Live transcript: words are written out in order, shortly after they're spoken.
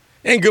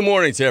And good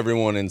morning to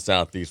everyone in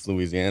Southeast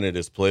Louisiana. It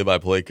is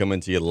play-by-play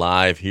coming to you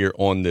live here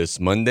on this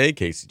Monday.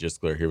 Casey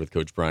Gisclair here with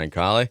Coach Brian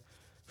Callais.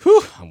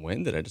 Whew, I'm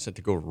winded. I just had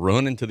to go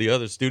run into the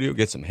other studio,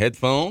 get some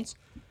headphones.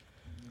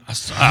 I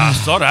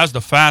saw that. That's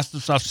the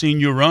fastest I've seen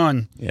you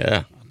run.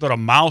 Yeah. I thought a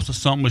mouse or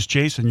something was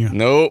chasing you.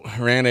 Nope.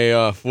 Ran a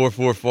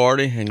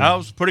 4.40. And That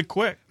was pretty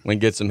quick. went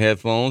and get some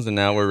headphones, and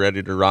now we're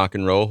ready to rock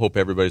and roll. Hope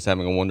everybody's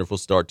having a wonderful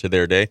start to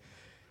their day.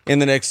 In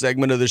the next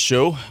segment of the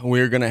show,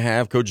 we're going to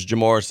have Coach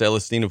Jamar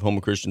Celestine of Houma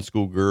Christian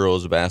School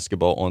girls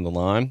basketball on the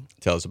line.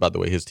 Tell us about the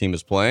way his team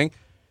is playing.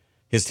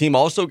 His team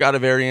also got a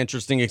very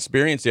interesting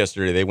experience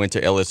yesterday. They went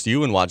to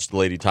LSU and watched the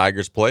Lady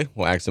Tigers play.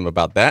 We'll ask him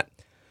about that.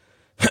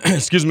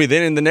 Excuse me.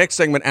 Then in the next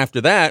segment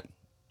after that,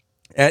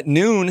 at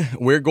noon,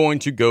 we're going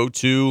to go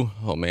to,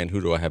 oh man,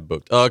 who do I have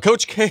booked?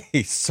 Coach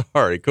Case,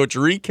 Coach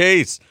Ree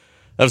Case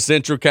of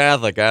Central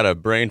Catholic. I had a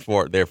brain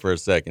fart there for a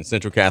second.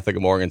 Central Catholic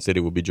of Morgan City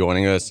will be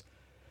joining us.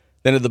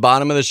 Then at the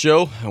bottom of the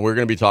show, we're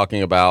going to be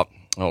talking about,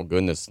 oh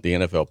goodness, the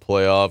NFL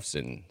playoffs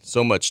and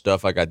so much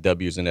stuff. I got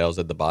W's and L's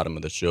at the bottom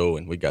of the show,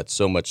 and we got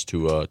so much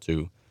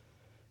to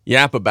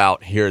yap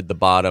about here at the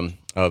bottom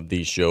of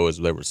the show, as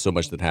there was so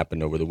much that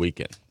happened over the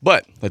weekend.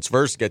 But let's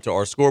first get to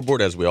our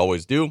scoreboard, as we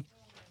always do.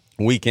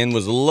 Weekend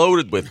was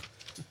loaded with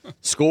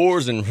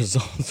scores and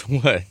results.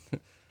 What?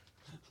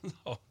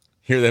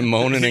 Hear them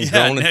moaning and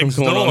groaning next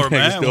from going door, on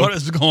next man. door. What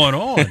is going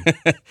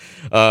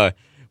on?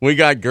 We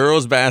got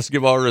girls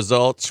basketball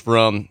results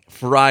from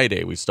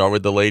Friday. We start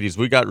with the ladies.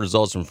 We got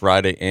results from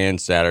Friday and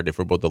Saturday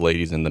for both the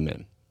ladies and the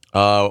men.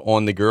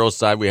 On the girls'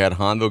 side, we had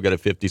Hahnville get a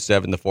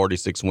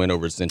 57-46 win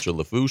over Central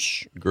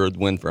Lafourche. Good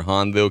win for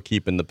Hahnville,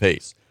 keeping the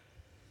pace.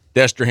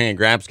 Destrehan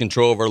grabs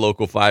control of our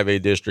local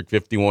 5A district,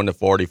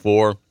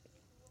 51-44.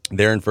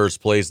 They're in first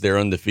place. They're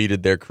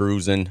undefeated. They're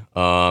cruising.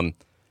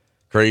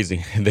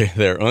 Crazy.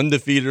 They're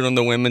undefeated on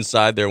the women's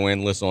side. They're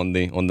winless on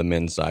the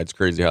men's side. It's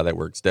crazy how that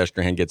works.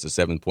 Destrehan gets a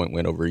 7-point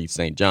win over East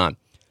St. John.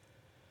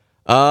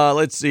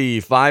 Let's see.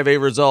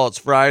 5A results.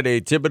 Friday,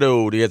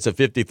 Thibodaux gets a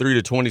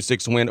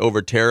 53-26 win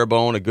over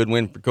Terrebonne. A good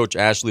win for Coach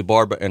Ashley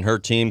Barber and her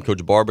team.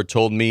 Coach Barber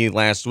told me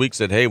last week,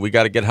 said, hey, we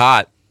got to get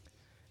hot.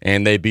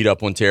 And they beat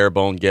up on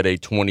Terrebonne, get a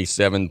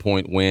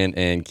 27-point win,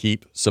 and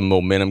keep some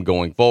momentum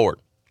going forward.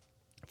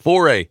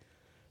 4A.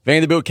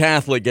 Vanderbilt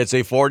Catholic gets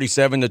a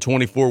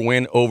 47-24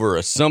 win over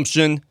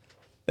Assumption.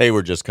 They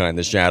were just kind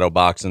of shadow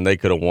boxing. They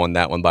could have won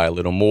that one by a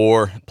little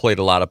more. Played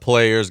a lot of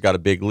players, got a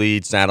big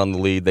lead, sat on the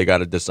lead. They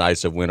got a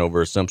decisive win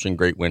over Assumption.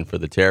 Great win for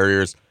the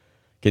Terriers,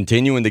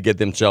 continuing to get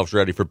themselves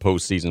ready for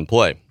postseason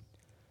play.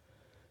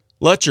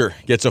 Letcher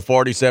gets a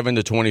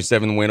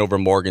 47-27 win over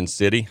Morgan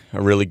City.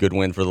 A really good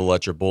win for the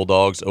Letcher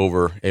Bulldogs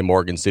over a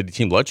Morgan City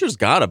team. Letcher's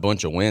got a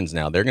bunch of wins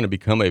now. They're going to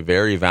become a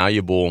very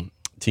valuable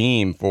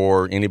team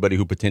for anybody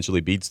who potentially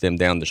beats them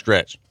down the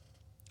stretch.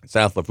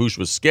 South Lafourche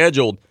was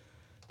scheduled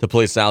to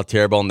play South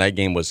Terrebonne. That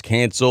game was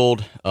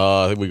canceled.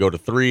 We go to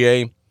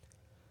 3A.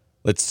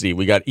 Let's see.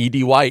 We got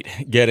E.D. White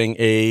getting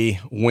a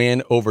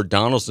win over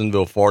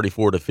Donaldsonville,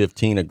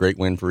 44-15. A great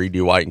win for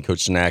E.D. White and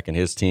Coach Snack and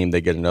his team. They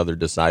get another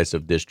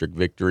decisive district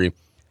victory.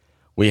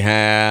 We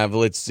have,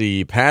 let's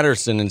see,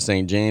 Patterson and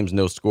St. James,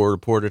 no score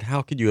reported.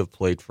 How could you have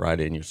played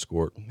Friday and you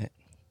scored?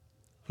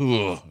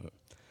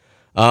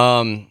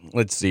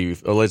 Let's see.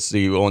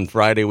 On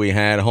Friday, we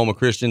had Houma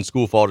Christian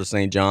School fall to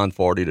St. John,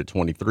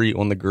 40-23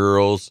 on the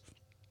girls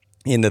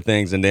in the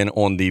things. And then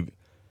on the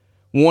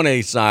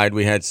 1A side,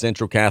 we had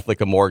Central Catholic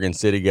of Morgan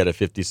City get a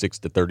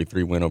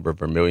 56-33 win over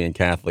Vermilion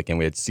Catholic, and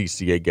we had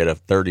CCA get a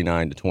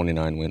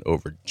 39-29 win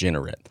over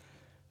Jeanneret.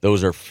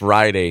 Those are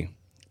Friday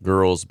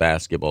girls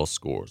basketball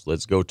scores.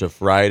 Let's go to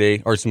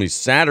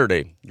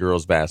Saturday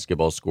girls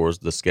basketball scores.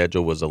 The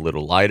schedule was a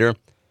little lighter.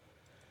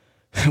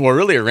 Well,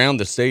 really, around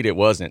the state, it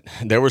wasn't.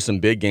 There were some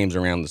big games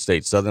around the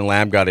state. Southern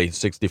Lab got a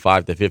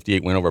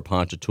 65-58 win over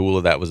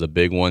Ponchatoula. That was a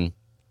big one.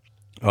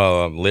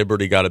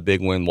 Liberty got a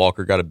big win.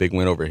 Walker got a big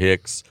win over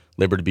Hicks.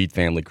 Liberty beat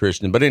Family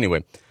Christian. But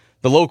anyway,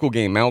 the local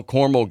game, Mount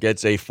Carmel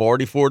gets a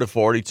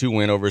 44-42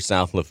 win over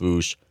South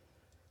Lafourche.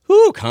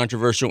 Whew,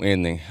 controversial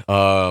ending.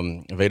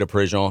 Veda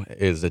Prejean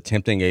is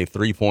attempting a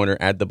three-pointer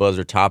at the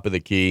buzzer, top of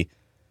the key.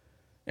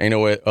 Ain't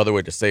no other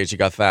way to say it. She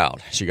got fouled.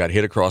 She got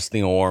hit across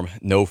the arm.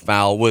 No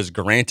foul was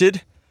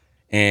granted,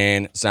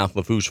 and South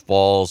Lafourche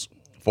falls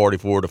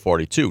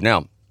 44-42.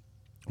 Now,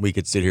 we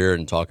could sit here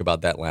and talk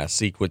about that last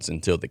sequence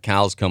until the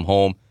cows come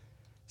home.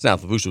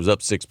 South Lafourche was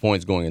up 6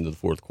 points going into the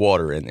fourth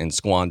quarter and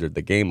squandered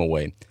the game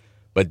away,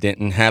 but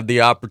didn't have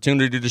the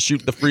opportunity to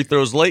shoot the free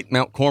throws late.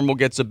 Mount Carmel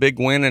gets a big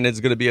win, and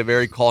it's going to be a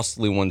very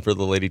costly one for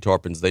the Lady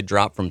Tarpons. They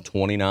dropped from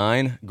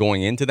 29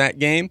 going into that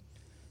game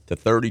to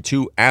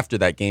 32 after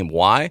that game.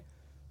 Why?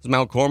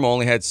 Mount Carmel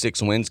only had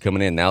 6 wins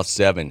coming in, now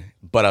 7.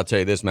 But I'll tell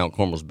you this, Mount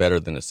Carmel's better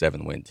than a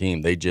 7-win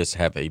team. They just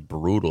have a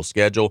brutal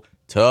schedule.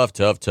 Tough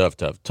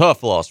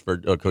loss for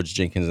Coach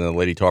Jenkins and the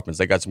Lady Tarpons.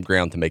 They got some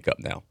ground to make up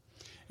now.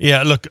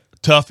 Yeah, look,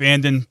 tough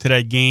ending to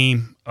that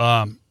game.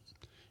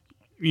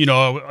 You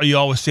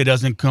always say it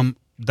doesn't come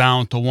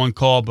down to one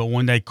call, but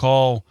when that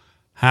call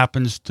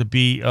happens to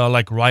be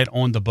like right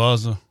on the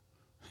buzzer,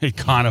 it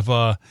kind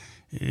of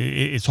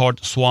it's hard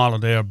to swallow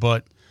there.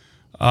 But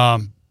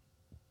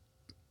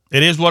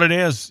it is what it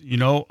is,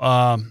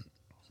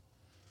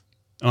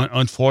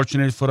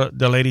 unfortunate for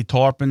the Lady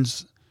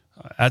Tarpons.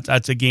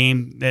 That's a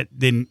game that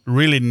they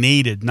really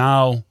needed.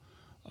 Now,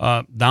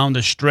 down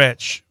the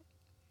stretch,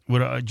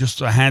 with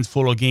just a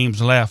handful of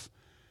games left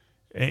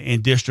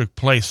in district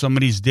play, some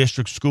of these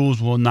district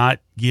schools will not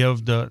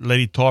give the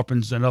Lady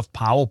Tarpons enough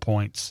power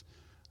points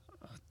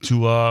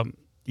to,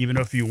 even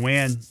if you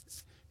win,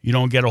 you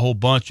don't get a whole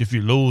bunch. If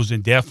you lose,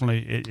 then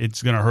definitely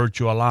it's going to hurt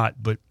you a lot.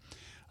 But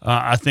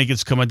I think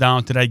it's coming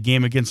down to that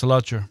game against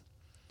Lutcher.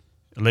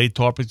 Lady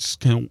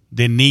Tarpons,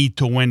 they need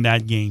to win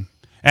that game.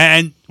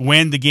 And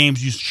win the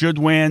games you should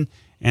win.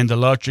 And the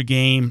Lutcher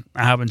game,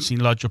 I haven't seen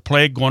Lutcher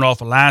play. Going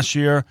off of last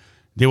year,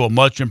 they were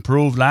much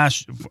improved.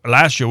 Last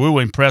year, we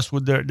were impressed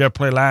with their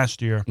play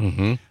last year.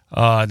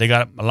 Mm-hmm. They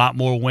got a lot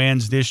more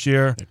wins this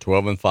year. They're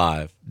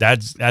 12-5.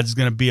 That's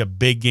going to be a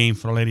big game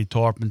for the Lady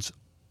Tarpons,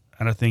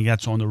 and I think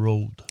that's on the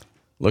road.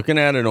 Looking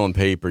at it on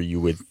paper,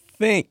 you would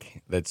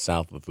think that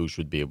South Lafourche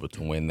would be able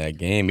to win that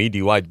game.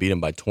 E.D. White beat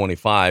them by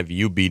 25.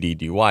 You beat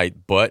E.D.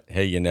 White, but,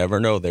 hey, you never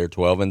know. They're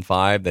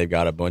 12-5. They've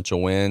got a bunch of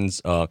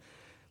wins.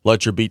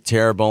 Lutcher beat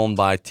Terrebonne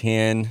by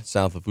 10.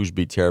 South Lafourche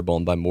beat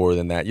Terrebonne by more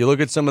than that. You look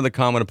at some of the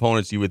common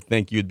opponents you would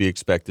think you'd be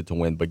expected to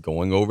win, but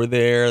going over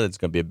there, that's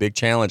going to be a big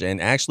challenge.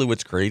 And actually,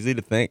 what's crazy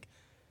to think,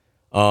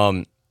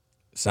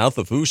 South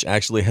Lafourche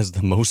actually has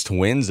the most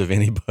wins of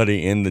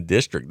anybody in the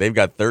district. They've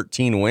got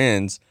 13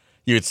 wins.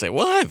 You would say,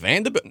 what?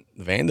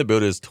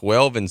 Vanderbilt is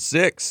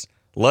 12-6.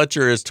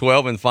 Lutcher is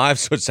 12-5.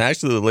 So it's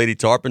actually the Lady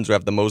Tarpons who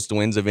have the most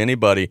wins of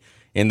anybody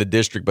in the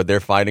district, but they're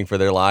fighting for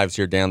their lives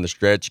here down the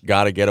stretch.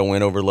 Got to get a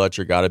win over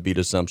Lutcher. Got to beat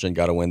Assumption.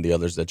 Got to win the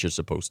others that you're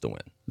supposed to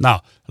win.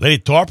 Now,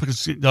 Lady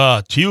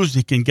Tarpons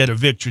Tuesday can get a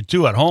victory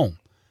too at home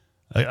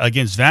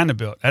against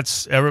Vanderbilt.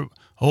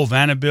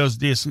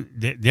 Vanderbilt's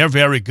they're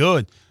very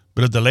good.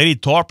 But if the Lady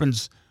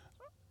Tarpons,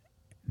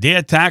 they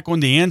attack on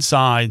the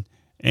inside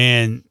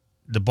and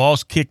the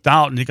ball's kicked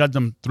out and they got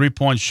them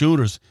 3-point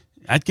shooters,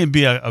 that can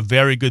be a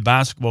very good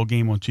basketball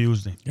game on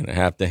Tuesday. Going to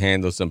have to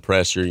handle some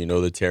pressure.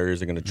 The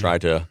Terriers are going to try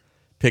to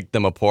pick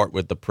them apart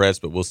with the press,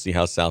 but we'll see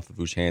how South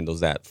Lafourche handles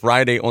that.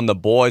 Friday on the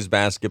boys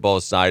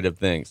basketball side of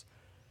things,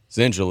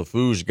 Central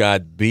Lafourche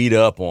got beat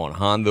up on.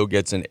 Hanville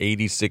gets an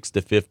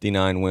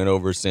 86-59 win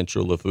over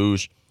Central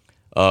Lafourche.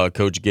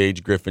 Coach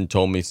Gage Griffin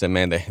told me, he said,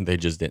 man, they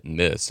just didn't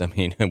miss. I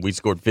mean, we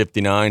scored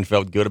 59,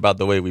 felt good about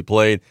the way we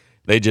played.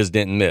 They just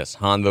didn't miss.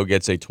 Hanville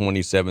gets a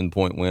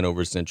 27-point win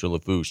over Central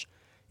Lafourche.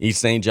 East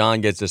St.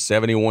 John gets a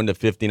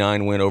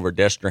 71-59 win over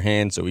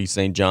Destrehan, so East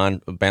St.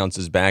 John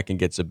bounces back and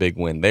gets a big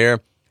win there.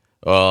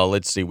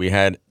 Let's see, we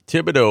had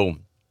Thibodaux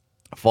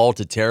fall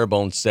to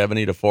Terrebonne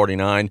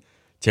 70-49.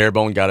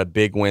 Terrebonne got a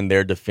big win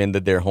there,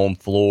 defended their home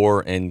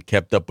floor, and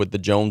kept up with the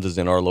Joneses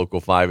in our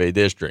local 5A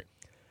district.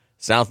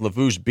 South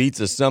Lafourche beats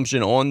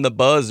Assumption on the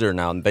buzzer.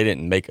 Now, they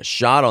didn't make a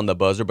shot on the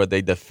buzzer, but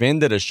they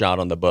defended a shot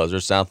on the buzzer.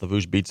 South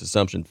Lafourche beats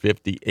Assumption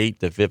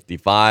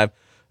 58-55.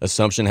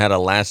 Assumption had a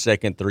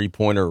last-second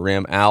three-pointer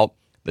rim out.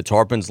 The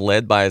Tarpons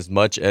led by as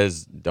much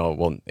as,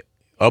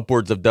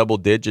 upwards of double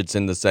digits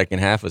in the second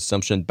half.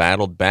 Assumption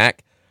battled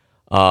back,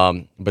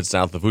 but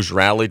South Lafourche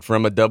rallied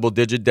from a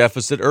double-digit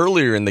deficit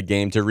earlier in the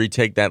game to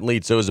retake that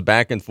lead. So it was a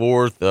back and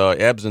forth,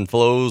 ebbs and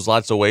flows,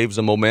 lots of waves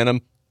of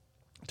momentum.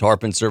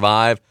 Tarpons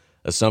survive.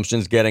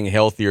 Assumption's getting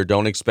healthier.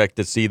 Don't expect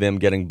to see them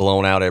getting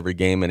blown out every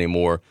game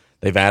anymore.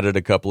 They've added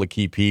a couple of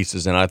key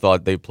pieces, and I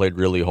thought they played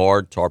really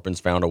hard.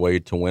 Tarpons found a way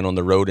to win on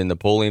the road in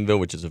Napoleonville,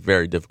 which is a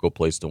very difficult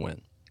place to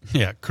win.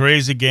 Yeah,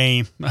 crazy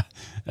game.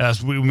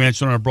 As we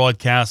mentioned on our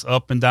broadcast,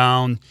 up and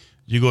down.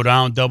 You go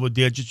down double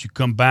digits, you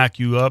come back,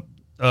 you up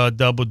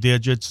double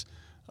digits.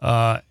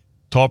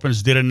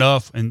 Tarpons did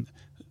enough, and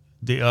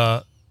they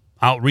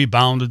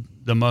out-rebounded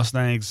the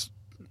Mustangs.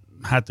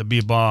 Had to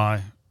be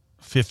by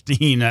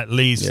 15 at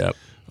least. Yep.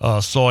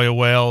 Sawyer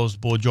Wells,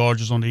 Bull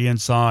Georges on the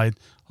inside,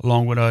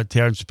 along with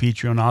Terrence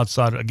Petrie on the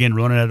outside. Again,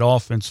 running that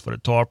offense for the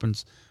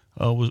Tarpons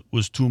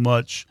was too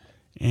much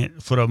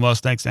for the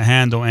Mustangs to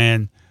handle.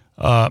 And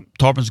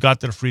Tarpons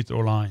got to the free throw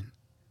line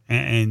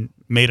and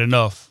made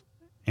enough.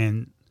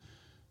 And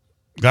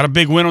got a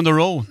big win on the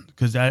road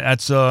because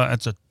that's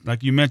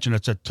like you mentioned,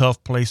 it's a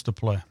tough place to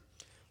play.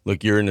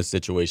 Look, you're in a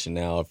situation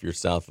now, if you're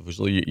South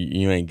Official,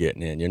 you ain't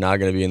getting in. You're not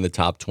going to be in the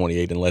top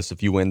 28 unless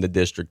if you win the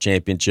district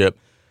championship,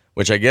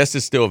 which I guess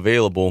is still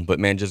available. But,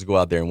 man, just go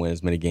out there and win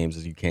as many games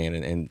as you can.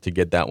 And to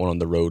get that one on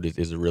the road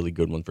is a really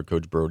good one for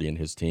Coach Brody and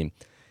his team.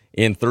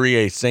 In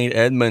 3A, St.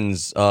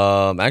 Edmunds,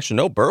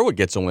 Berwick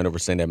gets a win over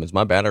St. Edmunds.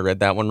 My bad, I read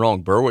that one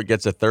wrong. Berwick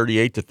gets a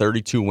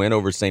 38-32 win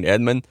over St.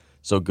 Edmund.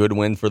 So good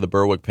win for the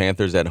Berwick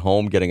Panthers at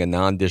home, getting a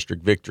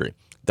non-district victory.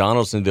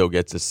 Donaldsonville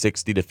gets a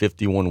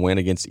 60-51 win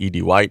against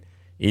E.D. White.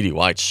 E.D.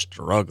 White's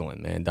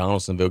struggling, man.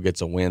 Donaldsonville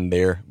gets a win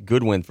there.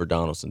 Good win for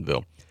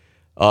Donaldsonville.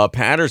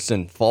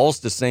 Patterson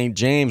falls to St.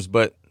 James,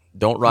 but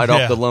don't write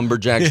off the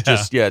Lumberjacks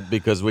just yet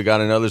because we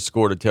got another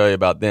score to tell you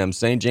about them.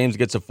 St. James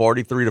gets a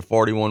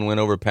 43-41 win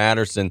over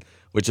Patterson,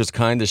 which is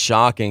kind of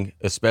shocking,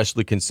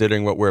 especially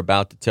considering what we're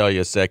about to tell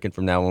you a second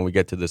from now when we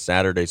get to the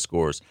Saturday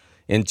scores.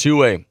 In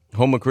 2A,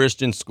 Houma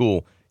Christian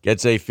School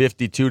gets a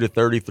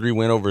 52-33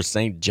 win over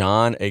St.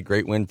 John. A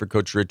great win for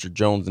Coach Richard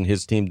Jones and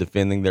his team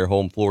defending their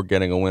home floor,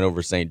 getting a win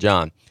over St.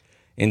 John.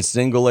 In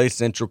Single A,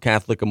 Central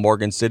Catholic of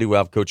Morgan City, we'll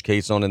have Coach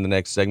Case on in the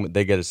next segment.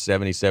 They get a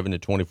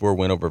 77-24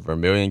 win over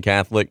Vermilion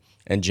Catholic.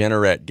 And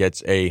Jeanerette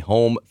gets a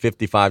home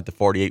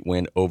 55-48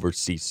 win over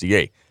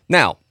CCA.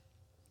 Now,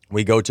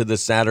 we go to the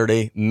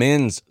Saturday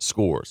men's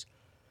scores.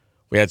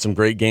 We had some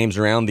great games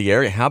around the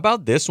area. How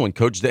about this one,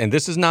 Coach? And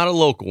this is not a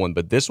local one,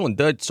 but this one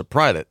did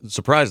surprise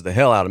the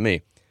hell out of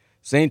me.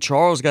 St.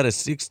 Charles got a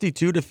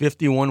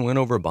 62-51 win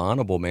over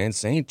Bonneville, man.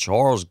 St.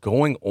 Charles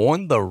going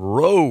on the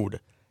road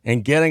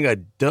and getting a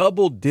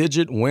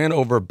double-digit win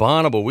over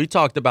Bonneville. We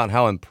talked about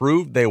how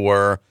improved they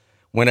were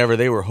whenever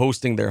they were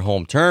hosting their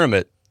home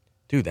tournament.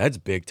 Dude, that's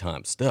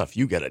big-time stuff.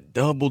 You get a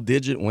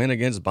double-digit win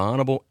against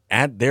Bonneville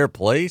at their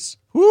place.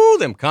 Whoo,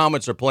 them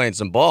Comets are playing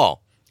some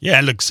ball. Yeah,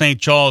 and look, St.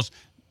 Charles,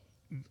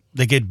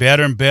 they get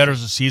better and better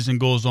as the season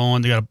goes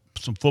on. They got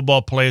some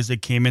football players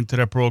that came into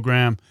their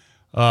program.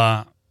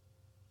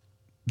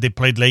 They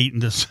played late in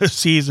the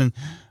season.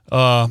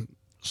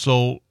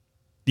 So,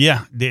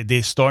 yeah,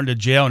 they're starting to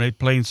gel, and they're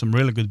playing some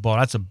really good ball.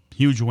 That's a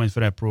huge win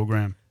for that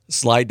program.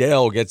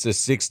 Slidell gets a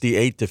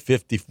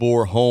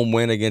 68-54 home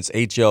win against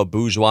HL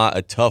Bourgeois,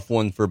 a tough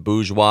one for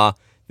Bourgeois.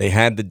 They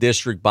had the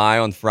district bye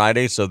on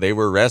Friday, so they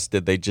were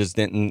rested. They just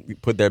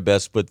didn't put their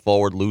best foot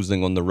forward,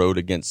 losing on the road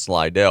against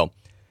Slidell.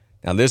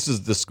 Now, this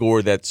is the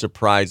score that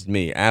surprised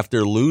me.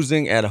 After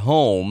losing at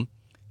home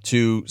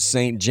to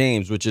St.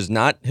 James, which is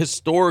not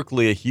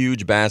historically a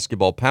huge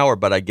basketball power,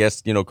 but I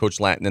guess,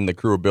 Coach Latin and the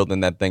crew are building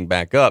that thing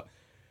back up.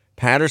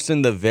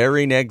 Patterson the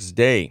very next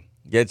day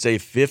gets a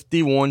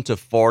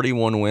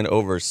 51-41 win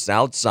over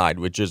Southside,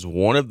 which is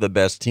one of the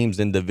best teams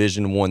in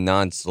Division I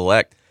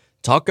non-select.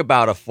 Talk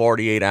about a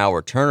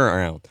 48-hour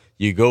turnaround.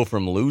 You go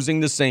from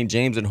losing to St.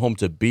 James at home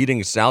to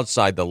beating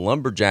Southside. The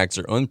Lumberjacks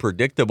are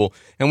unpredictable.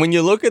 And when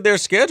you look at their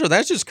schedule,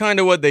 that's just kind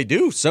of what they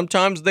do.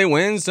 Sometimes they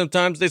win.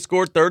 Sometimes they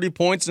score 30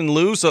 points and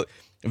lose. So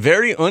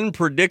very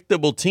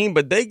unpredictable team,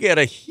 but they get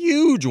a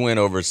huge win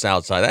over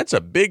Southside. That's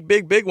a big,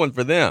 big, big one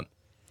for them.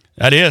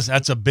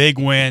 That's a big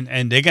win,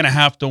 and they're going to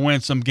have to win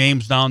some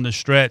games down the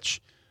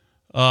stretch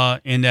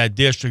in that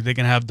district. They're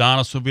going to have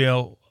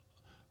Donaldsonville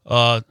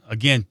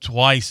again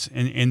twice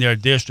in their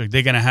district.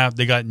 They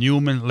got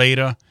Newman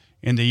later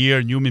in the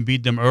year. Newman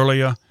beat them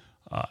earlier.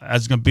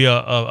 That's going to be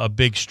a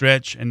big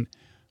stretch, and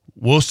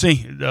we'll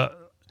see.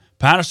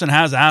 Patterson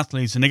has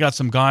athletes, and they got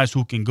some guys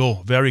who can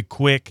go very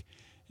quick,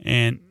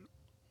 and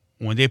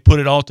when they put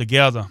it all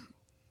together,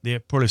 they're a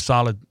pretty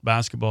solid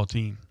basketball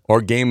team. Our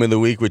game of the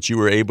week, which you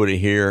were able to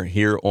hear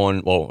here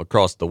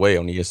across the way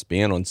on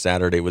ESPN on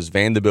Saturday, was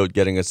Vanderbilt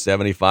getting a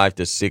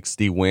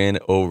 75-60 win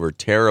over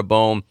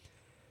Terrebonne.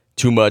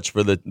 Too much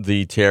for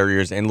the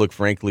Terriers. And look,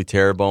 frankly,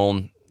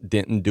 Terrebonne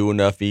didn't do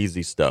enough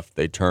easy stuff.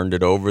 They turned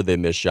it over. They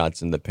missed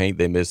shots in the paint.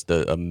 They missed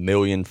a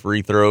million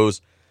free throws.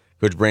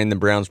 Coach Brandon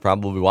Brown's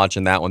probably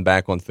watching that one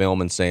back on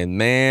film and saying,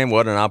 man,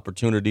 what an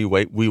opportunity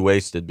we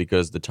wasted,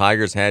 because the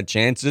Tigers had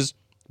chances,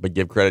 but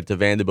give credit to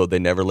Vanderbilt. They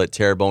never let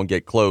Terrebonne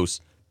get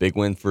close. Big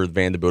win for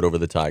Vanderbilt over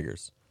the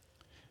Tigers.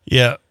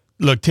 Yeah,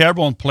 look,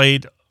 Terrebonne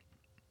played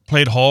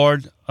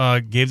hard,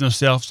 gave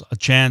themselves a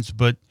chance,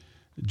 but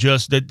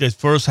just that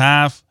first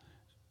half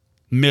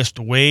missed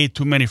way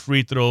too many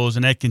free throws,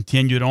 and that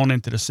continued on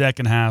into the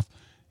second half.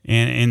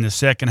 And in the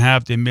second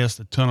half, they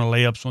missed a ton of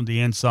layups on the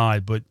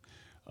inside. But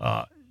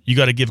you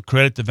got to give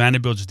credit to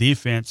Vanderbilt's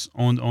defense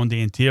on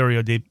the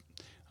interior. They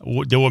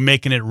were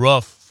making it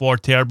rough for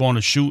Terrebonne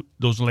to shoot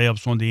those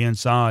layups on the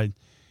inside,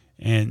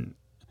 and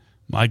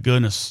my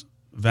goodness,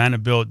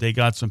 Vanderbilt, they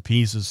got some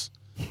pieces.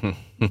 Do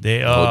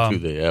they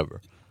ever?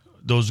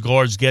 Those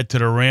guards get to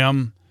the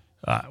rim.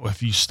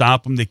 If you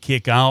stop them, they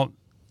kick out.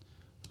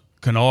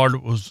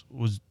 Kennard was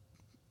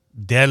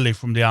deadly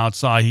from the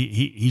outside.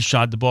 He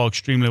shot the ball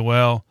extremely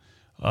well.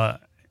 But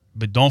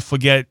don't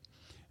forget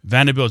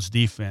Vanderbilt's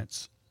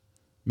defense.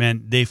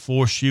 Man, they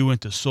force you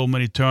into so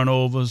many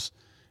turnovers,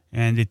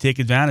 and they take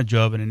advantage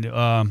of it. And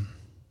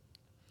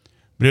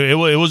but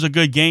it was a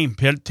good game.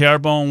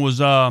 Terrebonne was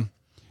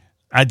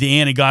at the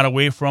end, it got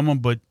away from them,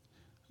 but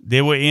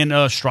they were in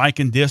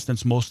striking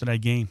distance most of that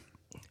game.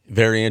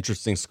 Very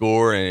interesting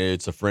score, and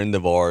it's a friend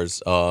of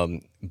ours.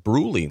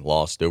 Bruley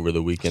lost over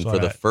the weekend for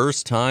the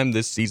first time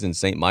this season.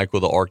 St. Michael,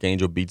 the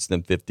Archangel, beats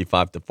them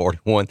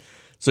 55-41.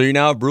 So you're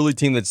now a Bruley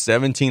team that's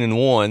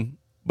 17-1,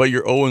 but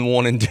you're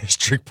 0-1 in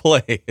district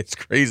play. It's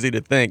crazy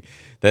to think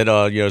that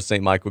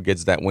St. Michael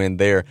gets that win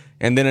there.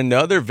 And then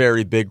another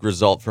very big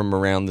result from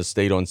around the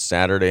state on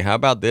Saturday. How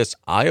about this?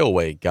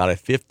 Iowa got a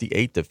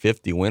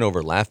 58-50 win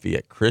over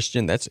Lafayette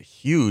Christian. That's a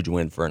huge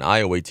win for an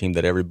Iowa team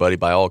that everybody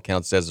by all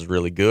accounts says is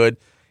really good.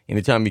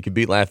 Anytime you can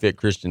beat Lafayette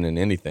Christian in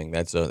anything,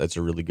 that's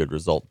a really good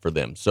result for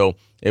them. So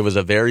it was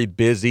a very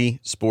busy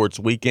sports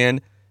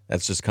weekend.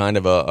 That's just kind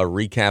of a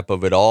recap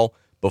of it all.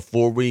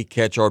 Before we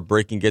catch our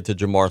break and get to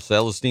Jamar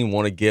Celestine,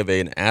 want to give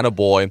an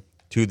attaboy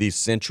to the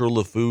Central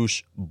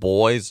Lafourche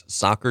boys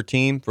soccer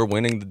team for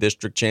winning the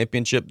district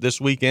championship this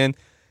weekend.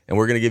 And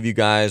we're going to give you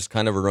guys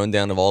kind of a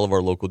rundown of all of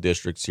our local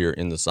districts here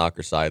in the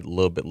soccer side a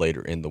little bit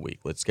later in the week.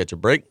 Let's catch a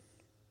break.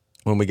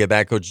 When we get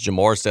back, Coach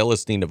Jamar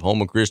Celestine of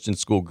Houma Christian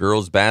School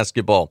girls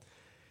basketball.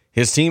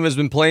 His team has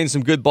been playing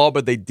some good ball,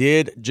 but they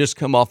did just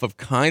come off of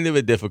kind of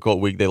a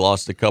difficult week. They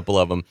lost a couple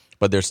of them,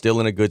 but they're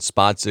still in a good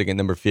spot, sitting at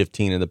number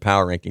 15 in the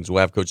power rankings. We'll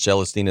have Coach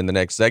Celestine in the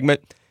next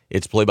segment.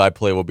 It's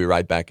play-by-play. We'll be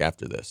right back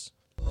after this.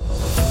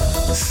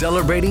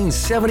 Celebrating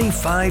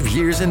 75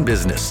 years in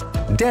business,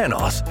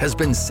 Danos has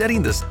been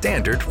setting the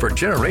standard for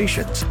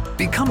generations.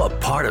 Become a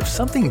part of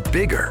something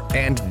bigger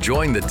and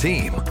join the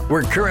team.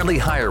 We're currently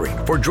hiring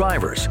for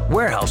drivers,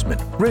 warehousemen,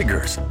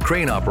 riggers,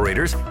 crane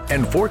operators,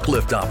 and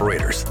forklift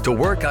operators to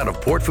work out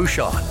of Port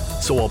Fourchon.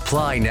 So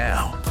apply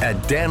now at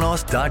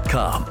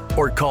danos.com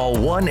or call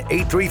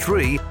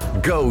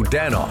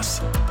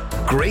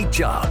 1-833-GO-DANOS. Great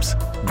jobs,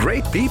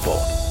 great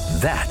people.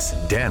 That's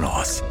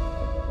Danos.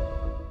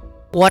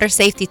 Water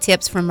safety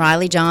tips from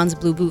Riley John's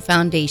Blue Boot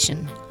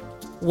Foundation.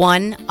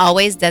 1.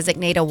 Always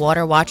designate a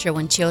water watcher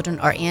when children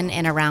are in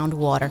and around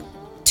water.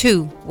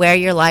 2. Wear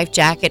your life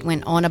jacket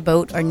when on a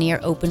boat or near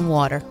open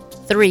water.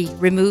 3.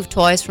 Remove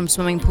toys from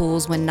swimming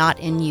pools when not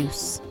in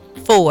use.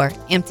 4.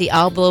 Empty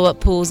all blow-up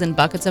pools and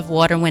buckets of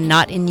water when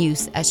not in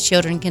use, as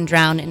children can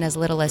drown in as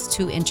little as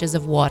 2 inches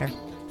of water.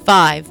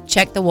 5.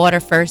 Check the water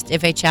first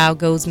if a child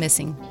goes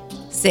missing.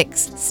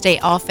 6. Stay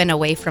off and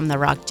away from the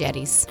rock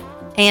jetties.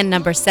 And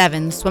number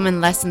 7,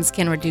 swimming lessons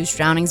can reduce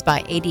drownings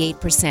by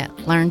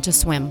 88%. Learn to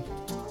swim.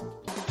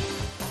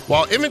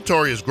 While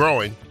inventory is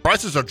growing,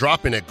 prices are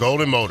dropping at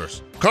Golden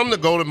Motors. Come to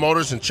Golden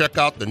Motors and check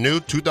out the new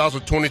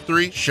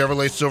 2023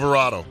 Chevrolet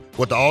Silverado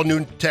with the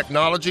all-new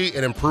technology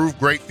and improved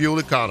great fuel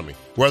economy.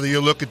 Whether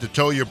you're looking to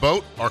tow your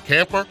boat or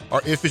camper,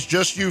 or if it's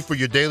just you for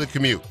your daily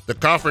commute, the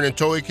comfort and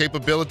towing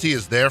capability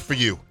is there for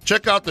you.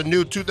 Check out the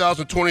new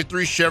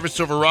 2023 Chevy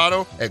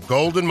Silverado at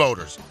Golden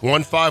Motors,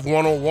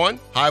 15101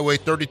 Highway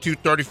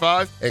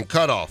 3235 and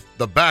Cutoff,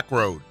 the back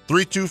road,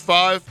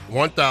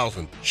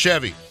 325-1000.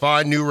 Chevy,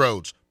 find new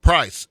roads.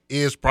 Price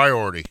is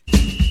priority.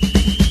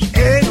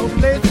 Ain't no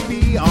place to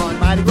be on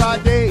Mighty Gras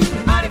Day.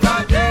 Mighty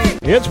Gras Day.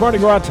 It's Mardi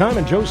Gras time,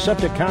 and Joe's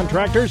Septic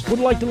Contractors would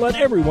like to let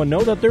everyone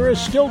know that there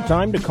is still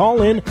time to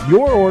call in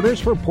your orders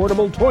for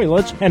portable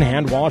toilets and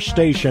hand wash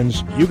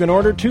stations. You can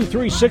order 2,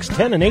 3, 6,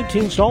 10, and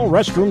 18 stall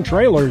restroom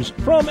trailers.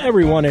 From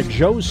everyone at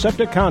Joe's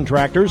Septic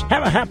Contractors,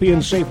 have a happy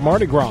and safe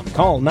Mardi Gras.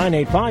 Call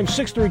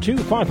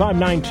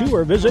 985-632-5592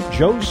 or visit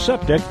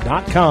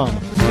joesseptic.com.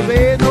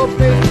 There ain't no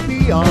place to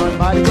be on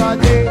Mighty Gras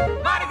Day.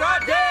 Mardi Gras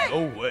Day!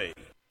 No way.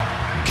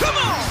 Come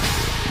on!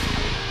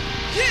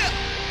 Yeah!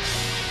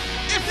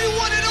 If you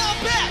want it all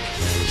back,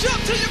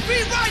 jump to your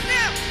feet right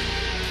now!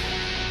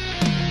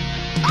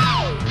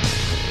 Oh!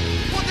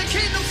 For the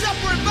kingdom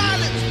suffer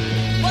violence,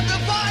 but the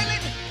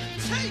violent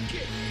take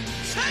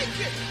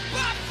it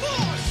by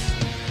force!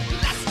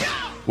 Let's go!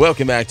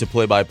 Welcome back to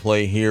Play by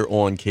Play here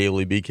on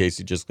KLEB.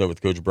 Casey Gisclair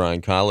with Coach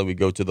Brian Callais. We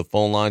go to the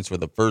phone lines for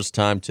the first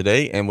time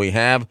today, and we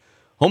have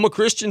Houma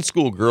Christian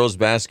School girls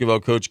basketball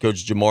coach,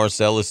 Coach Jamar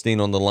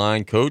Celestine on the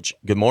line. Coach,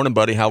 good morning,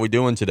 buddy. How we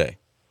doing today?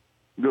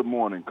 Good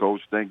morning, Coach.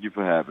 Thank you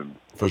for having me.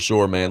 For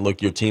sure, man.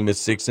 Look, your team is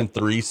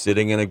 6-3,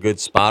 sitting in a good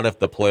spot. If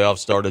the playoffs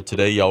started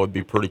today, y'all would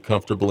be pretty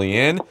comfortably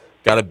in.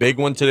 Got a big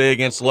one today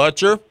against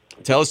Lutcher.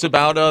 Tell us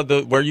about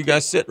where you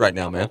guys sit right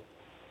now, man.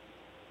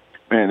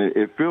 Man,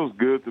 it feels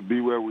good to be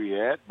where we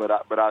at, but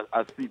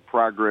I see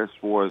progress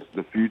for us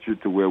the future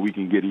to where we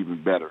can get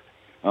even better.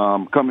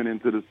 Coming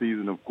into the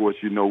season, of course,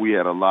 you know we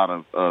had a lot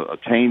of a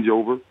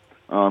changeover,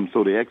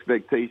 so the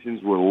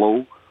expectations were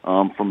low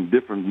from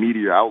different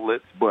media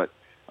outlets. But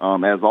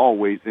as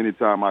always,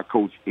 anytime I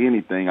coach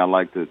anything, I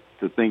like to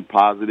think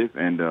positive,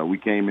 and we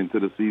came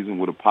into the season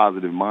with a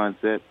positive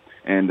mindset,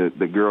 and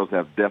the girls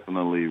have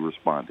definitely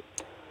responded.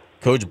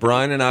 Coach,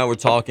 Brian and I were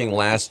talking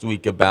last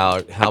week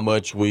about how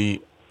much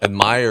we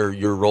admire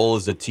your role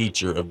as a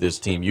teacher of this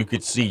team. You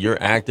could see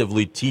you're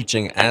actively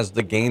teaching as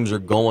the games are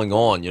going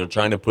on,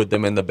 trying to put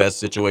them in the best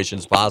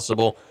situations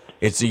possible.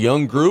 It's a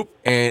young group,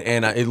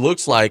 and it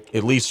looks like,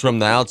 at least from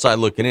the outside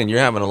looking in,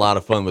 you're having a lot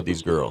of fun with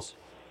these girls.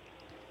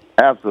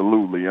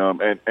 Absolutely.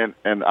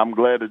 And I'm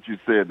glad that you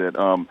said that.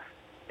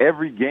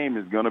 Every game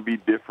is going to be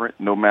different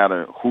no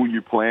matter who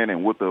you're playing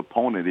and what the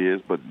opponent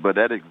is, but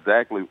that's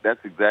exactly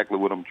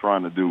what I'm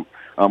trying to do.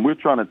 We're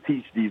trying to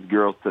teach these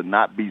girls to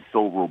not be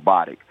so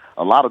robotic.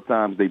 A lot of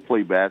times they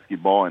play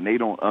basketball and they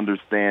don't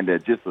understand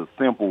that just a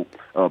simple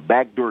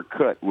backdoor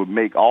cut would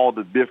make all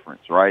the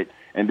difference, right?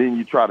 And then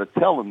you try to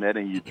tell them that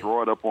and you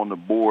draw it up on the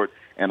board,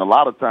 and a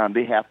lot of times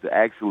they have to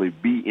actually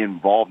be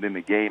involved in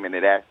the game, and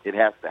it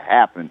has to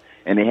happen,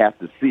 and they have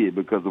to see it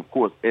because, of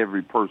course,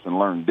 every person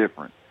learns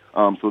different.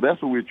 So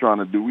that's what we're trying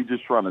to do. We're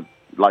just trying to,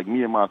 like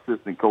me and my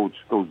assistant coach,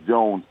 Coach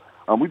Jones,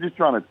 we're just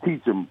trying to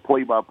teach them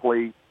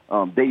play-by-play,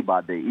 day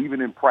by day. Even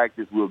in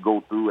practice, we'll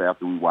go through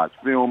after we watch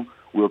film.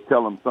 We'll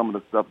tell them some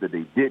of the stuff that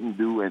they didn't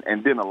do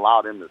and then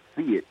allow them to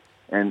see it.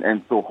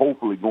 And so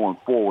hopefully going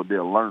forward,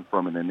 they'll learn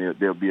from it and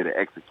they'll be able to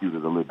execute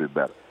it a little bit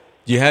better.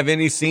 Do you have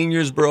any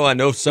seniors, bro? I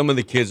know some of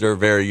the kids are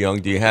very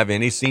young. Do you have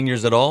any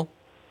seniors at all?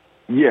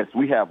 Yes,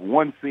 we have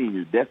one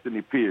senior,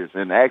 Destiny Pierce,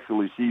 and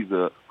actually she's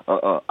a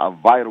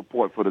vital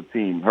part for the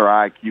team. Her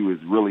IQ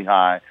is really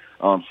high.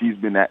 She's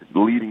been in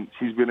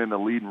the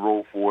leading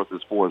role for us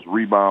as far as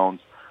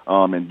rebounds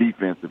and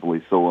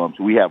defensively. So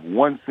we have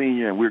one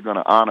senior, and we're going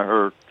to honor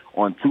her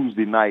on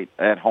Tuesday night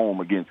at home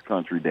against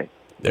Country Day.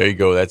 There you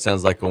go. That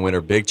sounds like a winner.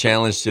 Big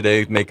challenge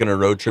today, making a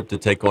road trip to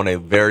take on a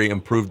very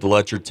improved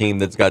Letcher team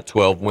that's got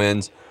 12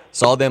 wins.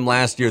 Saw them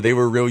last year. They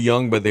were real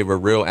young, but they were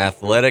real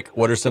athletic.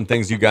 What are some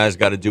things you guys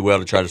got to do well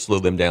to try to slow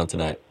them down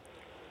tonight?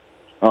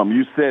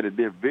 You said it.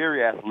 They're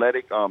very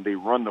athletic. They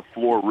run the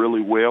floor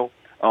really well.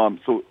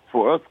 So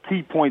for us,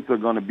 key points are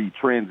going to be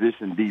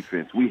transition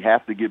defense. We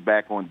have to get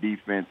back on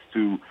defense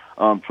to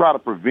try to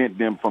prevent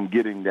them from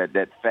getting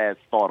that fast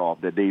start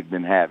off that they've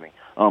been having.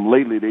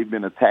 Lately, they've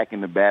been attacking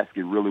the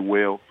basket really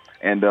well,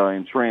 and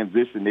in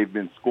transition, they've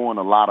been scoring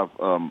a lot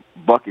of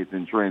buckets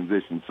in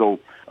transition. So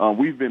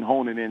we've been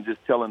honing in, just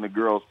telling the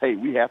girls, hey,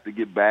 we have to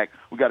get back.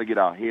 We got to get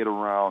our head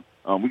around.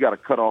 We got to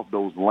cut off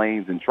those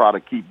lanes and try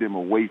to keep them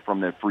away from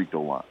that free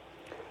throw line.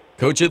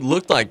 Coach, it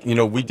looked like,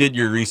 we did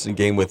your recent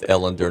game with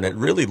Ellender, and it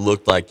really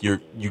looked like you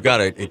got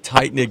a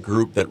tight-knit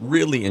group that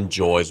really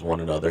enjoys one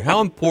another.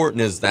 How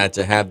important is that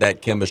to have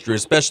that chemistry,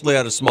 especially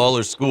at a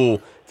smaller school?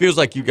 Feels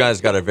like you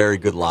guys got a very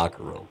good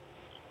locker room.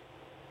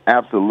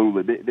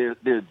 Absolutely.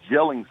 They're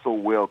gelling so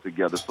well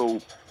together.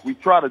 So we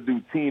try to do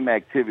team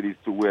activities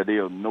to where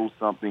they'll know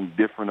something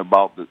different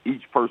about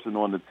each person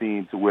on the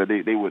team, to where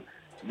they would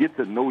get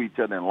to know each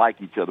other and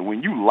like each other.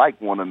 When you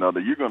like one another,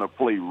 you're going to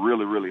play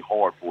really, really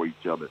hard for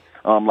each other.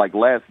 Like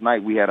last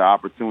night, we had an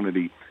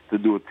opportunity to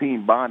do a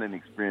team bonding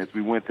experience.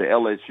 We went to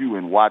LSU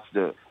and watched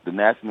the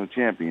national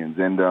champions,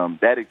 and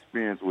that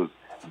experience was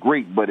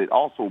great, but it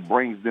also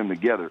brings them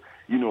together.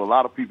 A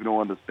lot of people don't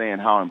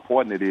understand how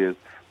important it is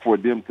for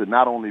them to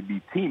not only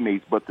be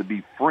teammates, but to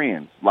be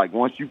friends. Like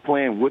once you're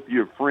playing with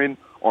your friend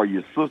or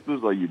your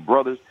sisters or your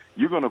brothers,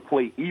 you're going to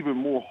play even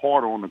more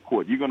harder on the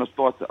court. You're going to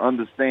start to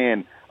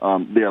understand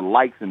their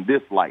likes and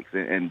dislikes,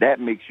 and that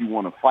makes you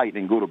want to fight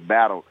and go to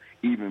battle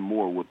even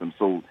more with them.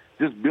 So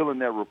just building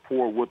that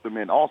rapport with them,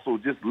 and also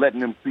just letting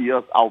them see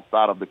us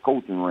outside of the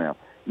coaching realm.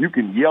 You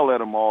can yell at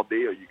them all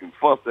day, or you can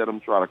fuss at them,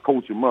 try to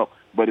coach them up,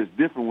 but it's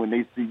different when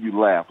they see you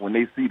laugh, when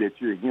they see that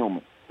you're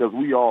human, because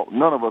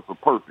none of us are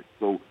perfect.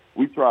 So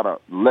we try to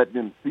let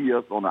them see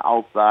us on the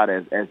outside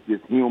as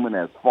just human,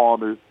 as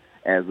fathers,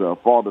 as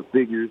father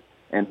figures.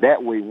 And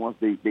that way, once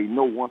they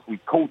know, once we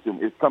coach them,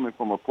 it's coming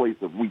from a place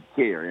of we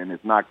care, and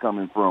it's not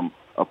coming from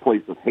a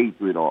place of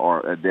hatred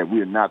or that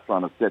we're not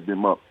trying to set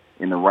them up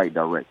in the right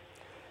direction.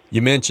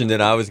 You mentioned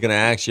it. I was going to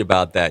ask you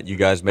about that. You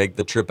guys make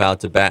the trip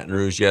out to Baton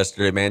Rouge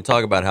yesterday, man.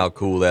 Talk about how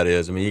cool that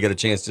is. I mean, you got a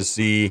chance to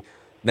see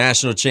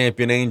national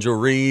champion Angel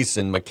Reese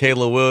and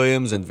Michaela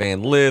Williams and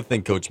Van Lith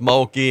and Coach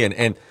Mulkey.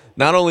 And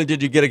not only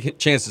did you get a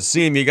chance to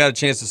see him, you got a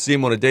chance to see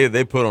him on a day that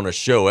they put on a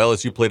show.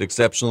 LSU played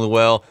exceptionally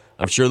well.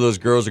 I'm sure those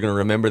girls are going to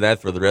remember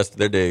that for the rest of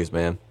their days,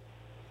 man.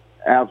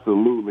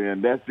 Absolutely,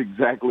 and that's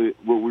exactly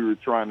what we were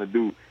trying to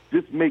do.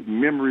 Just make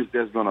memories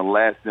that's going to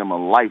last them a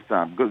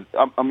lifetime. Because,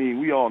 I mean,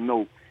 we all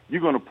know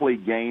you're going to play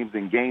games,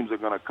 and games are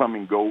going to come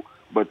and go,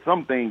 but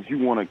some things you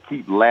want to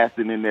keep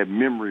lasting in that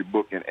memory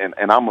book,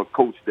 and I'm a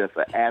coach that's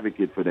an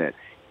advocate for that.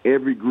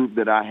 Every group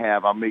that I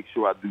have, I make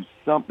sure I do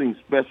something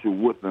special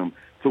with them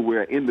to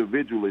where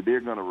individually they're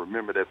going to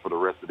remember that for the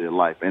rest of their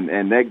life.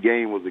 And that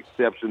game was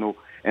exceptional.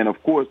 And,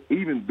 of course,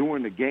 even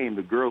during the game,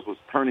 the girls was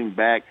turning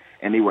back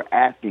and they were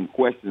asking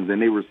questions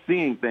and they were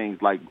seeing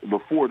things like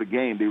before the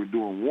game they were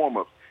doing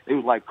warm-ups. It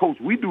was like, Coach,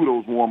 we do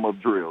those warm-up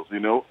drills,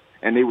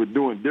 and they were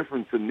doing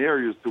different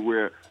scenarios to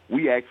where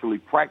we actually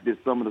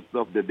practiced some of the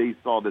stuff that they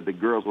saw that the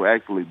girls were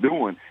actually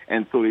doing.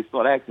 And so they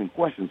started asking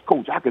questions.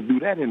 Coach, I could do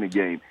that in the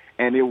game.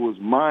 And it was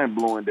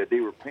mind-blowing that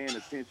they were paying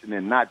attention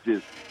and not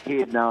just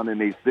head down in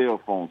their cell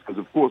phones. Because,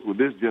 of course, with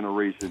this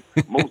generation,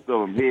 most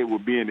of them head will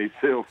be in their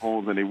cell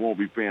phones and they won't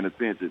be paying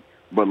attention.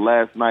 But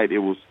last night it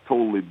was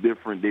totally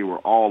different. They were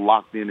all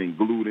locked in and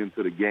glued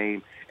into the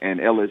game, and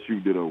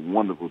LSU did a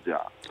wonderful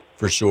job.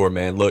 For sure,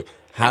 man. Look,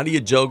 how do you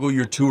juggle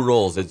your two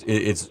roles?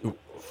 It's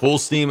full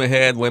steam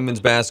ahead,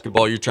 women's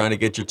basketball. You're trying to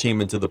get your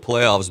team into the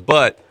playoffs,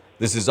 but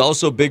this is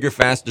also bigger,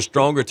 faster,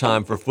 stronger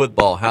time for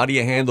football. How do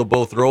you handle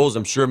both roles?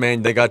 I'm sure,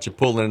 man, they got you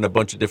pulling in a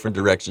bunch of different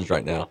directions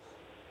right now.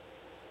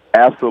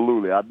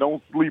 Absolutely. I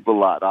don't sleep a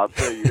lot, I'll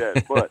tell you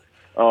that. But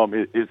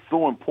it's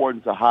so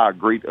important to hire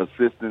great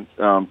assistants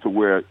to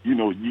where,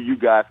 you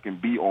guys can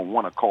be on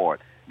one accord.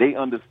 They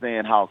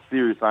understand how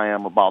serious I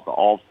am about the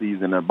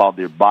offseason and about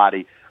their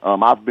body.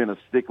 I've been a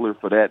stickler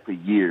for that for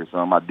years.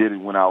 I did it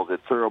when I was at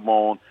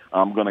Terrebonne.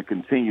 I'm going to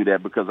continue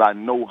that because I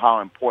know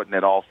how important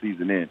that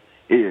offseason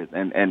is.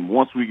 And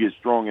once we get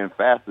stronger and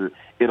faster,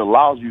 it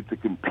allows you to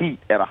compete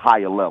at a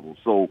higher level.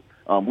 So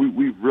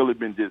we've really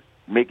been just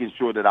making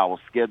sure that our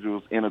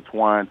schedules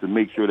intertwine to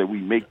make sure that we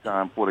make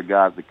time for the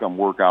guys to come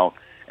work out.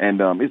 And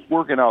it's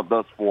working out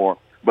thus far,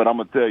 but I'm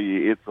going to tell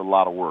you, it's a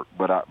lot of work.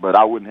 But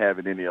I wouldn't have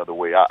it any other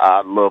way.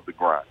 I love the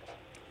grind.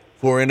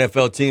 4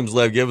 NFL teams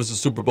left. Give us a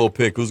Super Bowl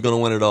pick. Who's going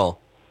to win it all?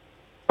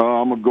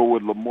 I'm going to go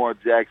with Lamar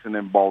Jackson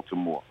in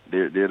Baltimore.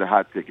 They're the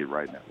hot ticket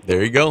right now.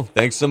 There you go.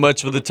 Thanks so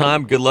much for the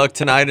time. Good luck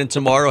tonight and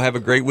tomorrow. Have a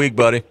great week,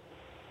 buddy.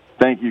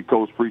 Thank you,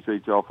 Coach.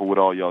 Appreciate y'all for what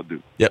all y'all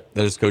do. Yep,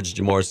 there's Coach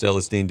Jamar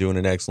Celestine doing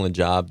an excellent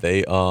job.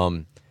 They are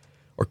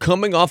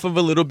coming off of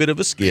a little bit of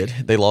a skid.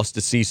 They lost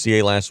to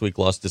CCA last week,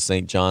 lost to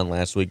St. John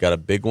last week, got a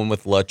big one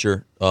with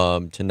Lutcher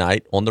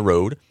tonight on the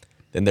road.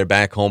 Then they're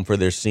back home for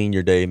their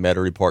senior day,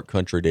 Metairie Park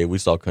Country Day. We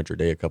saw Country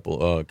Day a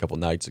couple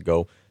nights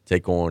ago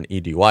take on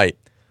E.D. White.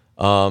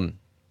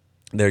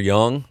 They're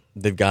young.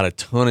 They've got a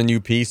ton of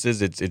new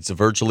pieces. It's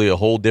virtually a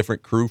whole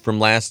different crew from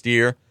last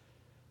year,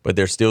 but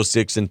they're still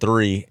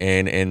 6-3.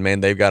 And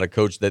man, they've got a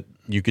coach that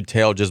you could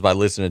tell just by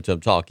listening to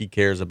him talk. He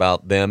cares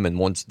about them and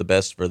wants the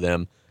best for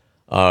them.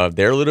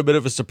 They're a little bit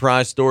of a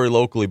surprise story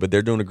locally, but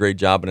they're doing a great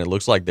job, and it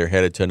looks like they're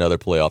headed to another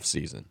playoff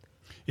season.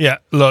 Yeah,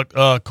 look,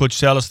 Coach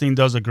Celestine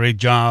does a great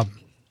job.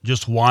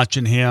 Just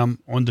watching him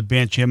on the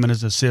bench, him and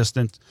his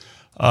assistant,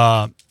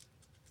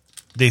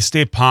 they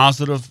stay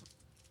positive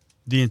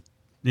the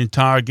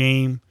entire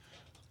game.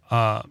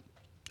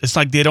 It's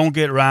like they don't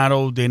get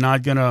rattled. They're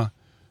not going to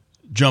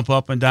jump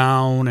up and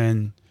down.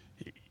 And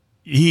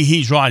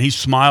he's right. He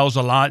smiles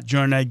a lot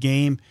during that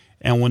game.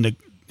 And when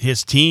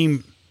his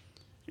team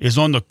is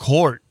on the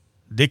court,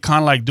 they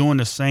kind of like doing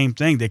the same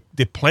thing.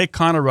 They play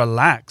kind of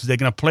relaxed. They're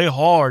going to play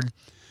hard,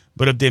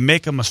 but if they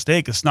make a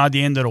mistake, it's not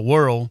the end of the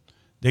world.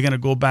 They're going to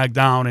go back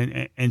down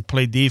and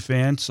play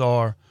defense,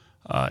 or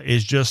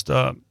it's just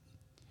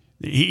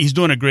he's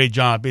doing a great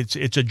job. It's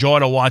a joy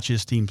to watch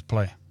his teams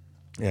play.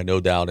 Yeah, no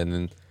doubt. And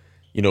then,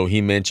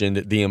 he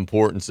mentioned the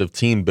importance of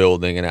team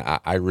building, and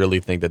I really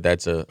think that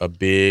that's a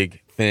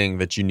big thing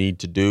that you need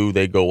to do.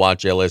 They go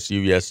watch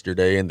LSU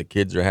yesterday, and the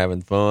kids are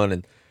having fun.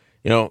 And,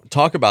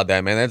 talk about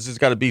that, man. That's just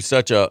got to be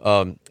such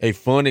a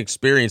fun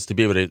experience to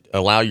be able to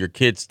allow your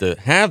kids to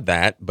have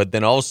that, but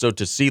then also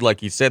to see,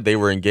 like you said, they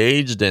were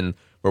engaged and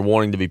were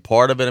wanting to be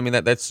part of it. I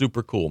mean, that's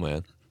super cool,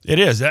 man. It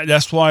is.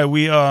 That's why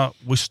we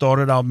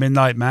started our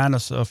Midnight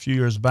Madness a few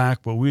years back,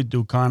 where we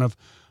do kind of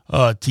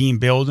team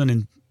building,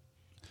 and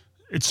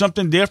it's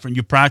something different.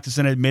 You're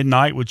practicing at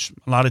midnight, which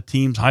a lot of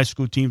teams, high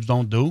school teams,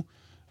 don't do.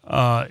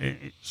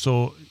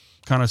 So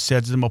it kind of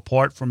sets them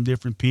apart from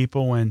different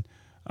people, and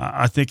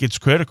I think it's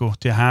critical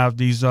to have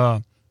these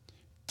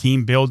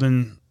team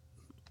building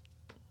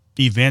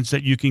events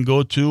that you can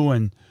go to.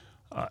 And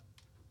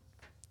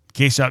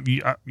Case,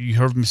 you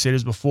heard me say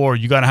this before,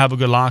 you got to have a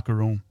good locker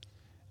room.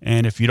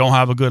 And if you don't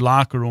have a good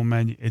locker room,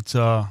 man, it's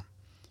going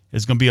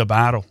to be a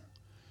battle.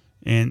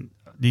 And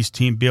these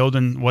team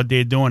building, what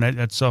they're doing,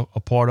 that's a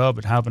part of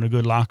it, having a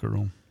good locker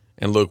room.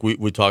 And look,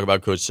 we talk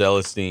about Coach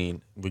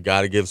Celestine. We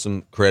got to give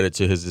some credit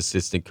to his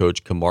assistant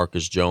coach,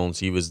 Camarcus Jones.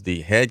 He was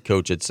the head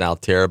coach at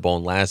South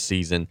Terrebonne last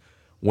season,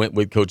 went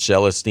with Coach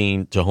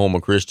Celestine to Houma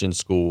Christian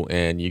School,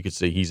 and you could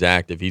see he's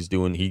active. He's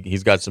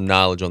got some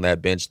knowledge on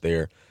that bench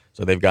there.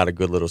 So they've got a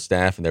good little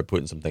staff, and they're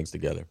putting some things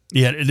together.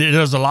 Yeah,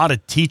 there's a lot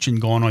of teaching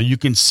going on. You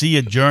can see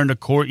it during the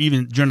course,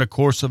 even during the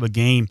course of a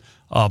game,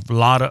 a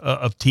lot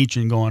of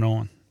teaching going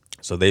on.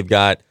 So they've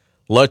got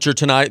Lutcher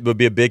tonight, will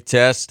be a big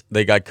test.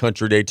 They got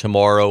Country Day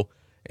tomorrow,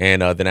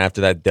 and then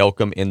after that,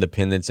 Delcom,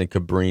 Independence, and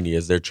Cabrini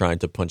as they're trying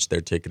to punch their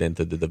ticket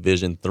into the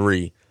Division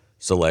III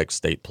Select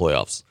State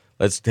Playoffs.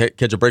 Let's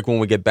catch a break. When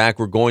we get back,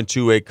 we're going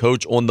to a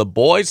coach on the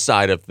boys'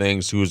 side of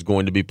things who is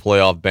going to be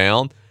playoff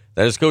bound.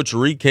 That is Coach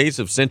Ree Case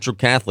of Central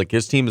Catholic.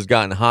 His team has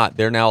gotten hot.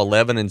 They're now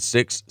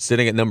 11-6,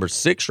 sitting at number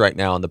 6 right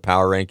now in the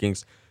power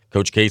rankings.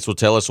 Coach Case will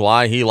tell us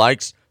why he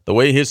likes the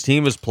way his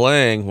team is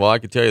playing. Well, I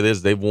can tell you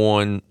this, they've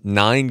won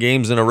 9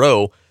 games in a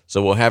row,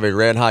 so we'll have a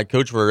red-hot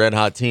coach for a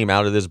red-hot team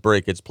out of this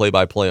break. It's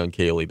play-by-play on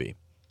KLEB.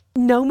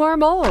 No more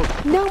mold,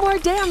 no more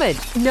damage,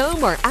 no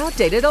more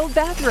outdated old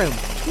bathroom,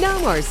 no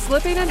more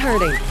slipping and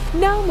hurting,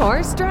 no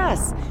more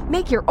stress.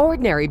 Make your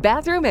ordinary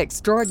bathroom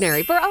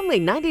extraordinary for only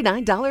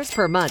 $99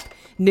 per month.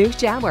 New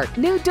shower,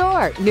 new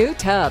door, new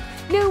tub,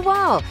 new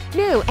wall,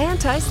 new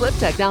anti-slip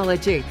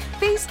technology.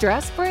 Be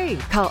stress-free.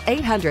 Call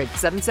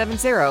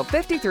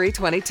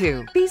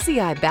 800-770-5322.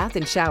 BCI Bath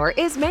and Shower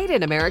is made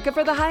in America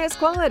for the highest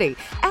quality.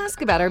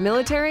 Ask about our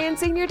military and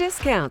senior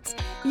discounts.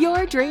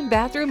 Your dream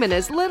bathroom in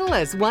as little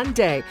as 1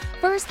 day.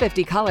 First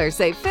 50 callers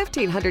save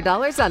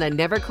 $1,500 on a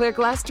never clear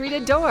glass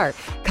treated door.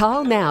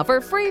 Call now for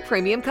free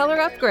premium color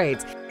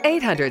upgrades.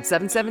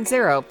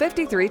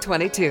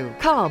 800-770-5322.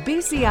 Call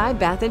BCI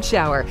Bath and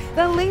Shower,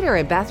 the leader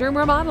in bathroom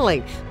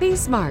remodeling. Be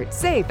smart,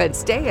 safe, and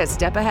stay a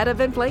step ahead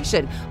of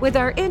inflation with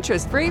our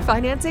interest-free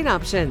financing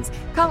options.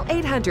 Call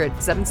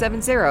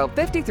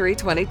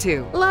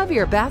 800-770-5322. Love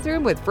your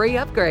bathroom with free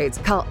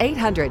upgrades. Call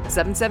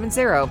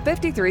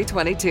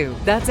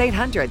 800-770-5322. That's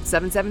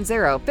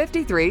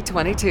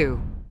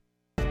 800-770-5322.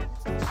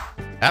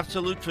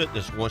 Absolute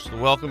Fitness wants to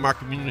welcome our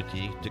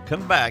community to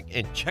come back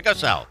and check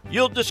us out.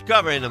 You'll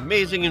discover an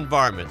amazing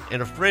environment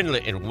and a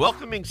friendly and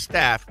welcoming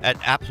staff at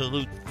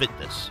Absolute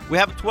Fitness. We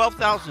have a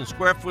 12,000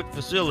 square foot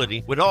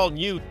facility with all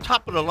new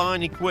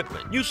top-of-the-line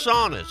equipment, new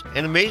saunas,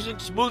 an amazing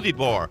smoothie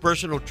bar,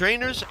 personal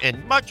trainers,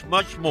 and much,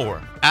 much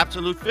more.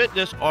 Absolute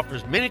Fitness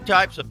offers many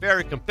types of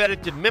very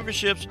competitive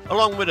memberships,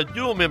 along with a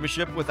dual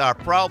membership with our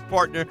proud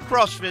partner,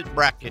 CrossFit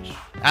Brackish.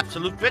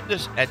 Absolute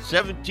Fitness at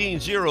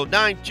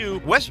 17092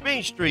 West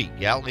Main Street,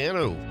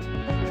 Galliano.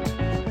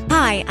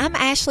 Hi, I'm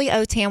Ashley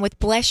Otan with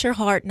Bless Your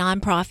Heart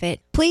Nonprofit.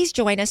 Please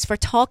join us for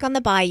Talk on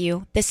the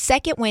Bayou, the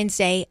second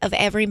Wednesday of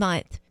every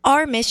month.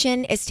 Our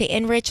mission is to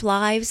enrich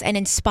lives and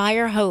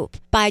inspire hope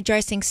by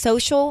addressing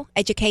social,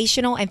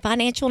 educational, and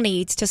financial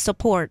needs to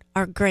support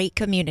our great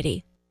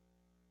community.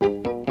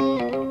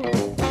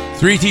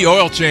 3T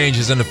Oil Change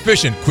is an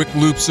efficient, quick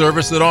loop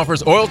service that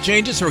offers oil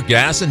changes for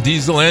gas and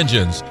diesel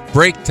engines,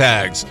 brake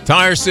tags,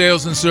 tire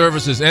sales and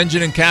services,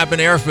 engine and cabin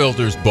air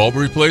filters, bulb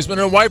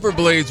replacement, and wiper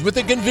blades with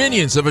the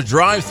convenience of a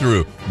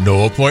drive-through.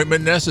 No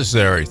appointment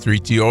necessary.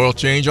 3T Oil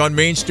Change on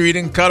Main Street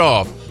in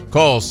Cutoff.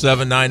 Call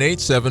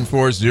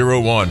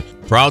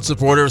 798-7401. Proud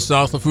supporter of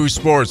South Lafourche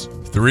Sports.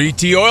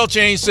 3T Oil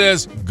Change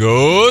says,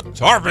 go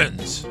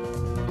Tarpons!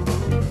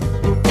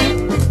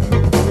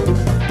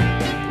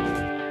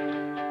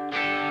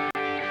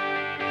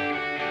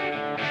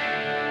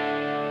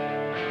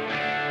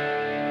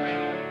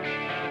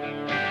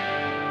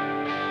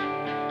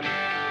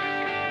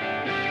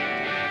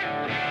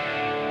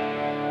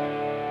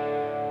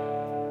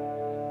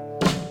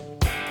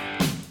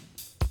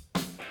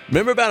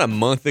 Remember about a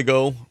month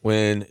ago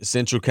when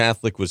Central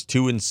Catholic was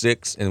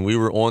 2-6 and we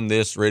were on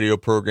this radio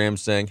program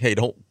saying, hey,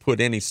 don't put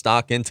any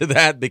stock into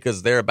that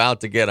because they're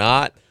about to get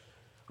hot?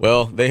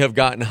 Well, they have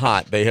gotten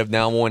hot. They have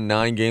now won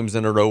 9 games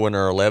in a row and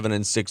are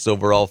 11-6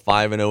 overall,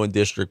 5-0 in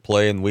district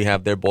play, and we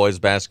have their boys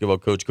basketball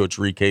coach, Coach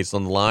Ree Case,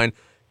 on the line.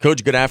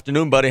 Coach, good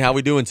afternoon, buddy. How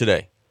we doing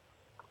today?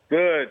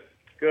 Good.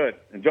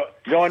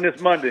 Enjoying this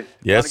Monday.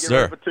 Yes,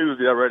 sir. Ready for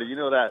Tuesday already. You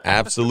know that.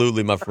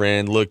 Absolutely, my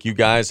friend. Look, you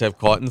guys have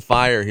caught in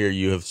fire here.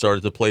 You have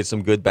started to play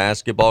some good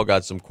basketball,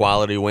 got some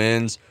quality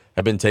wins,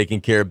 have been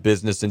taking care of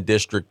business in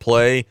district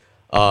play.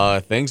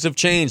 Things have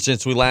changed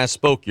since we last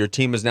spoke. Your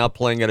team is now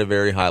playing at a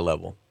very high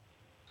level.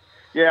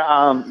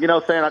 Yeah,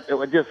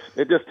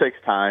 it just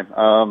takes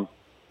time.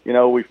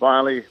 We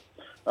finally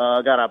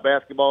got our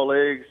basketball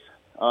legs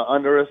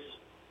under us.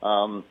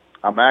 I'm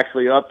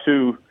actually up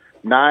to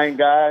 9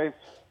 guys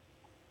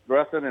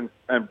dressing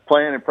and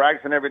playing and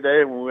practicing every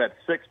day. When we had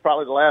 6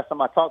 probably the last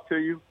time I talked to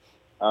you. You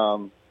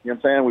know what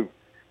I'm saying?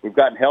 We've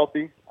gotten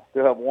healthy. I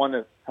still have one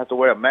that has to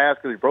wear a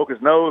mask because he broke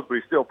his nose, but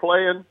he's still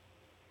playing.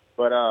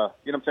 But, you know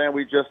what I'm saying?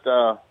 We just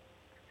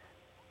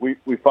we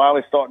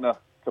finally starting to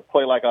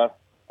play like I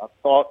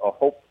thought or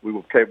hoped we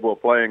were capable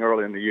of playing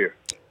early in the year.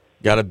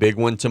 Got a big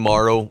one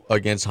tomorrow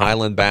against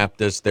Highland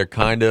Baptist. They're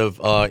kind of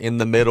in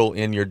the middle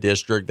in your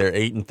district. They're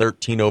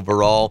 8-13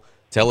 overall.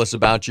 Tell us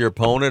about your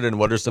opponent and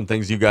what are some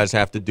things you guys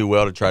have to do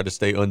well to try to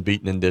stay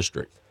unbeaten in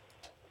district.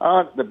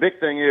 The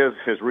big thing is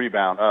his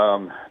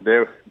rebound.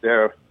 They're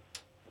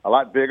a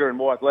lot bigger and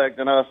more athletic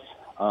than us.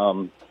 You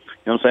know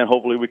what I'm saying?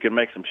 Hopefully we can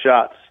make some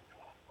shots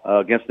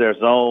against their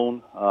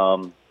zone.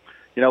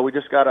 We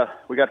just gotta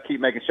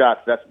keep making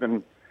shots. That's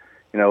been,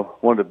 one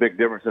of the big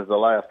differences the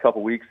last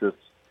couple weeks is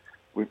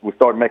we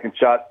started making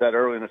shots that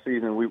early in the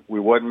season we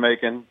wasn't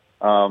making.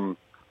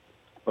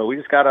 But we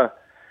just gotta,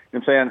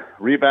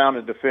 rebound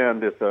and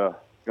defend is going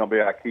to be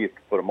our key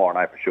for tomorrow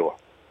night for sure.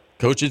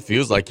 Coach, it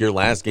feels like your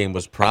last game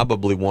was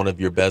probably one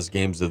of your best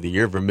games of the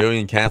year.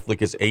 Vermilion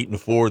Catholic is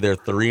 8-4. They're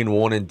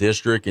 3-1 in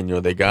district, and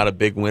they got a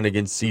big win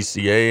against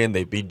CCA, and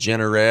they beat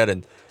Generette.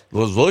 And it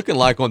was looking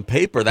like on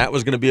paper that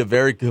was going to be a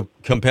very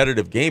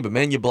competitive game. But,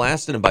 man, you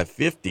blasted them by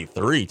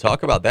 53.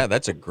 Talk about that.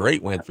 That's a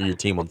great win for your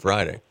team on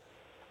Friday.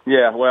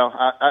 Yeah, well,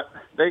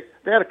 they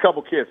had a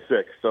couple kids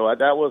sick, so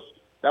that was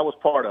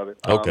part of it.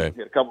 Okay.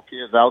 Had a couple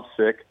kids out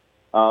sick.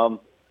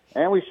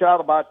 And we shot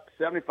about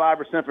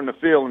 75% from the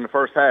field in the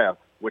first half,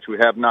 which we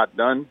have not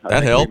done.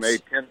 That helps. We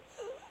made 10.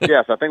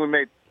 Yes, I think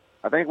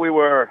we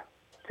were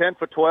 10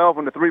 for 12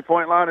 on the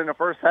 3-point line in the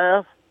first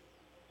half.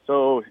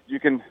 So you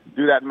can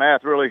do that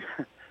math really,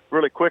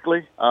 really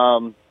quickly.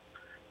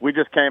 We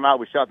just came out.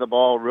 We shot the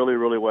ball really,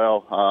 really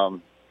well.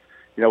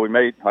 We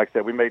made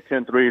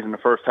 10 threes in the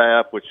first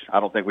half, which I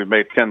don't think we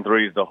made 10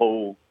 threes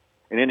in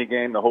any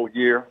game the whole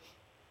year.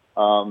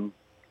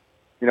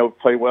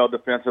 Played well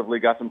defensively,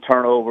 got some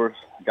turnovers,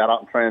 got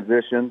out in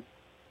transition.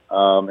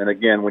 And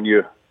again, when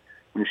you're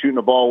shooting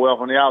the ball well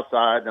from the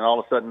outside, then all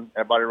of a sudden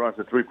everybody runs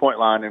the 3-point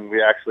line, and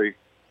we actually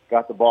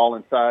got the ball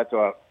inside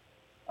to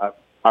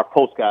our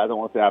post guys. I don't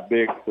want to say how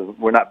big because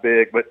we're not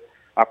big, but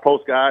our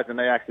post guys, and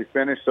they actually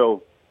finished.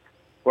 So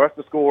for us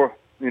to score,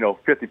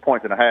 50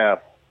 points and a half,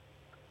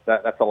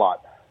 that's a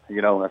lot.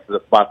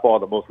 That's by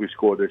far the most we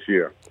scored this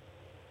year.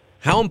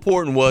 How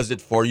important was it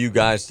for you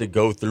guys to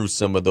go through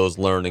some of those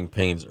learning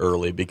pains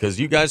early? Because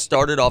you guys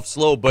started off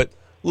slow, but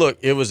Look,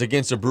 it was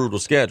against a brutal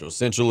schedule.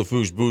 Central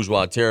Lafourche,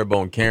 Bourgeois,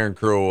 Terrebonne,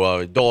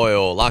 Carencro,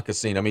 Doyle,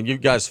 Lacassine. I mean, you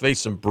guys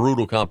faced some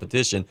brutal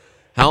competition.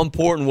 How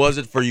important was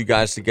it for you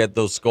guys to get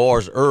those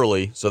scores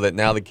early so that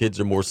now the kids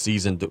are more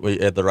seasoned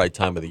at the right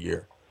time of the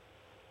year?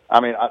 I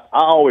mean, I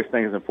always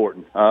think it's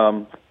important.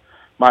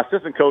 My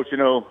assistant coach,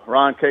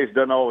 Ree Case,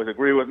 doesn't always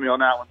agree with me on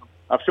that one.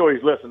 I'm sure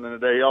he's listening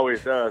today. He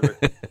always does.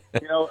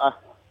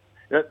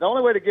 The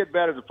only way to get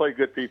better is to play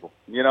good people.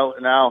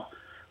 Now,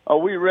 are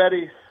we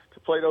ready to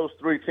play those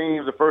three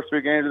teams the first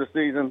three games of the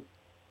season?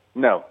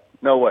 No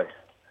way.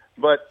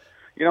 But,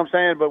 you know what I'm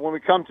saying? But when we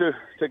come to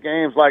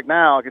games like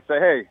now, I can say,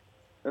 hey,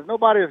 there's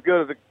nobody as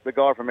good as the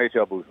guard from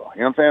HL Bourgeois.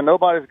 You know what I'm saying?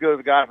 Nobody's as good as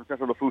the guy from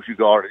Central Lafourche you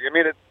guarded. I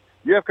mean,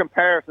 you have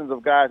comparisons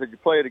of guys that you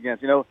played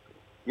against.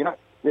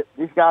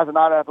 These guys are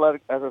not as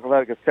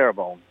athletic as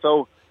Terrebonne.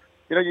 So,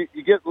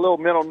 you get little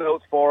mental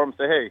notes for them.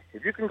 Say, hey,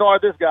 if you can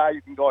guard this guy,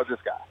 you can guard this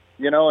guy.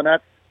 And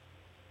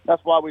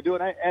that's why we do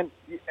it.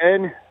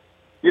 And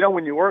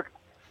when you work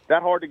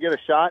that hard to get a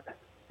shot,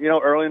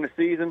 early in the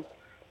season,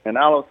 and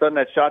all of a sudden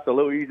that shot's a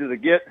little easier to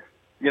get,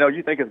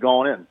 you think it's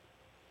going in.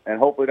 And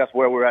hopefully that's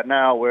where we're at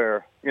now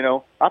where,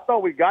 I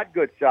thought we got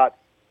good shots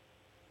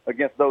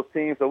against those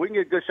teams. So we can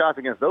get good shots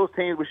against those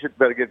teams. We should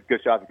better get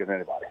good shots against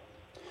anybody.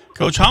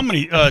 Coach, how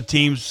many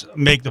teams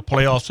make the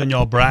playoffs in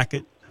your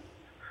bracket?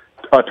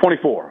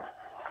 24.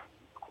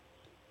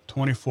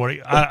 24.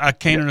 I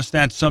can't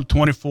understand. Some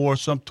 24,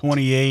 some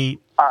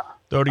 28,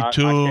 32. I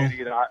can't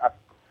either.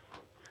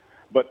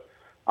 But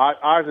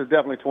ours is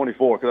definitely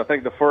 24 because I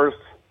think the first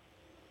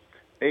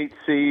 8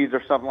 seeds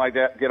or something like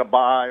that get a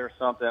bye or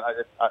something.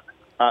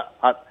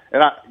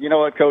 You know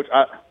what, Coach?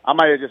 I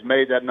might have just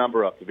made that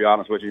number up, to be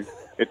honest with you.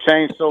 It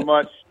changed so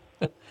much.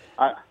 It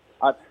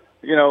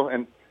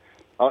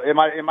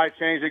might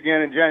change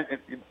again in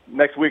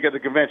next week at the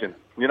convention.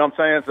 You know what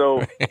I'm saying?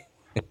 So,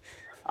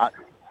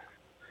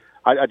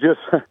 I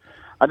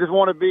just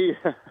want to be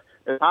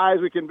as high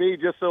as we can be,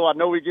 just so I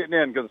know we're getting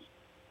in. Because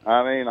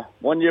I mean,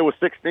 one year was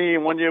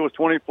 16, one year was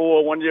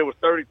 24, one year was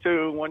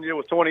 32, one year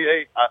was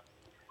 28.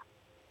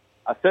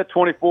 I said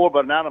 24,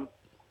 but now I'm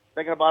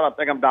thinking about it. I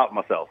think I'm doubting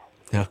myself.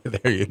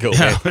 There you go.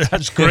 Yeah,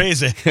 that's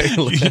crazy.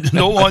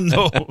 No one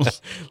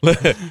knows.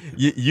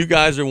 You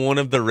guys are one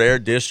of the rare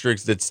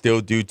districts that still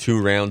do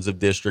 2 rounds of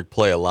district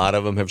play. A lot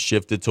of them have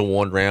shifted to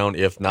 1 round,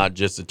 if not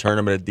just a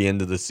tournament at the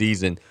end of the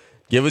season.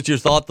 Give us your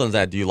thoughts on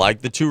that. Do you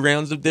like the 2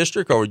 rounds of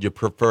district, or would you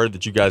prefer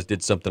that you guys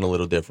did something a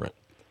little different?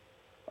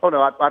 Oh, no,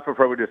 I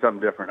prefer we did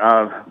something different.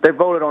 They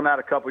voted on that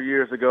a couple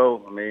years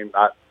ago. I mean,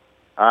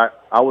 I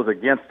was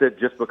against it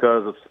just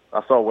because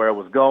I saw where it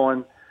was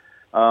going.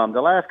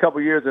 The last couple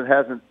of years, it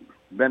hasn't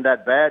been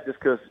that bad just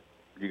because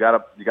you got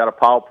a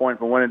PowerPoint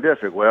for winning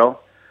district.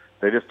 Well,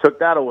 they just took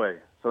that away.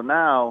 So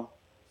now,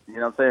 you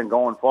know what I'm saying,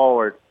 going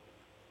forward,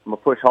 I'm going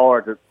to push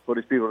hard for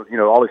these people,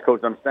 all these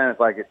coaches understand it's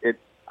like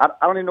I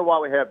don't even know why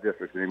we have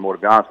districts anymore,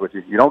 to be honest with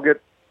you. You don't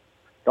get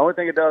 – the only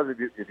thing it does is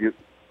if you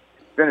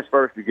finish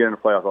first, you get in the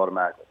playoffs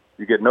automatically.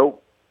 You get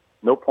no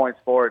points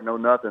for it, no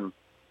nothing.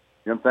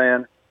 You know what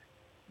I'm saying?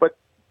 But,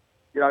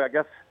 I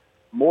guess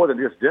more than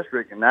just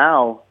district, and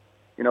now,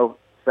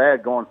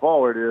 sad going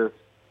forward is,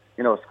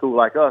 a school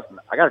like us,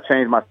 I got to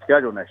change my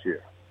schedule next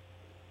year.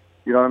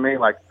 You know what I mean?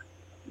 Like,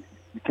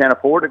 you can't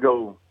afford to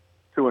go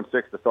 2-6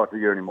 to start the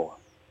year anymore.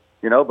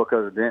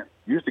 Because then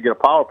you used to get a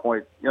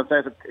PowerPoint. You know what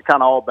I'm saying? So it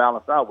kind of all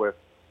balanced out where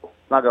it's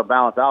not going to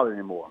balance out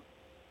anymore.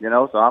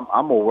 So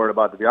I'm more worried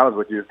about, to be honest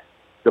with you,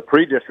 the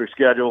pre-district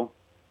schedule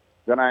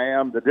than I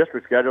am the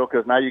district schedule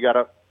because now you got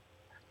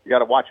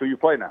to watch who you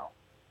play now.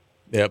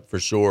 Yep, for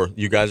sure.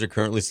 You guys are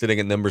currently sitting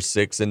at number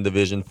 6 in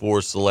Division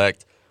 4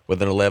 Select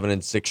with an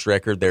 11-6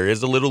 record. There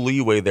is a little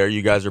leeway there.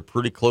 You guys are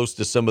pretty close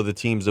to some of the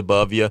teams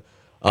above you.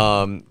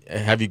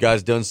 Have you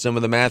guys done some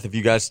of the math? If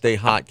you guys stay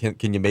hot,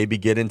 can you maybe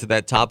get into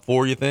that top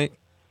 4, you think?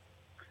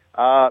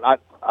 I've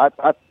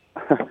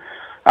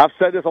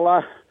said this a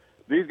lot.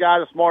 These guys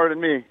are smarter than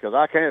me because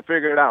I can't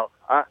figure it out.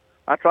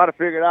 I try to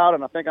figure it out,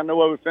 and I think I know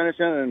where we're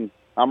finishing, and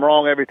I'm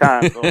wrong every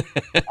time. So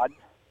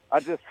I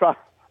just try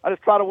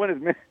to win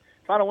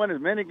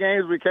as many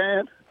games as we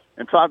can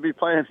and try to be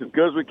playing as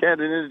good as we can at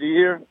the end of the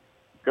year.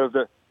 Because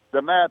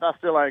the math, I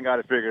still ain't got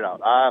it figured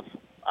out.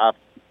 Like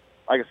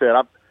I said,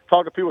 I've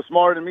talked to people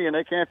smarter than me, and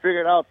they can't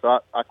figure it out. So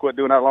I quit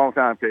doing that a long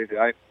time, Casey.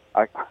 I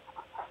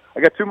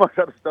got too much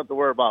other stuff to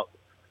worry about.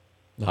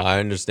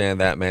 I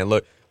understand that, man.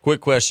 Look, quick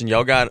question.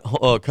 Y'all got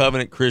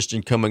Covenant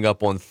Christian coming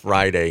up on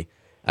Friday.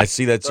 I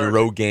see that's Thursday. Your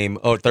road game.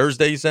 Oh,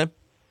 Thursday, you said?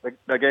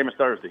 The game is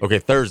Thursday. Okay,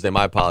 Thursday.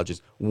 My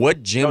apologies.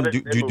 What gym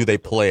do they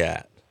play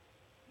at?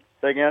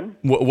 Say again?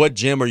 What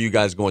gym are you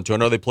guys going to? I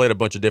know they played a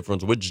bunch of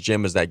different ones. Which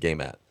gym is that game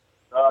at?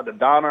 The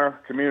Donner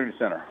Community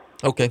Center.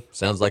 Okay,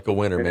 sounds like a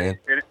winner, man.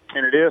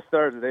 And it is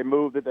Thursday. They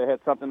moved it. They had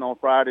something on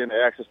Friday, and they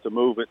asked us to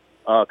move it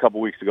a couple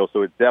weeks ago.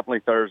 So it's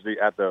definitely Thursday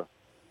at the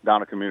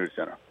Donner Community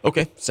Center.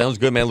 Okay, sounds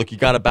good, man. Look, you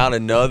got about a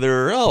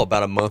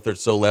month or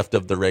so left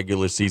of the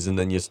regular season,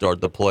 then you start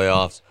the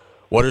playoffs.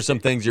 What are some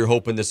things you're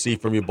hoping to see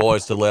from your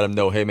boys to let them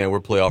know, hey, man, we're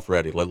playoff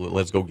ready.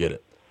 Let's go get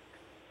it?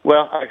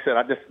 Well, like I said,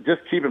 I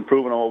just keep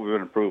improving on what we've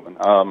been improving.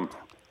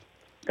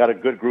 got a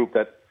good group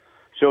that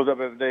shows up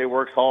every day,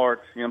 works hard.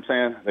 You know what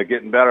I'm saying? They're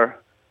getting better.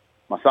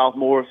 My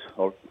sophomores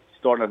are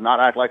starting to not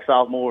act like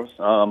sophomores.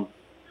 The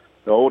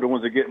older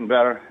ones are getting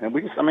better, and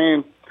we just got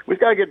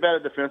to get better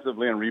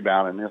defensively and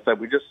rebounding. And I said,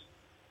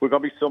 we're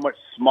going to be so much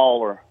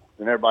smaller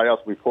than everybody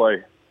else we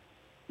play.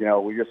 You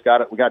know, we got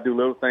to do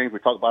little things we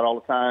talk about all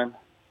the time,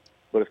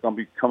 but it's going to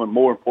be becoming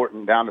more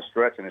important down the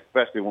stretch, and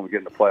especially when we get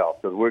in the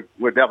playoffs, because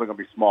we're definitely going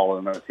to be smaller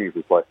than other teams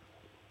we play.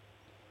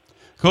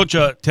 Coach,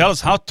 tell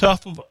us how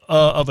tough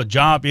of a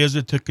job is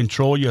it to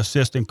control your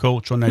assistant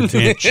coach on that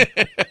bench?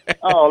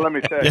 Oh, let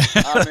me tell you.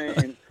 I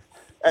mean,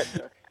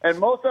 and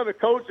most of the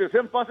coach is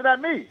him fussing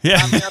at me. Yeah.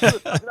 I mean, if he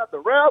was fussing at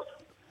the refs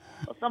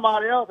or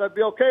somebody else, I'd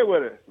be okay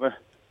with it. But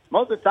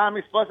most of the time,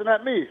 he's fussing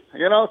at me.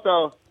 You know,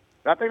 so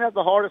I think that's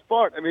the hardest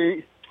part. I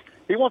mean,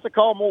 he wants to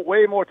call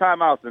way more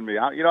timeouts than me.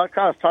 I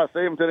kind of try to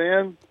save him to the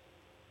end.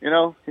 You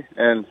know,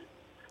 and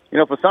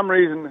for some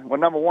reason,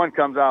 when number one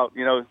comes out,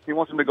 he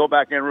wants him to go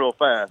back in real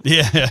fast.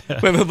 Yeah.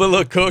 But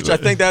look, Coach, I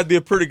think that would be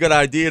a pretty good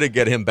idea to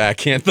get him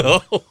back in, though.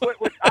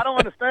 Which I don't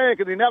understand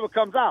because he never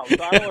comes out. So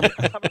I don't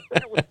understand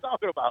what he's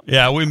talking about.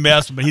 Yeah, we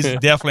messed him, but he's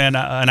definitely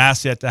an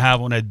asset to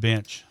have on that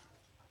bench.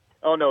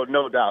 Oh, no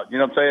doubt. You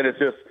know what I'm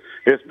saying?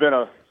 It's been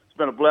a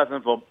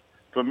blessing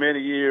for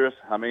many years.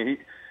 I mean,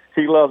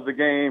 he loves the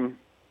game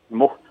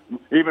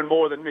even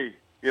more than me.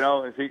 You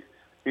know,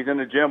 he's in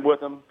the gym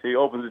with him. He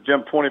opens the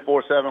gym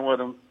 24/7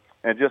 with him.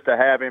 And just to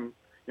have him,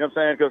 you know what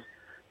I'm saying?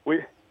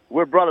 Because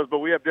we're brothers, but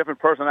we have different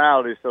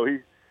personalities. So he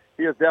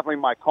is definitely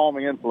my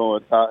calming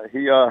influence. I'd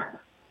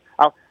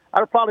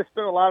probably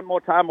spend a lot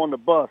more time on the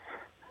bus.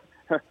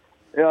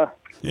 Yeah.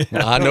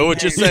 I know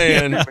what you're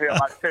saying. I'll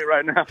tell you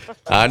right now.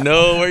 I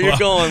know where you're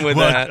going with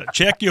that.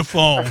 Check your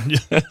phone.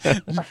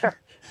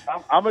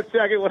 I'm gonna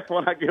check it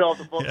when I get off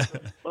the phone.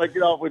 When I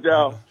get off with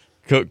y'all.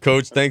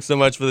 Coach, thanks so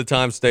much for the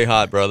time. Stay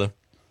hot, brother.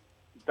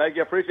 Thank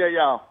you. Appreciate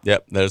y'all.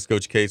 Yep, that is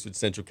Coach Case with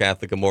Central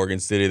Catholic of Morgan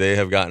City. They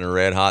have gotten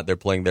red hot. They're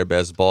playing their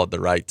best ball at the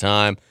right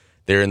time.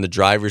 They're in the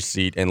driver's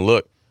seat. And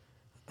look,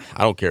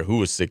 I don't care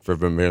who is sick for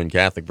Vermilion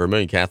Catholic.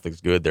 Vermilion Catholic's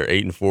good. They're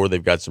 8-4.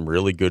 They've got some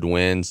really good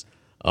wins.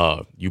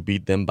 You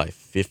beat them by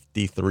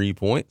 53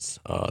 points.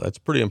 That's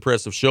a pretty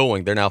impressive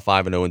showing. They're now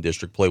 5-0 in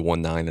district play,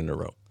 won 9 in a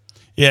row.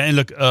 Yeah, and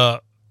look,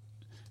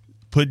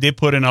 they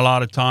put in a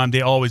lot of time.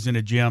 They're always in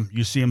the gym.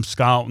 You see them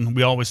scouting.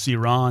 We always see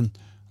Ron.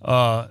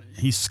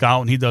 He's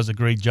scouting. He does a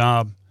great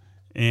job,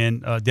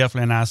 and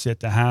definitely an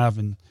asset to have.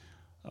 And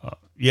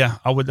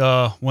I would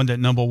want that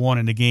number one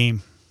in the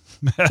game.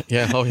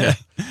 Yeah, oh yeah.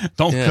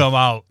 Don't come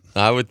out.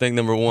 I would think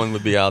number one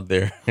would be out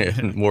there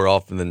more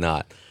often than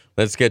not.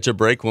 Let's catch a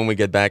break. When we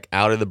get back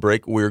out of the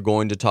break, we're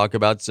going to talk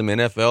about some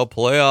NFL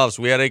playoffs.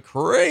 We had a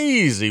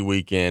crazy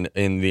weekend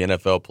in the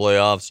NFL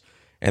playoffs.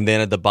 And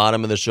then at the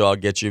bottom of the show, I'll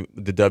get you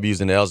the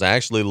W's and L's. I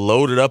actually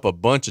loaded up a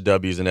bunch of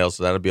W's and L's,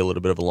 so that'll be a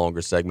little bit of a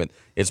longer segment.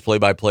 It's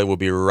play-by-play. We'll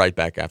be right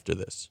back after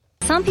this.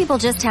 Some people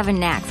just have a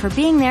knack for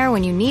being there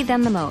when you need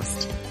them the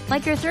most.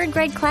 Like your third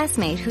grade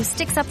classmate who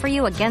sticks up for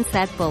you against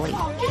that bully.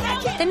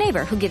 The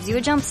neighbor who gives you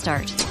a jump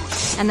start.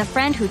 And the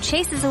friend who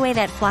chases away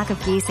that flock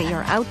of geese at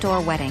your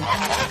outdoor wedding.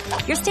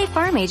 Your State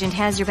Farm agent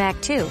has your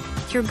back too,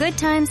 through good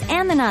times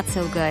and the not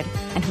so good.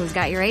 And who's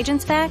got your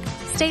agent's back?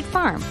 State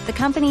Farm, the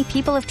company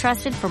people have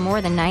trusted for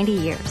more than 90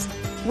 years.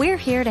 We're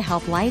here to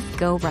help life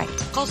go right.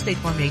 Call State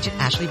Farm agent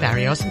Ashley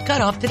Barrios and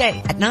cut off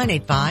today at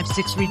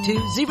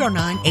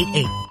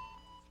 985-632-0988.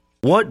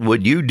 What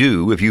would you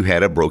do if you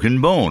had a broken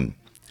bone?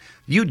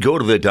 You'd go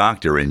to the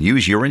doctor and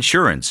use your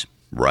insurance,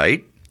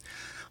 right?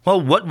 Well,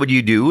 what would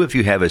you do if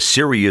you have a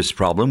serious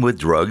problem with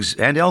drugs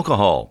and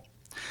alcohol?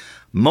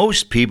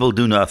 Most people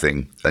do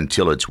nothing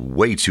until it's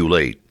way too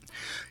late.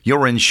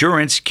 Your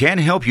insurance can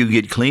help you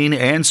get clean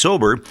and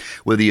sober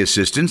with the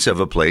assistance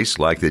of a place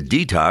like the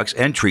Detox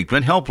and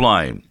Treatment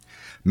Helpline.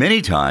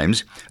 Many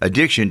times,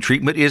 addiction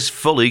treatment is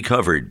fully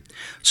covered.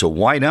 So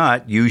why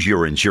not use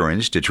your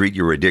insurance to treat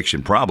your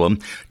addiction problem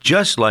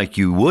just like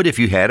you would if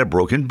you had a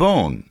broken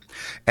bone?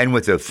 And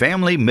with the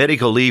Family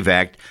Medical Leave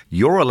Act,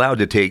 you're allowed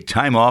to take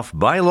time off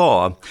by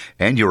law,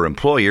 and your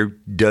employer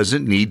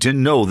doesn't need to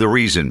know the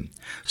reason.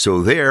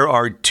 So there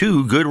are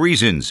 2 good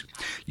reasons.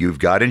 You've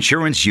got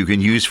insurance you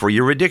can use for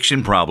your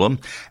addiction problem,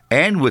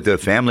 and with the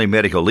Family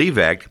Medical Leave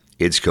Act,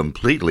 it's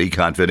completely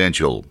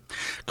confidential.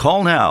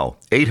 Call now,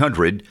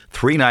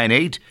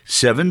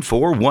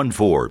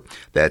 800-398-7414.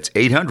 That's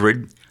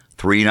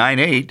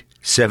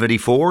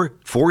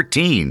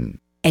 800-398-7414.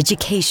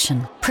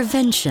 Education,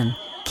 prevention,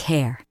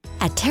 care.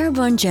 At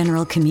Terrebonne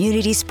General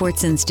Community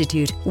Sports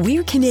Institute,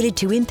 we're committed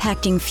to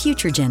impacting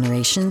future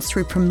generations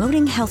through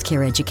promoting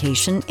healthcare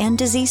education and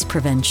disease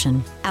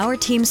prevention. Our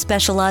team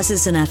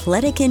specializes in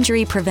athletic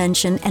injury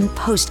prevention and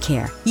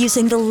post-care,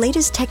 using the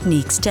latest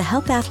techniques to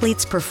help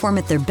athletes perform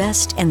at their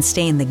best and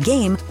stay in the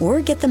game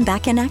or get them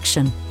back in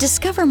action.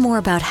 Discover more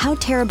about how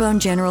Terrebonne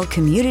General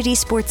Community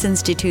Sports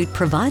Institute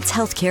provides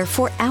healthcare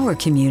for our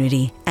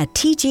community at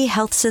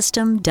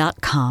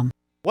tghealthsystem.com.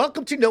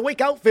 Welcome to No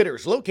Wake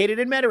Outfitters, located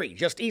in Metairie,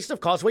 just east of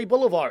Causeway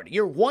Boulevard,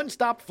 your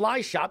one-stop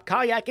fly shop,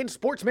 kayak, and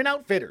sportsman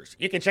outfitters.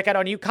 You can check out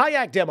our new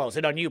kayak demos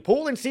and our new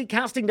pool and sea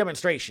casting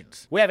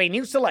demonstrations. We have a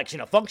new selection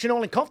of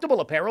functional and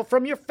comfortable apparel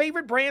from your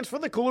favorite brands for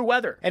the cooler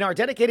weather, and our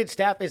dedicated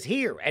staff is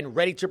here and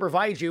ready to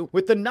provide you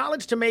with the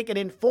knowledge to make an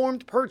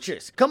informed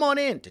purchase. Come on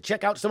in to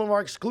check out some of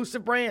our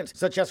exclusive brands,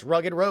 such as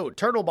Rugged Road,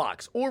 Turtle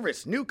Box,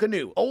 Orvis, New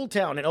Canoe, Old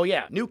Town,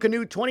 and New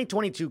Canoe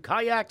 2022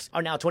 kayaks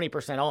are now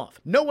 20%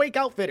 off. No Wake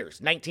Outfitters,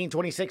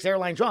 1926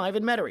 Airline Drive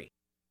in Metairie.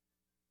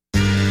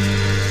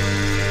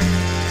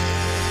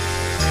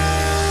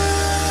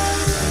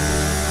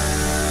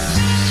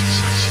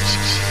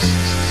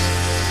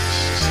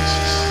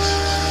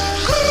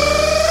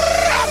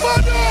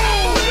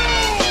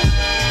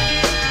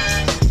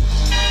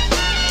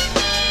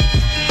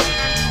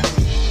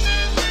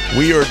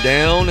 We are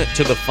down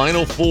to the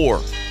Final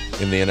Four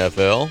in the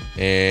NFL,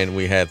 and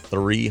we had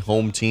 3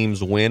 home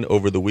teams win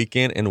over the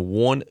weekend and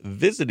 1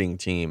 visiting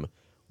team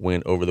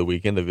win over the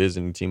weekend. The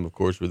visiting team, of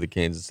course, were the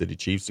Kansas City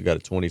Chiefs, who got a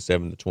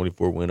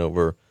 27-24 win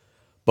over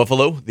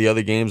Buffalo. The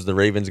other games, the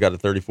Ravens got a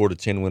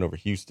 34-10 win over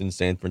Houston.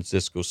 San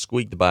Francisco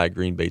squeaked by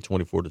Green Bay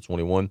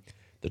 24-21.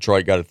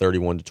 Detroit got a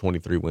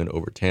 31-23 win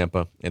over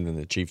Tampa, and then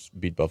the Chiefs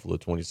beat Buffalo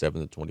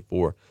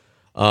 27-24.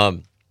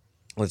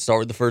 Let's start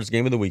with the first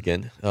game of the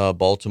weekend.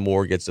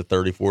 Baltimore gets a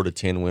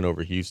 34-10 win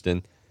over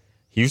Houston.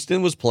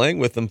 Houston was playing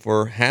with them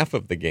for half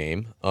of the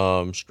game.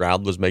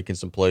 Stroud was making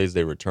some plays.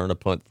 They returned a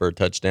punt for a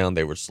touchdown.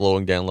 They were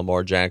slowing down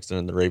Lamar Jackson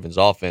and the Ravens'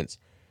 offense.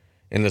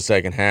 In the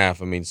second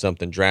half,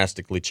 something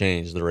drastically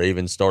changed. The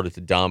Ravens started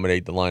to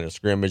dominate the line of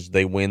scrimmage.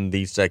 They win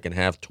the second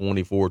half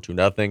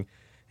 24-0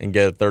 and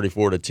get a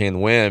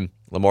 34-10 win.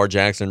 Lamar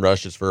Jackson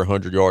rushes for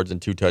 100 yards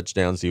and 2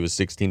 touchdowns. He was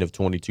 16 of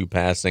 22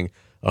 passing,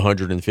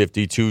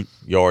 152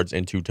 yards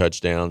and 2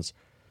 touchdowns.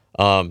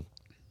 The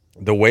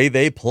way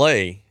they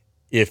play,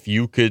 if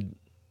you could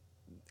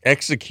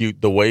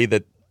execute the way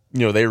that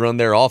they run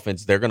their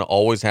offense, they're going to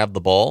always have the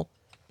ball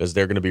because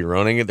they're going to be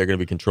running it. They're going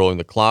to be controlling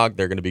the clock.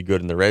 They're going to be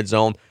good in the red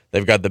zone.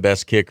 They've got the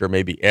best kicker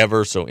maybe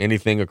ever, so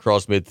anything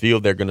across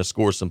midfield, they're going to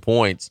score some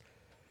points.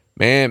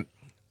 Man,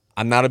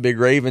 I'm not a big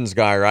Ravens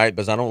guy, right?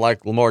 Because I don't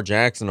like Lamar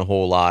Jackson a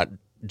whole lot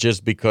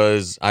just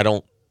because I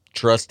don't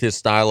trust his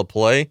style of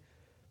play.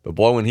 But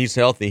boy, when he's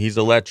healthy, he's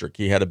electric.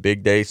 He had a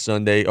big day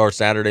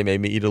Saturday,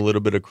 made me eat a little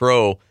bit of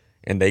crow.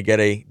 And they get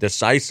a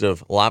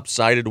decisive,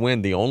 lopsided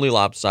win, the only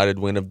lopsided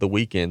win of the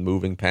weekend,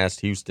 moving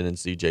past Houston and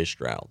C.J.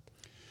 Stroud.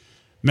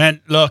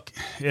 Man, look,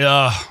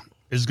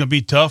 it's going to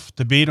be tough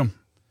to beat them.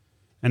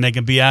 And they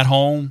can be at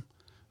home.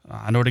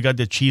 I know they got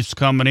the Chiefs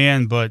coming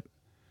in, but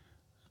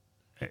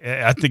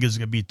I think it's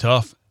going to be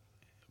tough.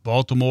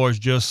 Baltimore is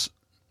just,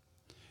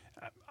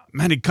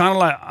 man, it kind of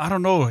like, I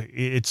don't know,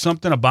 it's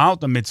something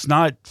about them. It's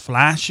not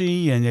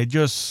flashy, and they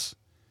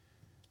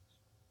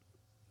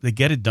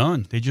get it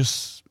done. They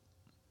just,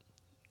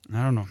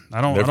 I don't know.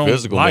 They're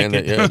physical, like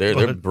man. it.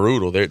 They're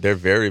brutal. They're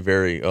very,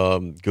 very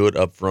good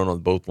up front on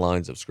both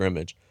lines of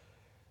scrimmage.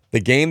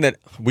 The game that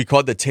we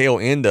caught the tail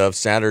end of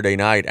Saturday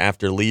night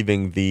after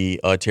leaving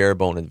the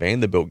Terrebonne and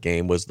Vanderbilt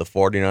game was the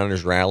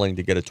 49ers rallying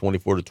to get a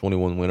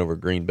 24-21 win over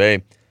Green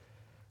Bay.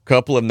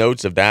 Couple of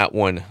notes of that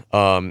one.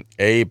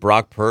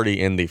 Brock Purdy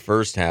in the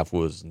first half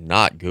was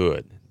not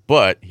good,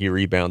 but he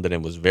rebounded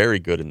and was very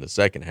good in the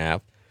second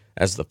half.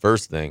 That's the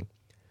first thing.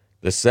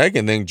 The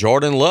second thing,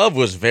 Jordan Love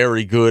was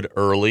very good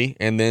early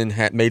and then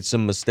had made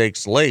some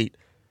mistakes late.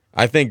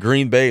 I think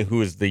Green Bay,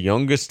 who is the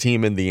youngest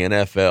team in the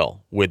NFL,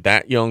 with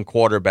that young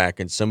quarterback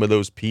and some of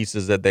those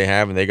pieces that they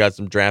have, and they got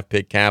some draft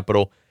pick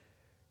capital,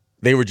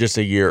 they were just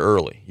a year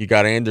early. You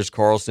got Anders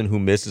Carlson, who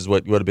misses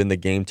what would have been the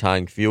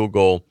game-tying field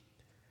goal.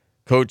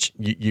 Coach,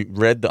 you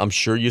read, I'm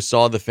sure you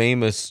saw the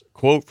famous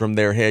quote from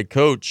their head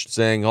coach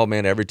saying, oh,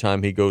 man, every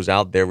time he goes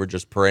out there, we're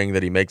just praying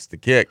that he makes the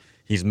kick.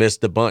 He's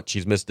missed a bunch.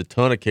 He's missed a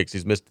ton of kicks.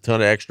 He's missed a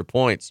ton of extra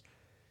points.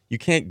 You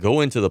can't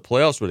go into the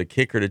playoffs with a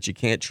kicker that you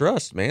can't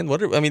trust, man.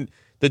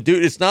 The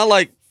dude, it's not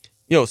like,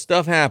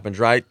 stuff happens,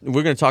 right?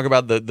 We're going to talk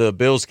about the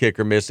Bills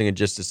kicker missing in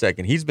just a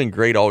second. He's been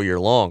great all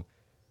year long.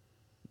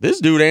 This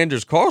dude,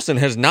 Anders Carlson,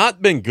 has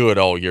not been good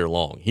all year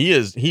long. He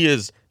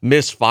has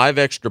missed 5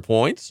 extra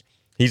points.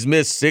 He's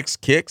missed 6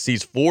 kicks.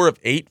 He's 4 of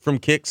 8 from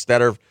kicks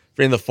that are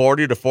in the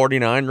 40 to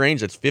 49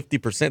 range. That's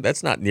 50%.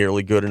 That's not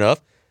nearly good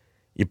enough.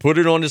 You put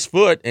it on his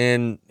foot,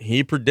 and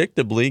he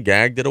predictably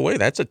gagged it away.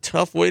 That's a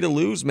tough way to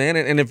lose, man.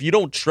 And if you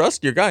don't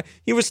trust your guy,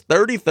 he was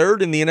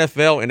 33rd in the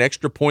NFL in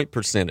extra point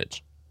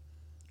percentage.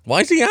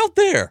 Why is he out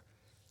there?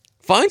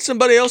 Find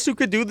somebody else who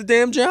could do the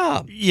damn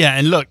job. Yeah,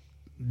 and look,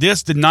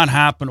 this did not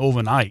happen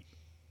overnight.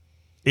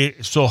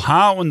 So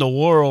how in the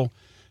world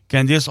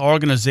can this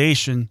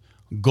organization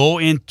go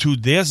into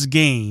this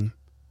game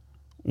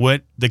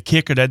with the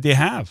kicker that they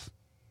have?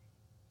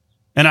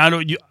 And I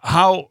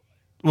don't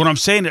what I'm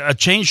saying, a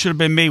change should have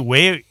been made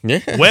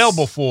well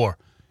before.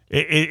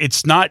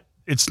 It's not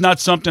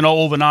something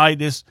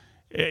overnight.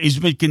 He's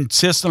been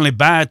consistently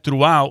bad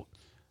throughout.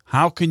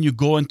 How can you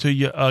go into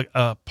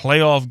a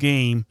playoff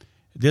game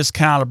this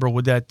caliber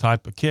with that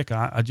type of kick?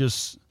 I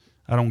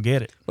don't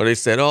get it. Well, they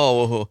said,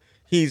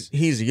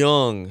 he's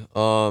young.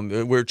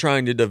 We're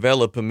trying to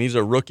develop him. He's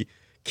a rookie.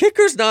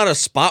 Kicker's not a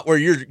spot where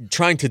you're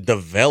trying to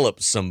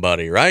develop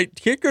somebody, right?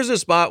 Kicker's a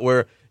spot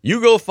where you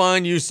go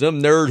find you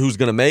some nerd who's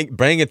going to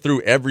bang it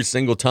through every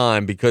single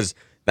time, because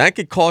that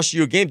could cost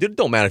you a game. Dude, it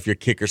don't matter if your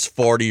kicker's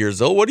 40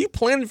 years old. What are you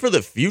planning for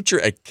the future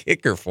a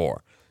kicker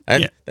for?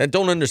 I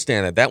don't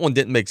understand that. That one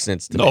didn't make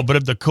sense to me. No, but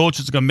if the coach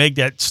is going to make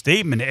that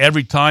statement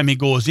every time he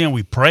goes in,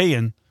 we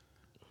praying.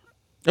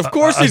 Of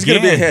course he's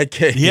going to be a head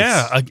case.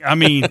 Yeah, I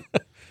mean,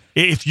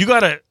 if you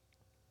got to,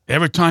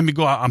 every time you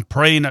go, I'm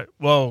praying,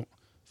 well,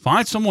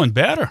 find someone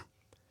better.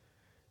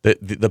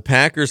 The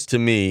Packers, to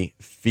me,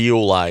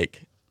 feel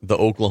like the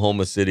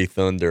Oklahoma City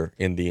Thunder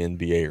in the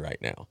NBA right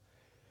now.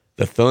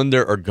 The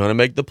Thunder are going to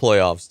make the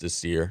playoffs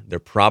this year. They're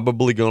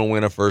probably going to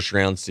win a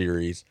first-round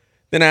series.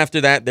 Then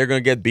after that, they're going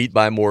to get beat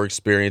by a more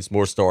experienced,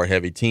 more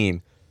star-heavy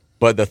team.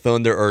 But the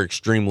Thunder are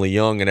extremely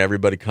young, and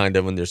everybody kind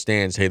of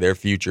understands, hey, their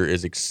future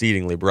is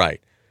exceedingly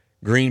bright.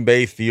 Green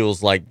Bay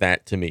feels like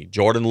that to me.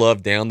 Jordan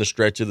Love down the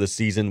stretch of the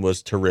season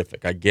was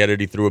terrific. I get it.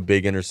 He threw a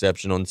big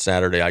interception on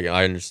Saturday.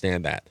 I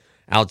understand that.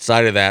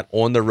 Outside of that,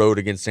 on the road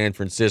against San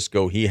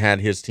Francisco, he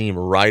had his team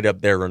right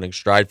up there running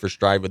stride for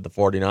stride with the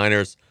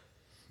 49ers.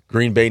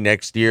 Green Bay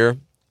next year,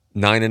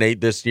 9-8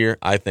 this year,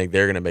 I think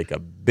they're going to make a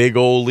big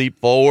old leap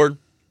forward.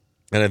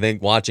 And I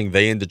think watching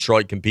they and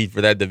Detroit compete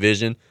for that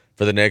division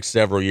for the next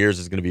several years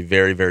is going to be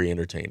very, very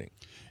entertaining.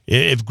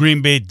 If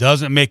Green Bay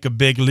doesn't make a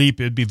big leap,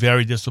 it'd be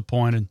very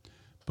disappointing,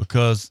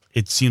 because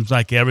it seems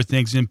like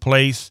everything's in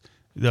place.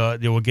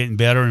 They were getting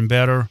better and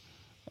better.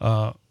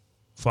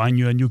 Find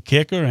you a new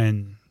kicker,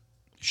 and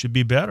it should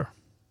be better.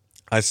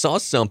 I saw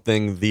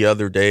something the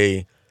other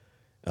day.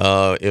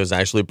 It was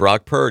actually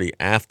Brock Purdy.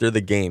 After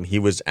the game, he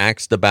was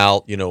asked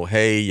about,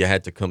 hey, you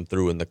had to come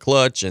through in the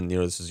clutch, and,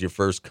 this is your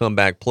first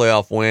comeback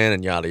playoff win,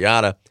 and yada,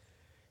 yada.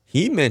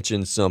 He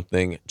mentioned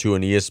something to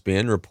an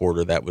ESPN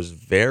reporter that was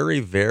very,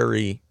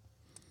 very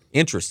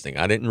interesting.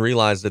 I didn't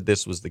realize that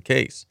this was the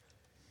case.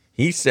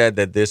 He said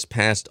that this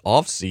past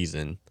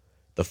offseason,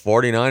 the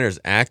 49ers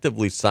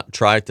actively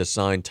tried to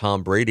sign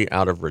Tom Brady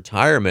out of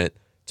retirement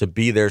to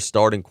be their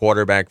starting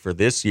quarterback for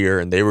this year,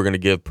 and they were going to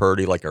give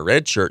Purdy like a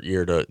redshirt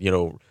year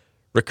to,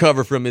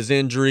 recover from his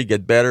injury,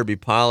 get better, be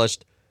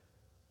polished.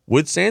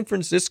 Would San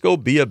Francisco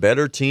be a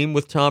better team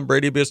with Tom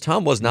Brady? Because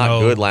Tom was not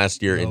good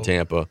last year in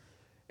Tampa.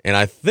 And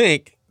I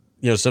think,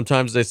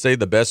 sometimes they say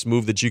the best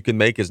move that you can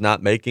make is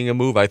not making a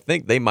move. I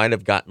think they might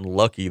have gotten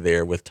lucky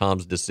there with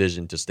Tom's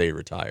decision to stay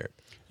retired.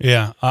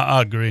 Yeah,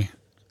 I agree.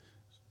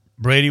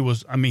 Brady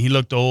was, he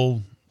looked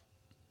old.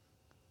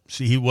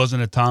 See, he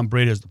wasn't a Tom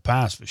Brady as the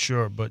past for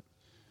sure, but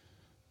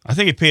I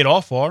think it paid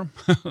off for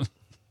him.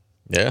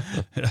 Yeah.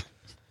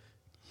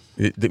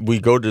 We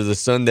go to the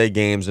Sunday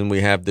games, and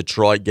we have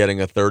Detroit getting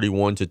a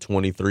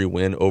 31-23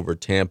 win over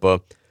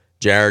Tampa.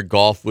 Jared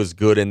Goff was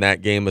good in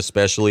that game,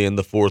 especially in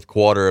the fourth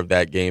quarter of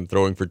that game,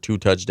 throwing for 2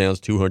 touchdowns,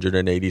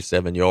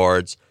 287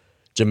 yards.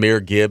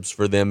 Jahmyr Gibbs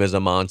for them is a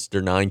monster,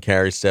 9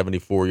 carries,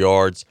 74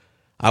 yards.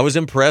 I was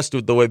impressed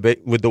with the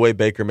way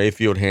Baker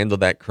Mayfield handled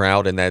that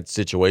crowd in that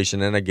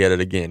situation, and I get it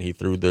again. He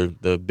threw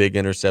the big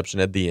interception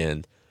at the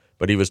end,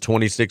 but he was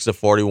 26 of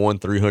 41,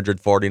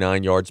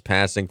 349 yards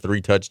passing, 3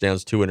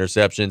 touchdowns, 2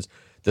 interceptions,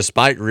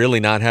 despite really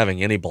not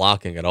having any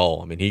blocking at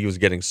all. He was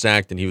getting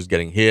sacked, and he was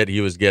getting hit. He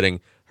was getting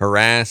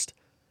harassed.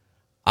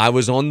 I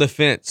was on the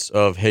fence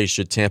of, hey,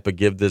 should Tampa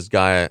give this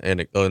guy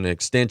an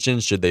extension?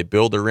 Should they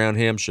build around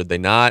him? Should they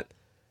not?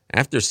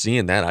 After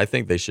seeing that, I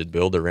think they should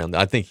build around that.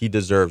 I think he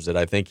deserves it.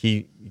 I think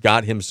he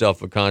got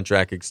himself a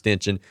contract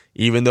extension.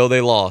 Even though they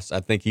lost,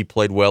 I think he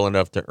played well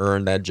enough to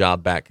earn that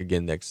job back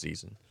again next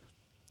season.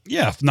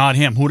 Yeah, if not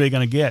him, who are they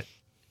going to get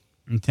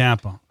in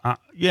Tampa?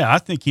 I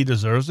think he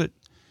deserves it.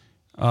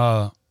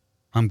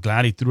 I'm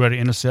glad he threw an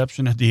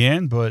interception at the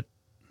end, but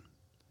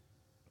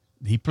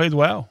he played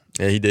well.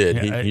 Yeah, he did.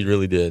 Yeah, he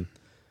really did.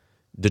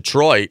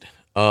 Detroit,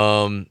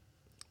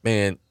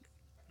 man,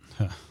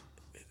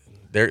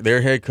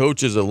 their head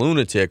coach is a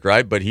lunatic,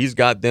 right? But he's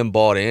got them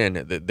bought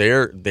in.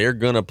 They're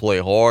going to play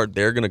hard.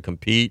 They're going to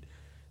compete.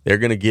 They're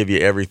going to give you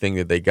everything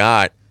that they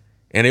got.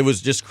 And it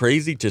was just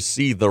crazy to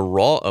see the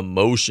raw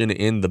emotion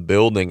in the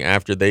building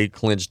after they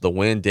clinched the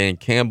win. Dan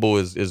Campbell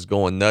is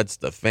going nuts.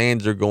 The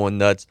fans are going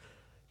nuts.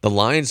 The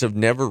Lions have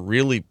never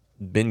really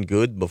been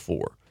good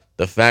before.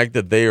 The fact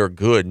that they are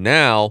good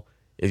now,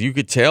 if you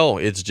could tell,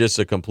 it's just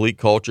a complete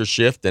culture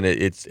shift, and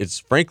it's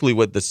frankly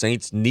what the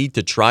Saints need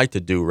to try to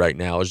do right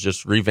now is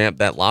just revamp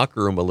that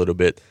locker room a little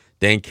bit.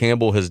 Dan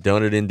Campbell has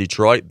done it in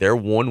Detroit. They're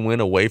 1 win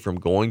away from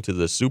going to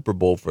the Super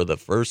Bowl for the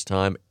first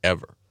time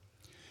ever.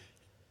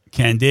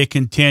 Can they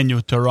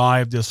continue to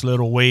ride this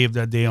little wave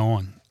that they're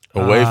on?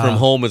 Away from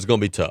home is going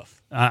to be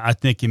tough. I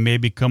think it may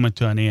be coming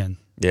to an end.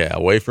 Yeah,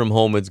 away from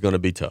home it's going to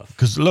be tough.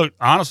 Because, look,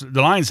 honestly,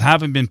 the Lions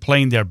haven't been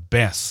playing their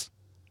best.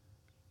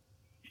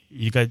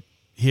 You got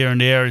here and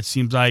there, it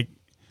seems like,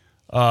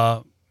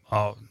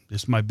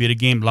 this might be the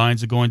game.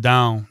 Lions are going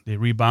down. They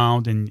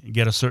rebound and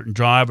get a certain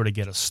drive, or they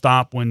get a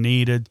stop when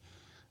needed.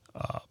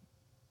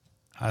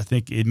 I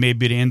think it may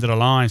be the end of the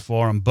line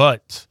for them,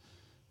 but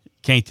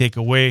can't take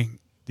away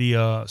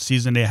the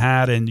season they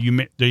had, and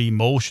the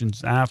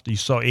emotions after. You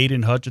saw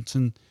Aiden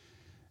Hutchinson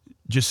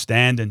just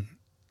standing.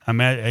 I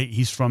mean,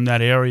 he's from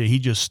that area. He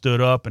just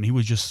stood up, and he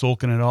was just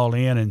soaking it all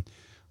in, and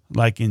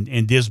like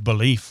in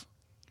disbelief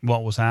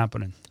what was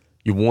happening.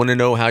 You want to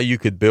know how you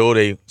could build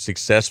a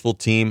successful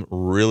team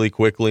really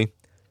quickly?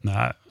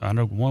 Nah, I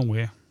know one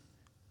way.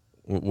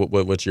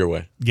 What's your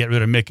way? Get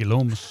rid of Mickey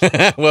Loomis.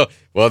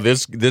 well,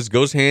 this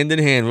goes hand in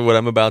hand with what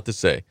I'm about to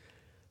say.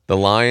 The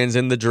Lions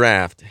in the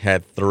draft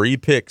had 3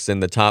 picks in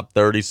the top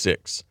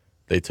 36.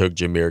 They took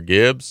Jahmyr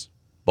Gibbs,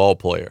 ball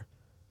player.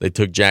 They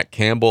took Jack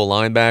Campbell,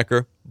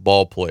 linebacker,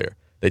 ball player.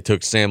 They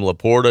took Sam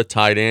Laporta,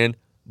 tight end,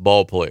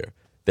 ball player.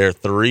 Their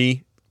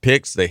 3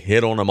 picks, they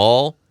hit on them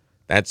all.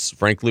 That's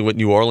frankly what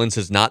New Orleans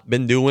has not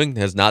been doing,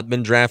 has not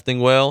been drafting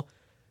well.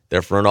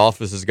 Their front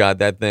office has got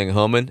that thing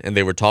humming, and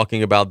they were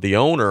talking about the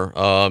owner.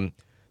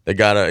 They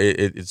got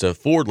it's a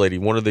Ford lady,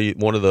 one of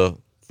the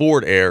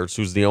Ford heirs,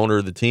 who's the owner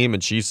of the team,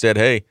 and she said,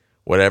 "Hey,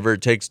 whatever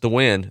it takes to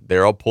win."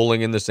 They're all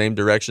pulling in the same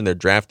direction. They're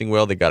drafting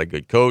well. They got a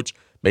good coach,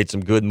 made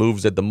some good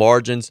moves at the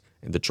margins,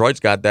 and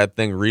Detroit's got that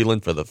thing reeling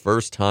for the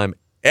first time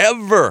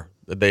ever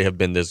that they have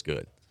been this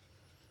good.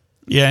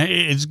 Yeah,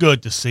 it's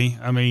good to see.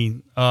 I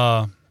mean,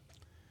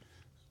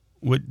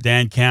 with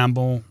Dan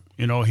Campbell,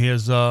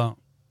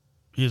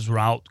 his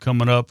route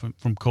coming up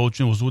from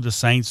coaching was with the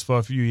Saints for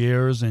a few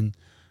years, and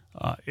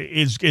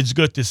it's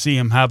good to see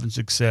him having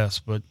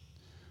success. But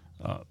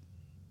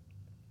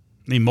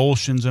the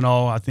emotions and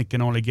all, I think,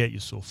 can only get you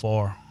so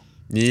far.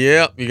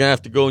 Yeah, you're going to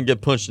have to go and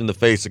get punched in the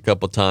face a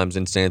couple times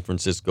in San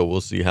Francisco.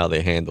 We'll see how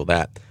they handle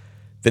that.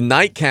 The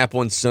nightcap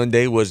on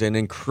Sunday was an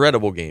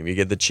incredible game. You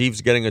get the Chiefs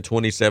getting a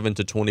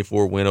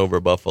 27-24 win over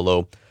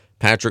Buffalo.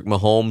 Patrick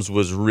Mahomes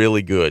was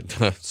really good.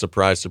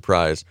 Surprise,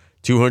 surprise.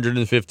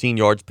 215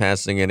 yards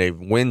passing in a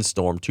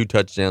windstorm, 2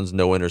 touchdowns,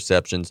 no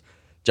interceptions.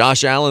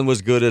 Josh Allen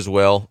was good as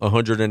well,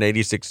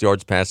 186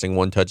 yards passing,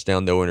 1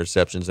 touchdown, no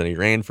interceptions, and he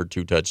ran for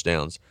 2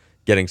 touchdowns,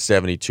 getting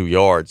 72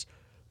 yards.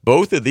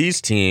 Both of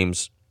these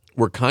teams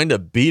were kind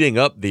of beating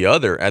up the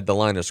other at the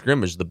line of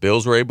scrimmage. The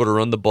Bills were able to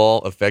run the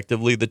ball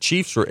effectively. The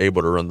Chiefs were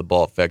able to run the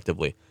ball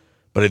effectively.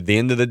 But at the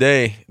end of the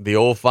day, the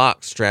old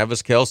Fox,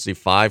 Travis Kelce,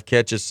 5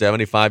 catches,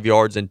 75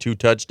 yards, and 2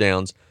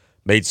 touchdowns,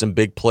 made some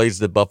big plays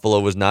that Buffalo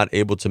was not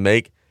able to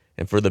make.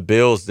 And for the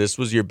Bills, this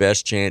was your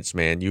best chance,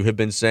 man. You have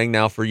been saying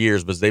now for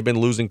years, but they've been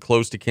losing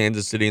close to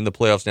Kansas City in the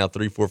playoffs now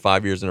 3, 4,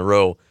 5 years in a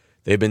row.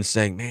 They've been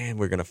saying, man,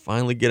 we're going to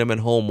finally get them at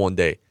home one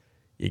day.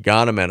 You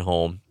got them at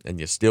home, and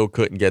you still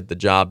couldn't get the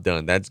job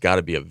done. That's got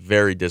to be a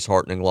very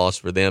disheartening loss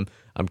for them.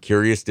 I'm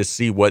curious to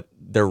see what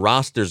their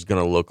roster's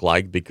going to look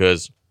like,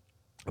 because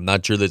I'm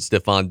not sure that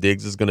Stephon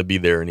Diggs is going to be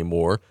there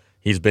anymore.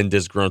 He's been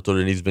disgruntled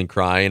and he's been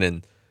crying,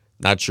 and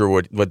not sure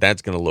what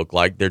that's going to look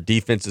like. Their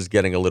defense is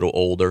getting a little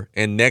older,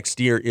 and next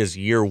year is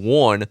year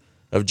 1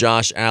 of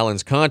Josh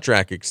Allen's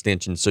contract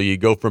extension. So you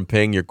go from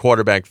paying your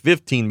quarterback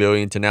 $15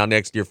 million to now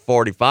next year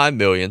 $45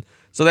 million.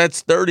 So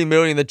that's $30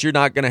 million that you're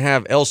not going to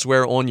have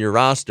elsewhere on your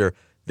roster.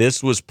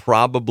 This was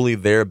probably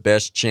their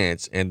best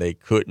chance, and they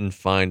couldn't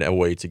find a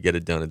way to get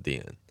it done at the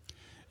end.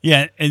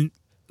 Yeah, and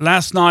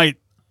last night,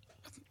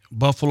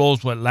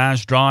 Buffalo's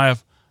last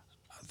drive,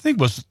 I think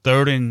was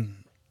 3rd and,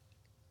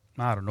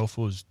 I don't know if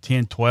it was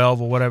 10,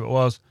 12 or whatever it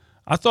was.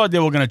 I thought they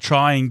were going to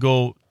try and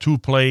go 2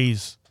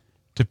 plays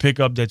to pick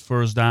up that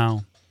first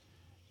down.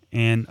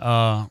 And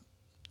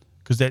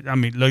because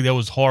there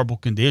was horrible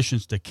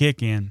conditions to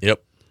kick in.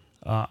 Yep.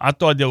 I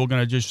thought they were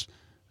going to just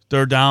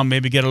 3rd down,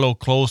 maybe get a little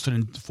closer,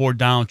 and 4th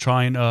down,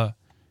 try and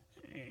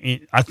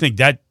I think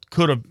that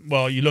could have,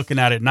 well, you're looking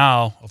at it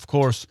now, of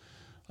course,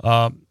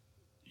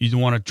 you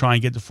don't want to try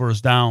and get the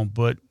first down,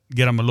 but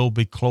get them a little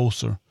bit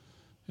closer,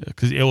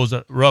 because it was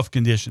a rough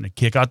condition to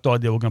kick. I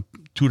thought they were going to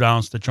 2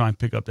 downs to try and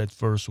pick up that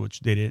first,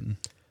 which they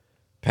didn't.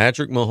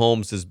 Patrick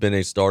Mahomes has been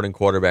a starting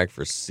quarterback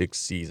for 6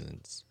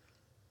 seasons.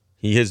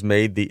 He has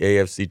made the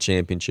AFC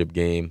Championship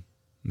game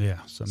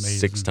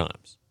 6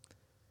 times.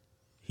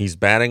 He's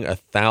batting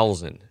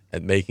 1,000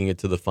 at making it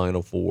to the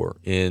Final Four.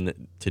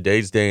 In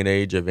today's day and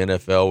age of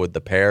NFL with the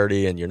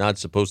parity, and you're not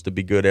supposed to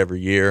be good every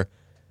year,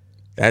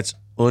 that's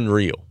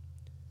unreal.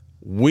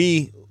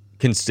 We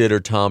consider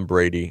Tom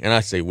Brady, and I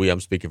say we, I'm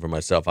speaking for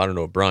myself. I don't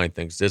know if Brian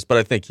thinks this, but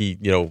I think he,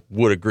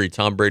 would agree.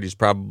 Tom Brady's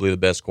probably the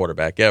best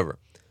quarterback ever.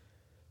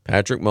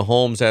 Patrick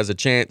Mahomes has a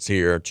chance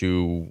here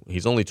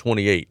he's only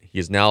 28. He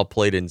has now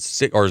played in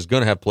 6, or is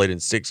going to have played in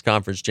 6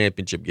 conference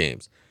championship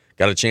games.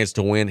 Got a chance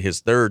to win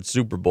his 3rd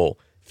Super Bowl.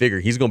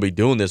 Figure he's going to be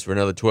doing this for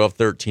another 12,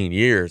 13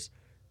 years.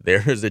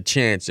 There is a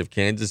chance, if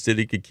Kansas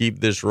City could keep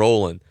this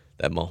rolling,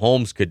 that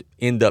Mahomes could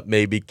end up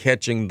maybe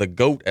catching the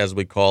GOAT, as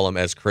we call him,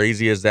 as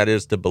crazy as that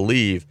is to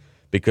believe.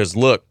 Because,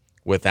 look,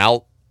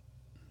 without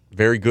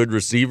very good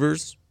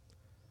receivers,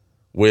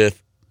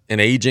 with an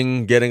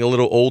aging, getting a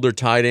little older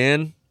tight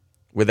end,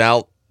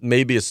 without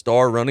maybe a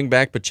star running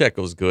back,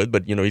 Pacheco's good,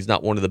 but, he's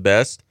not one of the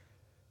best.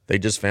 They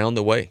just found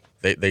a way.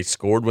 They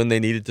scored when they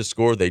needed to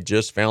score. They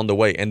just found a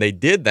way. And they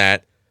did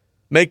that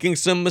making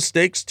some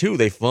mistakes too.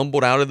 They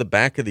fumbled out of the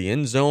back of the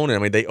end zone. I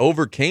mean, they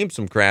overcame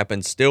some crap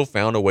and still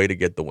found a way to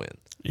get the win.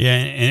 Yeah,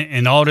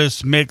 and all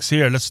this mix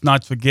here, let's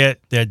not forget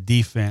their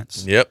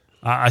defense. Yep.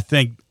 I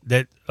think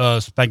that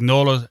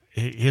Spagnuolo,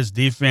 his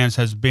defense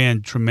has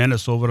been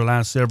tremendous over the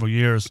last several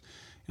years,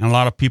 and a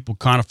lot of people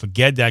kind of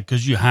forget that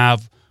because you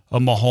have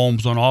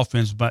Mahomes on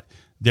offense, but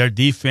their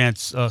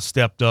defense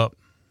stepped up.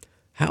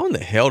 How in the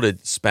hell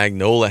did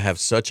Spagnuolo have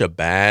such a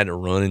bad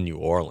run in New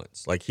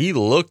Orleans? Like, he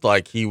looked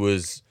like he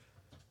was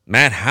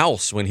Matt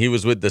House when he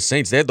was with the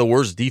Saints. They had the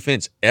worst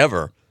defense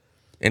ever.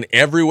 And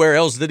everywhere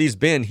else that he's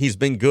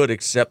been good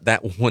except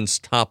that one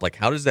stop. Like,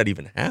 how does that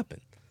even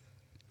happen?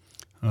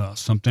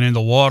 Something in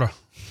the water.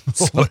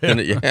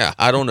 Yeah,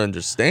 I don't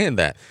understand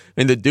that. I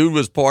mean, the dude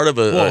was part of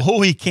a... Well,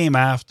 who he came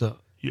after.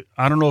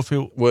 I don't know if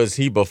it... Was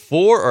he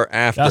before or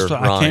after That's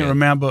what, Ryan? I can't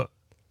remember.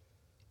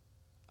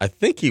 I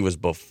think he was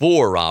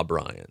before Rob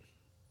Ryan.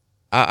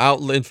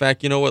 In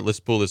fact, you know what?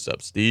 Let's pull this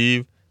up.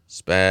 Steve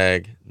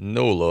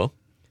Spagnuolo.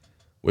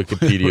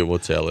 Wikipedia will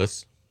tell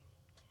us.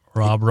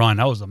 Rob Ryan,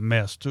 that was a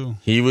mess, too.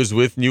 He was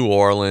with New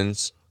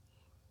Orleans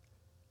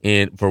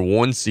for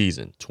one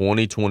season,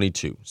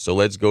 2022. So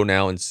let's go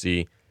now and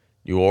see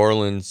New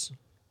Orleans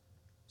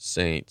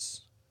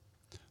Saints.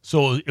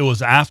 So it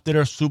was after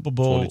their Super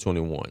Bowl.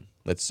 2021.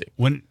 Let's see.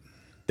 When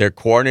their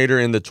coordinator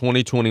in the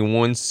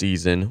 2021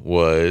 season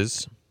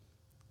was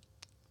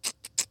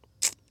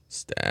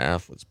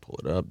staff. Let's pull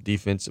it up.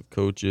 Defensive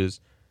coaches.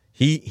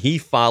 He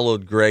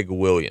followed Greg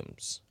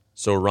Williams.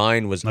 So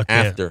Ryan was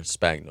after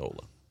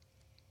Spagnuolo.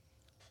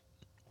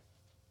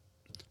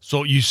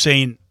 So you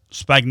saying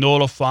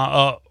Spagnuolo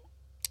followed?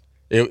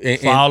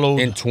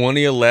 In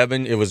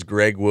 2011, it was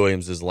Greg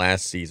Williams'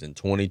 last season.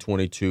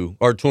 2022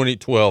 or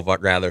 2012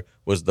 rather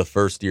was the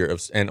first year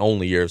and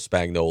only year of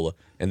Spagnuolo,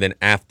 and then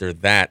after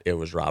that, it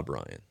was Rob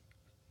Ryan.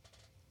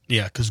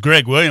 Yeah, because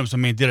Greg Williams, I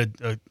mean,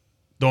 did a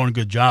darn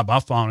good job. I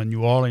found in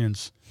New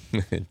Orleans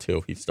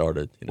until he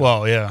started. You know.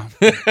 Well, yeah,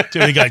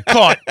 until he got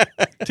caught.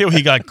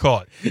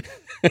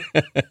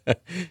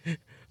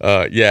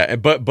 Yeah,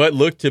 but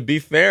look, to be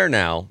fair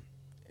now.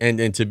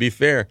 And to be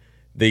fair,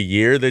 the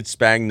year that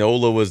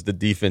Spagnuolo was the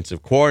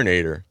defensive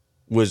coordinator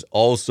was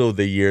also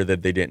the year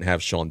that they didn't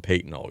have Sean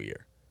Payton all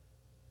year.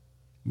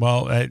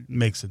 Well, that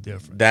makes a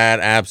difference.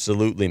 That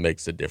absolutely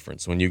makes a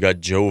difference. When you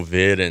got Joe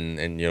Vitt and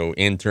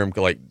interim,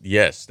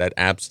 yes, that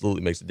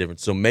absolutely makes a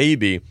difference. So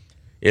maybe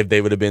if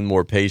they would have been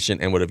more patient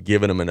and would have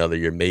given him another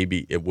year,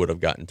 maybe it would have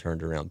gotten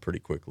turned around pretty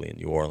quickly in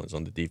New Orleans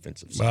on the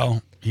defensive side.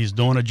 Well, he's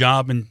doing a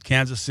job in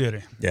Kansas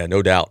City. Yeah,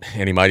 no doubt.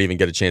 And he might even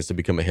get a chance to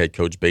become a head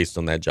coach based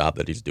on that job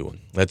that he's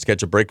doing. Let's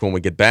catch a break. When we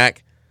get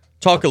back,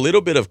 talk a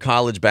little bit of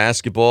college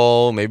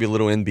basketball, maybe a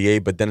little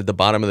NBA, but then at the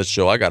bottom of the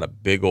show, I got a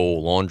big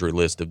old laundry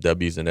list of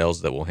W's and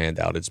L's that we'll hand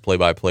out. It's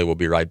play-by-play. We'll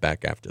be right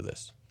back after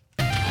this.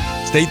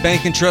 State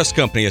Bank and Trust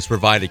Company has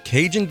provided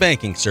Cajun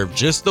banking served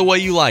just the way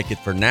you like it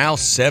for now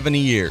 70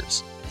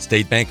 years.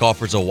 State Bank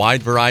offers a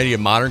wide variety of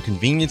modern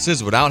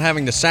conveniences without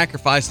having to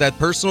sacrifice that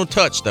personal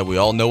touch that we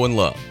all know and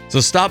love. So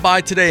stop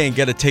by today and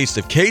get a taste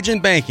of Cajun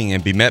banking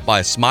and be met by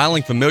a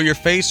smiling, familiar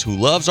face who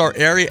loves our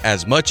area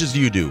as much as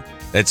you do.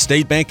 That's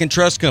State Bank and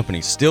Trust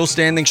Company, still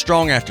standing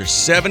strong after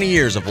 70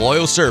 years of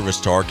loyal service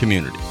to our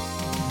community.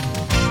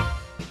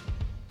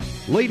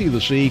 Lady of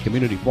the Sea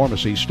Community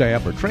Pharmacy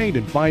staff are trained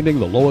in finding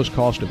the lowest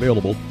cost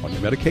available on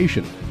your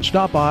medication.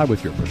 Stop by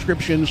with your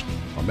prescriptions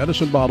or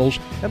medicine bottles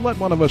and let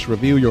one of us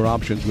review your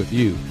options with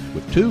you.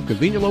 With 2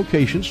 convenient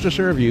locations to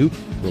serve you,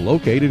 we're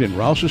located in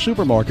Rouse's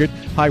Supermarket,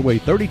 Highway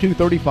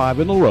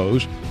 3235 in La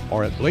Rose,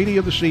 or at Lady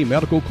of the Sea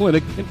Medical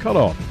Clinic in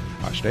Cutoff.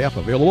 Our staff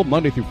available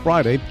Monday through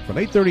Friday from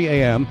 8:30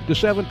 a.m. to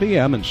 7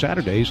 p.m. and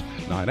Saturdays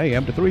 9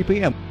 a.m. to 3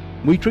 p.m.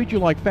 We treat you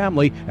like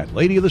family at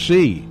Lady of the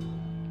Sea.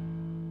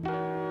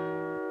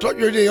 Start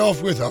your day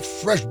off with a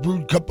fresh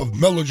brewed cup of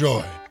Mellow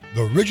Joy,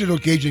 the original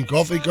Cajun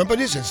coffee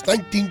company since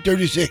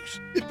 1936.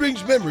 It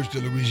brings memories to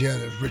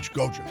Louisiana's rich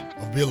culture.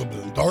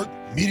 Available in dark,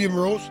 medium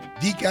roast,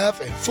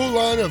 decaf, and full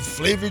line of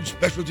flavored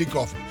specialty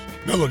coffees.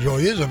 Mellow Joy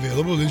is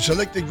available in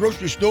selected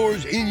grocery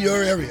stores in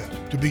your area.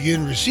 To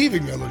begin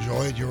receiving Mellow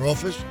Joy at your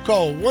office,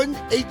 call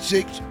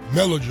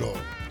 1-86-MELLOW-JOY.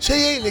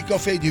 C'est le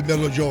café du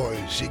Mellow Joy,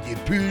 c'est des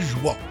plus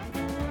joie.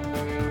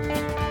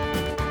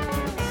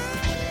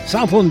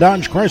 Southland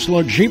Dodge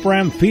Chrysler Jeep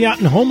Ram Fiat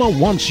and Houma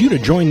wants you to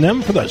join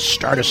them for the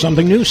Start of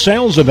Something New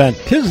sales event.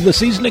 'Tis the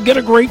season to get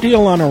a great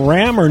deal on a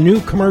Ram or new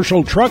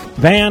commercial truck,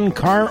 van,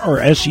 car, or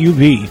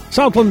SUV.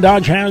 Southland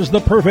Dodge has the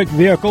perfect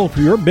vehicle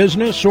for your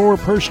business or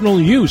personal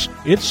use.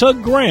 It's a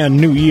grand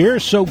new year,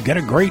 so get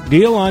a great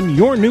deal on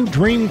your new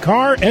dream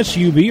car,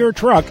 SUV, or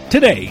truck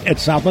today at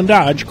Southland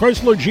Dodge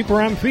Chrysler Jeep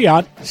Ram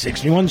Fiat,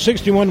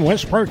 6161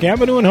 West Park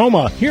Avenue in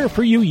Houma. Here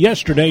for you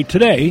yesterday,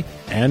 today,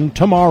 and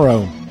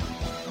tomorrow.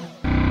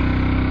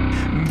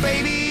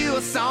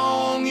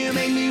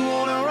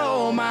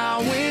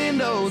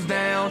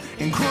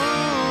 And cruise.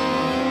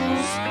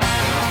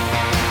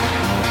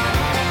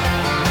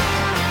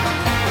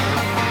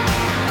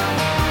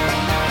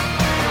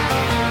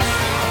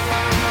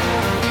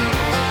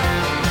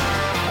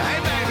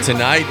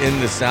 Tonight in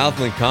the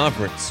Southland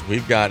Conference,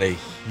 we've got a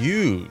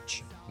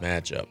huge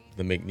matchup.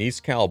 The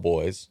McNeese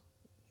Cowboys,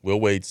 Will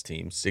Wade's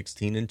team,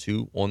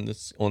 16-2 on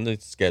the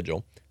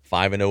schedule,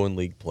 5-0 in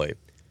league play.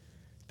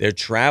 They're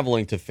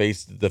traveling to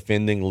face the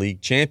defending league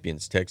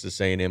champions,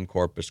 Texas A&M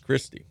Corpus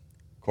Christi.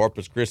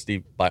 Corpus Christi,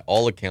 by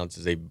all accounts,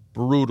 is a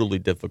brutally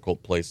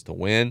difficult place to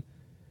win.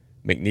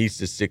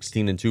 McNeese is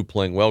 16-2,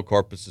 playing well.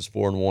 Corpus is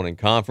 4-1 in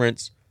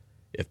conference.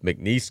 If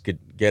McNeese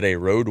could get a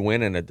road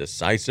win and a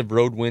decisive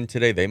road win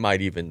today, they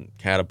might even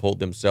catapult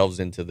themselves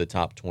into the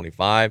top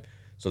 25.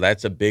 So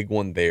that's a big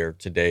one there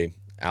today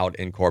out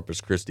in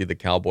Corpus Christi. The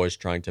Cowboys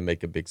trying to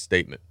make a big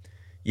statement.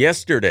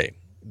 Yesterday,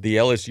 the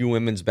LSU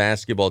women's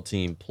basketball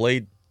team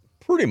played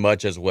pretty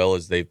much as well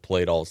as they've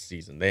played all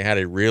season. They had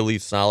a really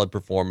solid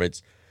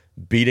performance,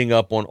 beating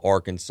up on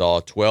Arkansas.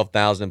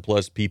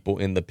 12,000-plus people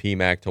in the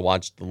PMAC to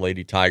watch the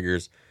Lady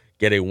Tigers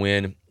get a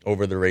win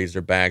over the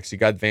Razorbacks. You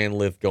got Van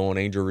Lith going.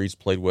 Angel Reese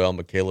played well.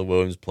 Michaela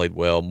Williams played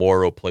well.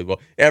 Morrow played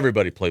well.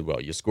 Everybody played well.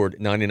 You scored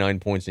 99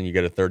 points and you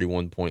get a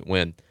 31-point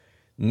win.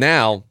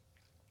 Now,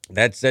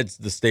 that sets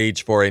the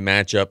stage for a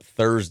matchup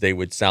Thursday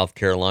with South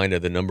Carolina.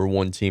 The number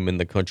 1 team in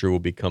the country will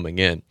be coming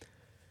in.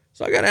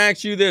 So I got to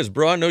ask you this,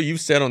 bro. I know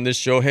you've said on this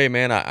show, hey,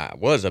 man, I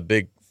was a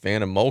big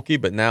fan of Mulkey,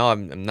 but now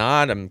I'm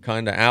not. I'm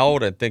kind of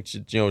out. I think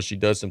she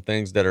does some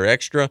things that are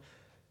extra.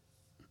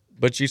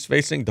 But she's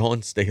facing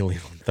Dawn Staley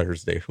on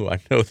Thursday, who I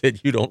know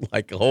that you don't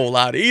like a whole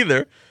lot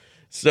either.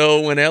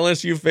 So when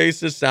LSU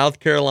faces South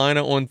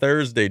Carolina on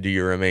Thursday, do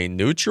you remain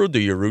neutral? Do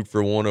you root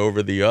for one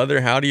over the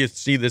other? How do you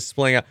see this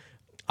playing out?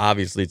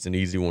 Obviously, it's an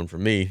easy one for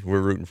me. We're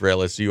rooting for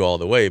LSU all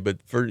the way.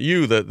 But for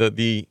you,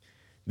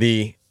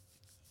 the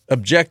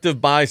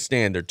objective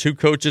bystander, 2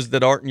 coaches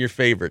that aren't your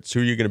favorites, who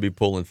are you going to be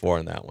pulling for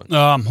in that one?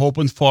 I'm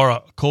hoping for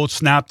a cold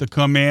snap to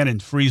come in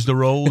and freeze the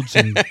roads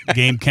and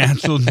game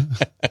canceled.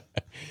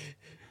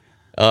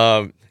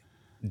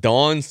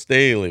 Dawn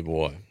Staley,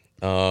 boy.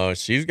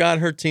 She's got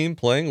her team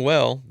playing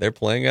well. They're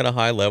playing at a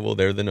high level.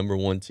 They're the number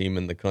 1 team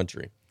in the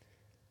country.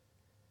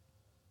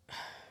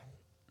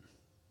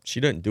 She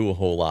doesn't do a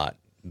whole lot,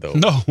 though.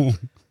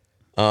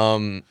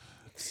 No.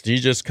 She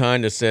just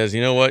kind of says,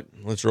 you know what?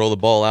 Let's roll the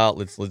ball out.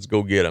 Let's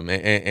go get them.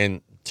 And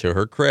to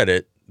her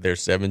credit, they're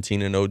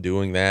 17-0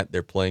 doing that.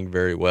 They're playing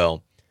very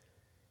well.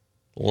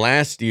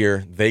 Last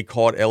year, they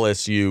caught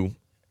LSU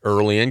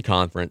early in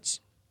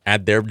conference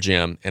at their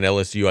gym, and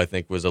LSU, I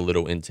think, was a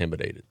little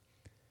intimidated.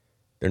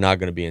 They're not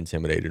going to be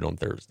intimidated on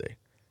Thursday.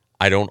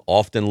 I don't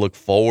often look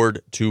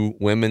forward to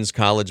women's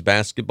college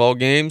basketball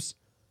games.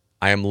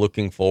 I am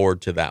looking forward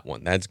to that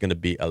one. That's going to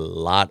be a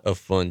lot of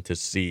fun to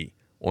see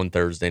on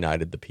Thursday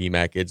night at the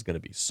PMAC. It's going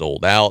to be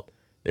sold out.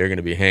 They're going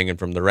to be hanging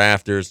from the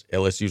rafters.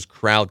 LSU's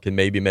crowd can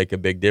maybe make a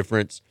big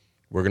difference.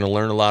 We're going to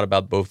learn a lot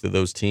about both of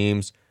those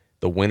teams.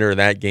 The winner of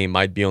that game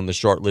might be on the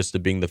short list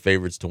of being the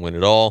favorites to win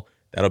it all.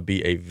 That'll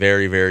be a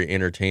very, very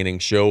entertaining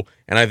show.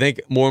 And I think,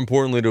 more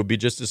importantly, it'll be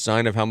just a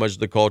sign of how much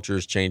the culture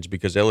has changed,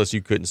 because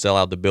LSU couldn't sell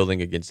out the building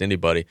against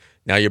anybody.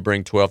 Now you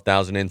bring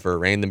 12,000 in for a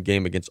random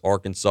game against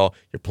Arkansas.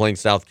 You're playing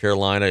South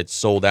Carolina. It's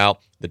sold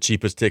out. The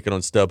cheapest ticket on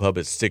StubHub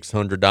is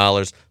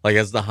 $600. Like,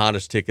 that's the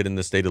hottest ticket in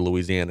the state of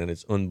Louisiana, and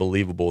it's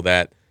unbelievable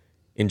that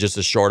in just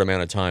a short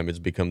amount of time it's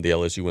become the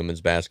LSU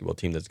women's basketball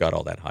team that's got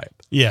all that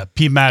hype. Yeah,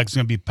 PMAC's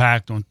going to be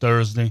packed on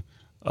Thursday.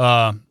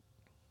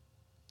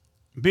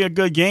 Be a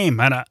good game,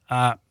 and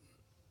I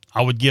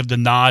would give the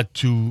nod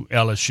to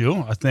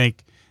LSU. I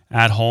think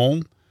at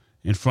home,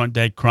 in front of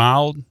that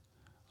crowd,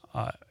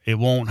 it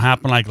won't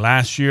happen like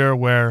last year,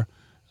 where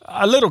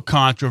a little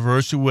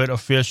controversy with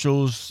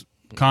officials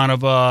kind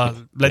of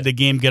let the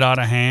game get out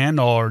of hand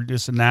or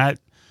this and that.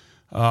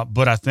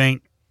 But I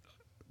think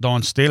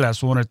Dawn Staley,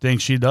 that's one of the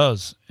things she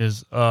does,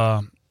 is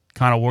kind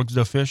of works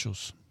the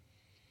officials.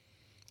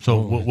 So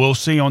we'll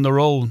see on the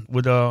road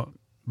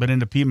but in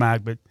the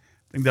PMAC, but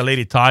I think the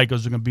Lady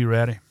Tigers are going to be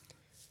ready.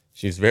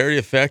 She's very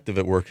effective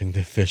at working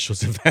the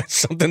officials, if that's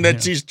something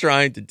that she's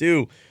trying to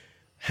do.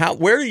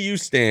 Where do you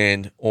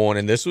stand on,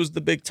 and this was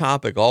the big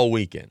topic all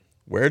weekend,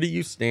 where do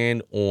you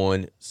stand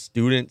on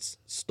students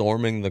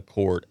storming the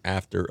court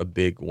after a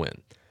big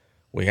win?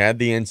 We had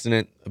the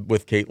incident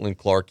with Caitlin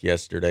Clark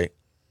yesterday.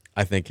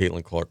 I think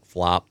Caitlin Clark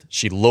flopped.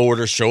 She lowered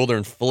her shoulder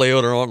and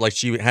flailed her arm like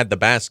she had the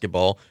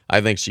basketball. I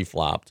think she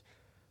flopped.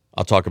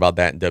 I'll talk about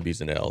that in W's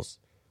and L's.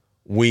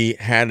 We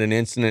had an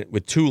incident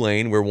with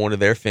Tulane where one of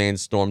their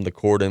fans stormed the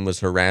court and was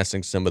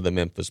harassing some of the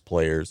Memphis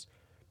players.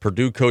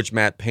 Purdue coach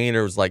Matt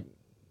Painter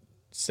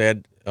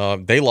said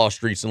they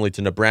lost recently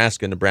to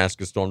Nebraska.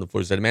 Nebraska stormed the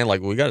floor. He said, man,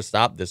 we got to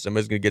stop this.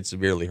 Somebody's going to get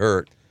severely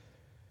hurt.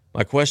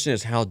 My question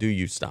is, how do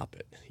you stop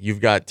it?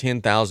 You've got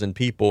 10,000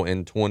 people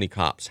and 20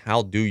 cops.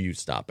 How do you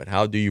stop it?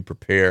 How do you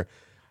prepare?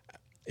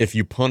 If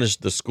you punish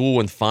the school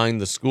and fine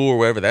the school or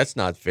whatever, that's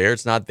not fair.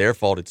 It's not their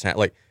fault. It's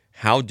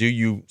how do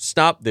you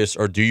stop this,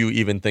 or do you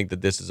even think that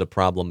this is a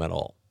problem at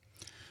all?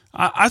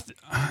 I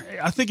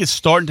think it's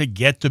starting to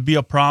get to be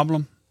a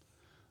problem.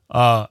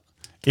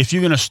 If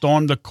you're going to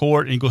storm the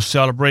court and go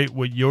celebrate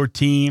with your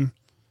team,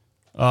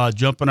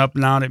 jumping up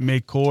and down at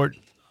midcourt,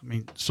 I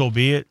mean, so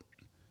be it.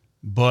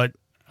 But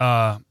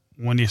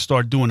when they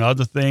start doing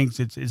other things,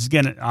 it's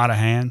getting out of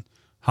hand.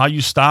 How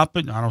you stop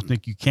it, I don't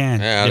think you can.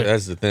 Yeah,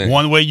 that's the thing.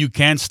 One way you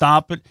can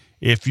stop it,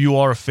 if you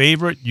are a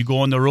favorite, you go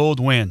on the road,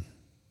 win.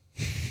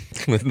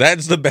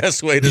 That's the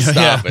best way to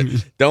stop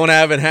it. Don't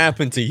have it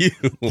happen to you.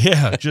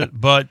 Yeah,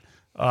 but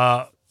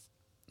I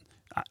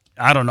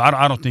don't know.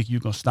 I don't think you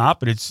can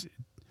stop it. It's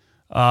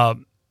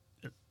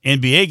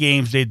NBA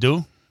games, they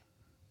do.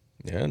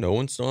 Yeah, no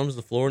one storms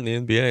the floor in the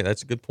NBA.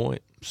 That's a good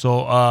point.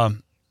 So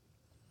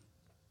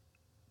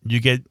you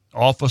get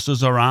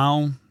officers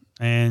around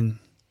and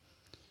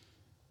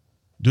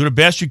do the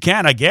best you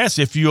can, I guess.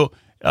 If you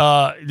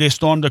they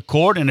storm the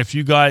court, and if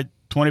you got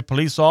 20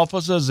 police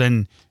officers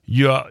and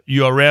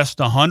you arrest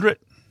 100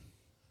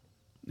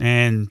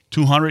 and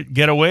 200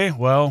 get away,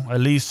 well, at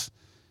least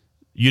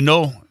you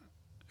know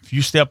if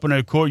you step into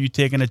the court, you're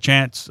taking a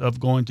chance of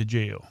going to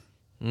jail.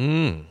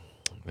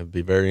 It'd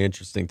be very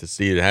interesting to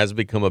see. It has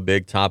become a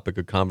big topic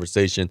of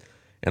conversation,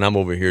 and I'm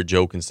over here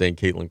joking, saying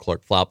Caitlin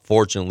Clark flop.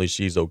 Fortunately,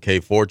 she's okay.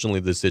 Fortunately,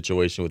 the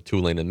situation with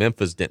Tulane and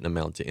Memphis didn't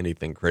amount to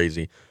anything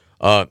crazy.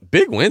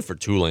 Big win for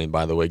Tulane,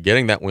 by the way,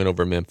 getting that win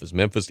over Memphis.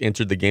 Memphis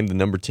entered the game the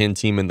number 10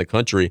 team in the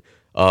country.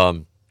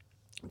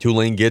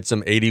 Tulane gets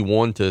them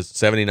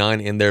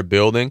 81-79 in their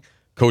building.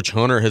 Coach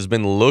Hunter has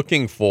been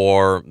looking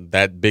for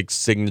that big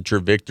signature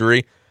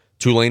victory.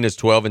 Tulane is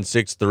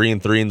 12-6,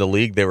 3-3 in the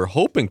league. They were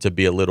hoping to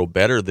be a little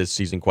better this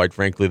season, quite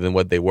frankly, than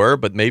what they were,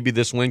 but maybe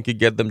this win could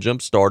get them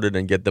jump-started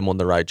and get them on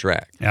the right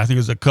track. Yeah, I think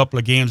there's a couple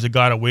of games that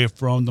got away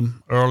from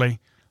them early.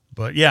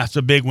 But, yeah, it's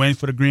a big win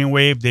for the Green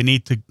Wave. They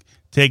need to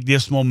take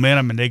this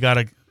momentum, and they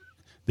gotta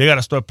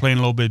start playing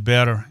a little bit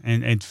better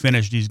and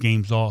finish these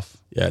games off.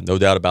 Yeah, no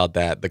doubt about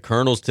that. The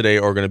Colonels today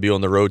are going to be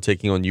on the road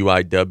taking on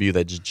UIW.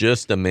 That's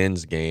just a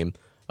men's game.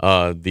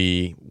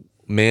 The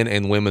men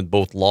and women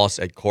both lost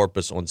at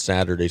Corpus on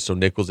Saturday, so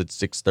Nichols at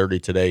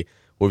 6:30 today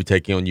will be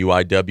taking on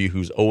UIW,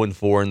 who's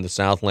 0-4 in the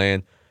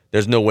Southland.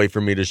 There's no way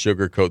for me to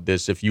sugarcoat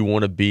this. If you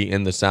want to be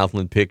in the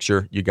Southland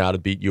picture, you got to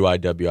beat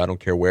UIW. I don't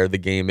care where the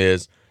game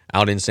is.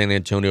 Out in San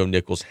Antonio,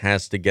 Nichols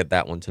has to get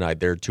that one tonight.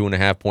 They're a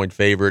 2.5-point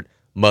favorite.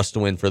 Must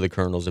win for the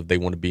Colonels if they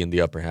want to be in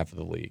the upper half of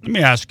the league. Let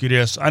me ask you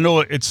this. I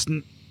know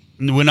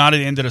we're not at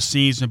the end of the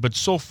season, but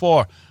so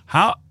far,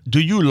 how do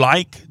you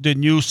like the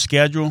new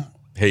schedule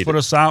for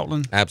the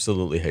Southland?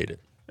 Absolutely hate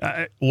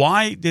it.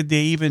 Why did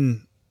they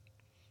even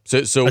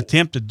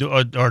attempt to do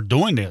or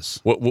doing this?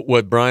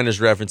 What Brian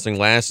is referencing,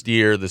 last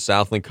year the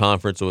Southland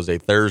Conference was a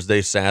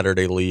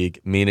Thursday-Saturday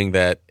league, meaning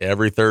that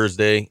every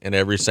Thursday and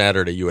every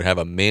Saturday you would have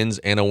a men's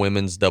and a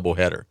women's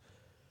doubleheader.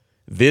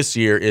 This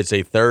year it's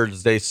a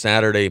Thursday,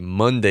 Saturday,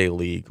 Monday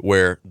league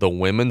where the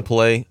women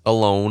play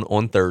alone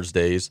on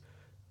Thursdays,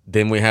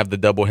 then we have the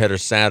doubleheader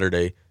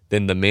Saturday,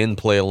 then the men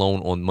play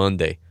alone on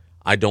Monday.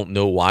 I don't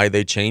know why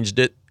they changed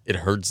it. It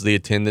hurts the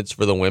attendance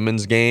for the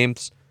women's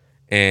games,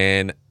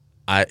 and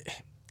I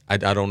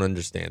don't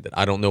understand it.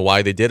 I don't know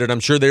why they did it. I'm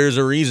sure there's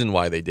a reason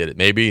why they did it.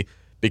 Maybe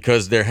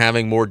because they're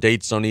having more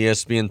dates on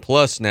ESPN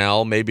Plus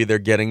now. Maybe they're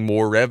getting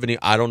more revenue.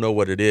 I don't know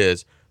what it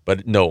is.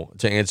 But no,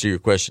 to answer your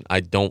question, I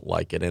don't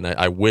like it. And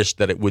I wish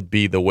that it would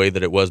be the way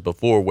that it was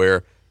before,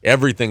 where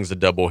everything's a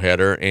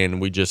doubleheader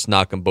and we just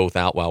knock them both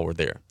out while we're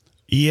there.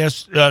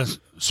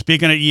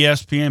 Speaking of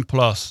ESPN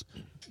Plus,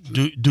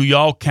 do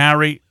y'all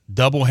carry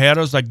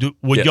doubleheaders? Like,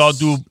 would y'all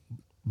do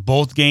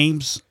both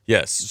games?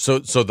 Yes. So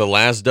the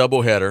last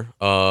doubleheader,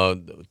 a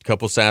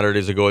couple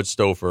Saturdays ago at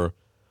Stouffer,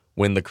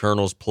 when the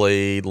Colonels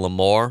played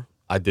Lamar,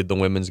 I did the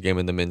women's game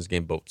and the men's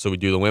game both. So we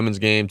do the women's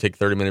game, take a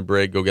 30-minute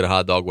break, go get a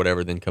hot dog,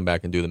 whatever, then come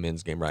back and do the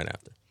men's game right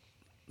after.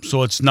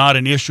 So it's not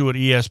an issue with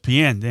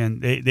ESPN. Then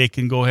they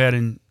can go ahead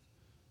and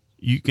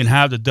you can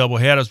have the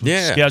doubleheaders with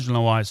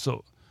scheduling wise.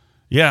 So,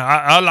 yeah,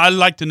 I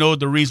like to know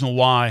the reason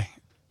why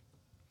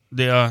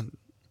they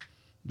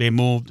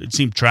moved. It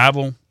seemed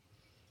travel.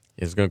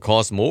 It's going to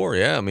cost more,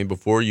 yeah. I mean,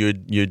 before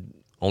you'd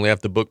only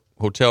have to book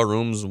hotel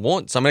rooms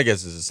once. I mean, I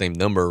guess it's the same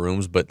number of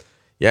rooms, but,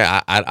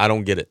 yeah, I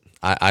don't get it.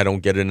 I don't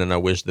get it, and I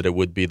wish that it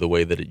would be the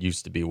way that it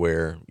used to be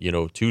where,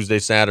 Tuesday,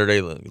 Saturday,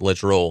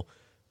 let's roll.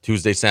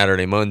 Tuesday,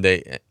 Saturday,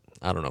 Monday,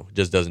 I don't know. It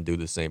just doesn't do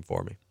the same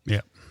for me.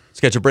 Yeah. Let's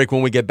catch a break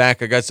when we get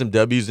back. I got some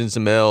W's and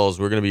some L's.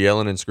 We're going to be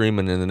yelling and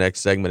screaming in the next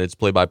segment. It's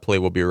play-by-play.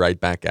 We'll be right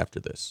back after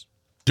this.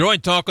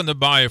 Join Talk on the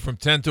Bayou from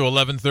 10 to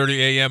 11:30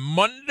 a.m.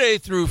 Monday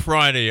through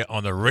Friday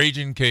on the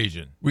Ragin'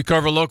 Cajun. We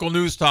cover local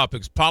news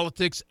topics,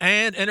 politics,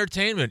 and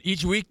entertainment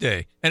each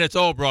weekday. And it's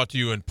all brought to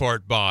you in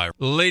part by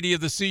Lady of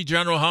the Sea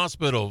General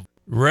Hospital,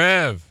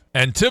 Rev,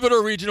 and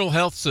Thibodeau Regional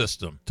Health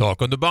System.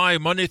 Talk on the Bayou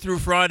Monday through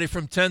Friday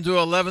from 10 to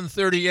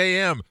 11:30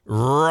 a.m.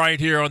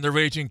 right here on the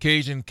Ragin'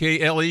 Cajun,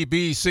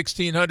 KLEB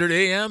 1600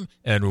 a.m.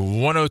 and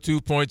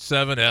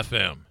 102.7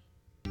 FM.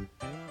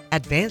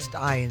 Advanced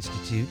Eye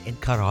Institute in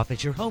Cutoff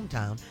is your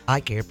hometown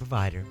eye care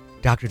provider.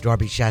 Dr.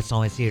 Darby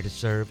Chasson is here to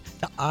serve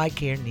the eye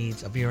care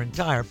needs of your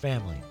entire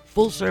family.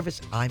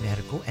 Full-service eye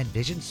medical and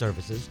vision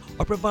services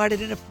are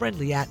provided in a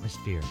friendly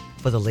atmosphere.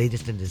 For the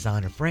latest in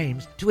designer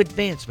frames to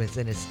advancements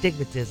in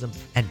astigmatism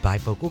and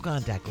bifocal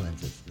contact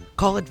lenses,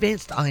 call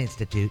Advanced Eye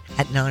Institute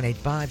at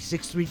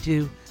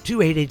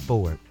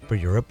 985-632-2884 for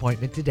your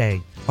appointment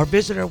today, or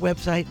visit our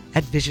website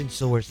at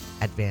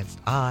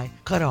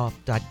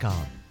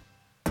visionsourceadvancedeyecutoff.com.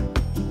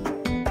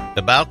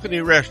 The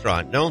Balcony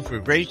Restaurant, known for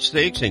great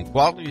steaks and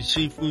quality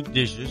seafood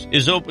dishes,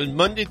 is open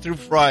Monday through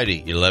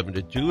Friday, 11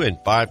 to 2 and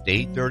 5 to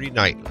 8:30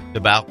 nightly. The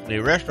Balcony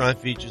Restaurant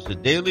features a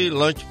daily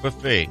lunch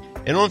buffet,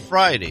 and on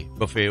Friday,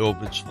 buffet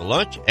opens for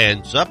lunch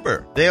and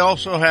supper. They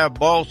also have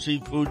ball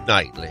seafood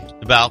nightly.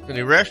 The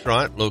Balcony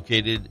Restaurant,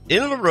 located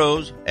in La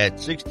Rose at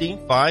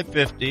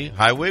 16550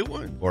 Highway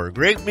 1. For a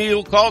great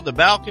meal, call the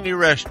Balcony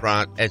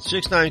Restaurant at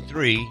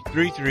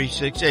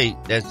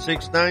 693-3368. That's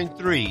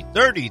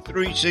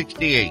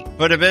 693-3368.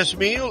 For the best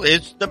meal,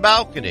 it's the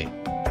Balcony.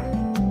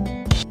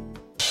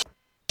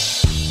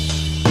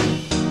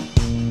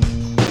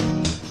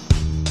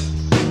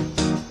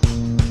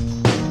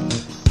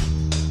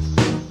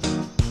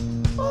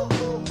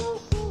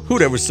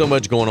 There was so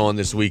much going on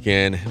this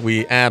weekend.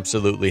 We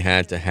absolutely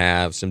had to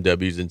have some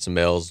W's and some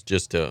L's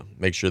just to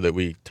make sure that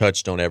we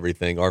touched on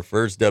everything. Our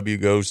first W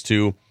goes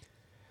to,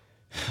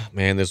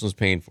 man, this was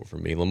painful for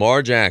me,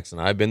 Lamar Jackson.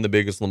 I've been the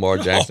biggest Lamar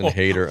Jackson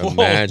hater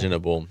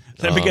imaginable.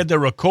 Let me get the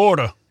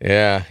recorder.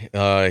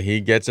 Yeah,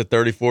 he gets a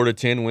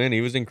 34-10 win.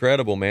 He was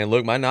incredible, man.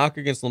 Look, my knock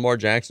against Lamar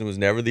Jackson was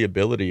never the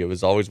ability. It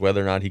was always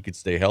whether or not he could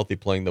stay healthy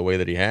playing the way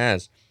that he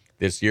has.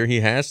 This year he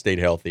has stayed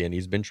healthy, and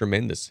he's been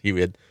tremendous. He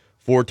had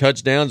 4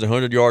 touchdowns,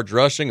 100 yards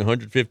rushing,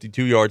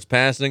 152 yards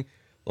passing.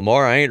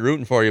 Lamar, I ain't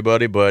rooting for you,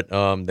 buddy, but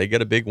they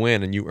get a big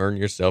win, and you earn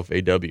yourself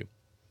a W.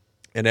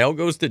 And L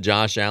goes to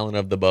Josh Allen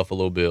of the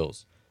Buffalo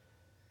Bills.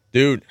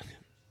 Dude,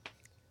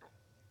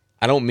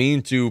 I don't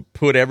mean to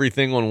put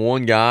everything on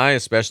one guy,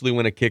 especially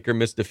when a kicker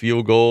missed a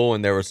field goal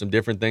and there were some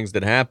different things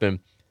that happened.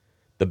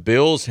 The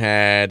Bills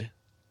had,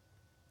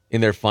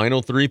 in their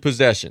final 3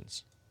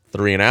 possessions,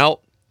 3 and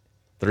out,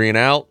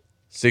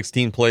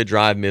 16-play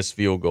drive, missed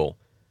field goal.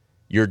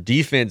 Your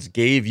defense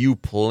gave you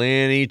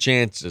plenty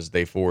chances.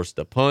 They forced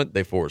a punt.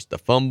 They forced a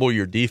fumble.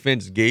 Your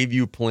defense gave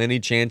you plenty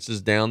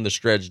chances down the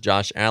stretch.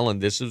 Josh Allen,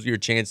 this was your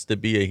chance to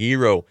be a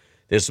hero.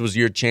 This was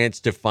your chance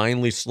to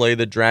finally slay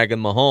the Dragon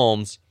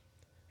Mahomes.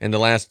 And the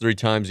last 3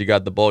 times you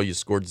got the ball, you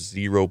scored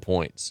 0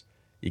 points.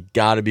 You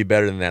got to be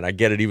better than that. I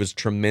get it. He was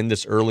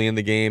tremendous early in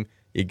the game.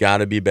 You got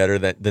to be better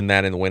than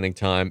that in the winning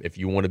time if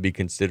you want to be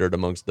considered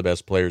amongst the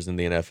best players in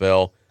the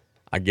NFL.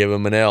 I give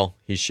him an L.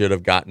 He should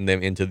have gotten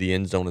them into the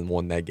end zone and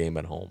won that game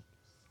at home.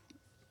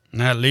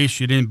 At least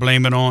you didn't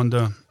blame it on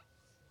the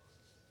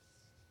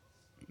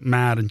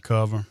Madden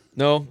cover.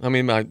 No, I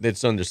mean,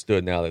 it's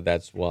understood now that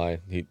that's why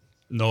he.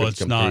 No,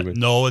 it's not.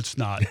 No, it's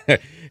not.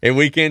 And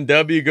weekend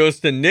W goes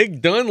to Nick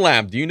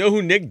Dunlap. Do you know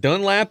who Nick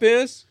Dunlap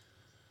is?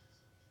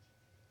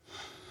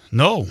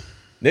 No.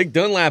 Nick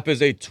Dunlap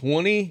is a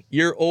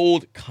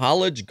 20-year-old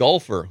college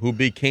golfer who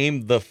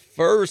became the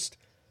first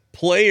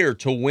player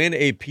to win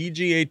a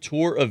PGA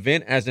Tour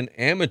event as an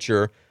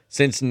amateur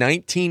since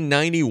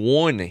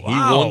 1991. Wow. He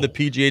won the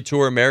PGA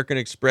Tour American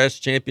Express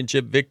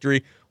Championship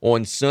victory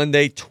on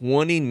Sunday,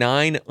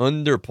 29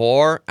 under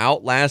par,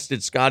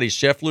 outlasted Scotty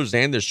Scheffler,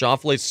 Xander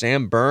Schauffele,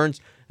 Sam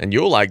Burns, and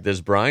you'll like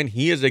this, Brian.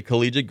 He is a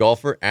collegiate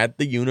golfer at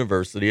the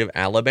University of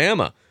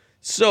Alabama.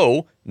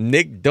 So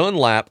Nick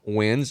Dunlap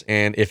wins,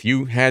 and if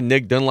you had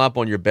Nick Dunlap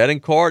on your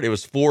betting card, it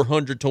was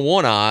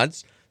 400-1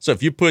 odds. So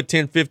if you put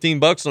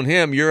 $10-15 on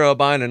him, you're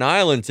buying an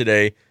island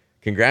today.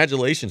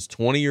 Congratulations,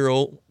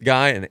 20-year-old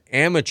guy, an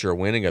amateur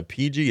winning a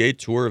PGA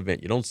Tour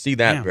event. You don't see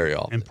that very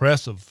often.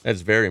 Impressive.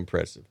 That's very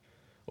impressive.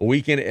 A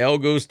weekend L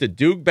goes to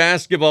Duke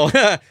basketball.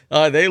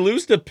 They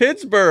lose to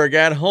Pittsburgh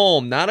at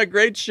home. Not a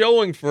great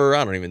showing for,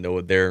 I don't even know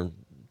what their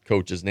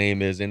coach's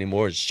name is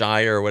anymore, it's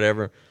Shire or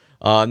whatever.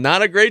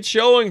 Not a great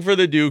showing for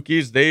the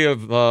Dukies. They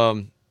have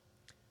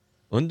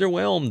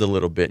underwhelmed a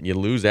little bit, and you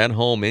lose at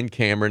home in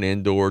Cameron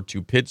indoor to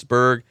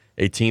Pittsburgh,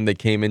 a team that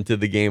came into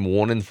the game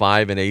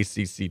 1-5 in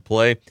ACC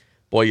play.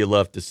 Boy, you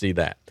love to see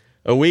that.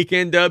 A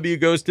weekend W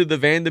goes to the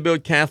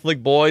Vanderbilt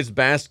Catholic boys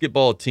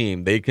basketball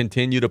team. They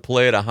continue to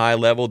play at a high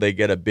level. They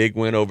get a big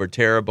win over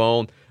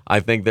Terrebonne. I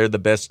think they're the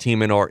best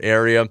team in our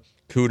area.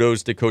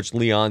 Kudos to Coach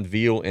Leon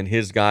Veal and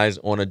his guys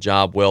on a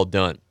job well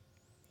done.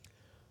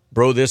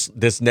 Bro,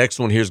 this next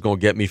one here is going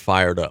to get me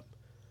fired up.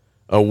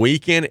 A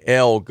weekend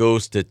L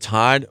goes to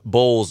Todd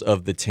Bowles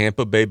of the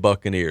Tampa Bay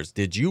Buccaneers.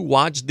 Did you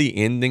watch the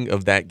ending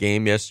of that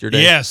game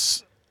yesterday?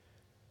 Yes.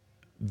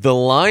 The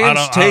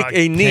Lions take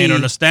a knee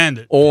on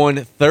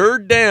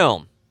 3rd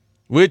down,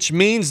 which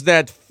means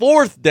that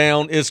 4th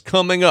down is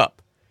coming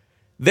up.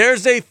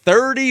 There's a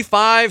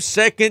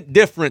 35-second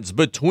difference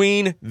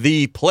between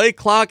the play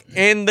clock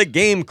and the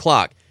game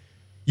clock.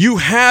 You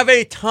have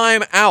a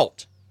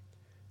timeout.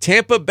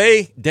 Tampa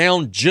Bay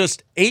down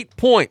just 8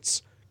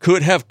 points.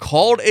 Could have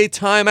called a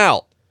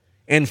timeout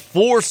and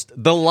forced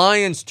the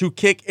Lions to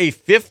kick a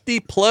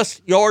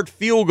 50-plus yard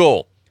field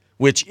goal,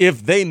 which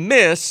if they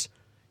miss,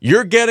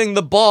 you're getting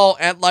the ball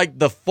at like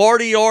the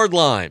 40-yard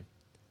line.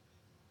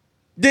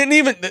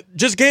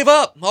 just gave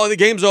up. Oh, the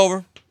game's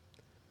over.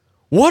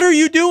 What are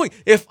you doing?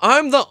 If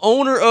I'm the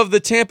owner of the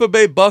Tampa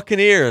Bay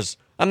Buccaneers,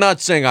 I'm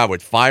not saying I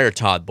would fire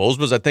Todd Bowles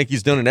because I think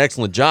he's done an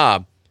excellent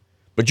job.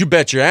 But you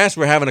bet your ass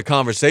we're having a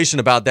conversation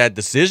about that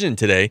decision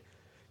today.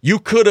 You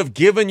could have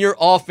given your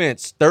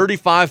offense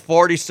 35,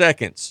 40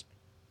 seconds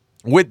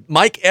with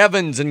Mike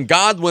Evans and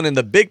Godwin and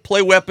the big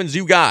play weapons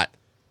you got,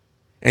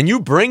 and you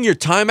bring your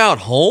timeout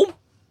home?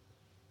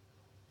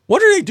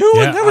 What are they doing?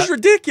 Yeah, that was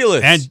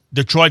ridiculous. And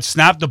Detroit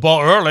snapped the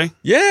ball early.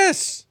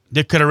 Yes.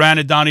 They could have ran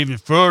it down even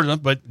further,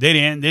 but they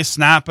didn't. They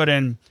snap it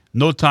and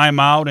no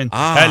timeout. And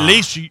at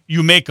least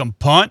you make them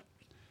punt.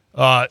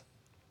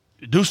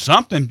 Do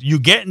something. You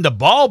getting the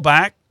ball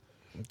back.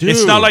 Dude.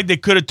 It's not like they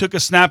could have took a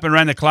snap and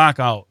ran the clock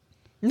out.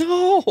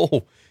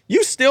 No.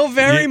 You still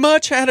very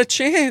much had a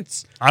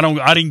chance. I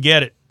didn't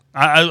get it.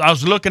 I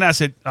was looking, I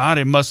said,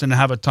 they mustn't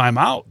have a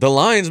timeout. The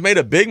Lions made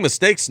a big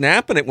mistake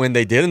snapping it when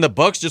they did, and the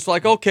Bucs just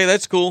like, okay,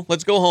 that's cool.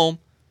 Let's go home.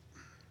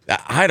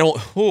 I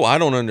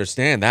don't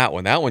understand that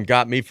one. That one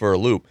got me for a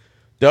loop.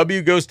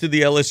 W goes to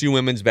the LSU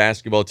women's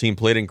basketball team.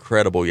 Played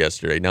incredible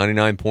yesterday.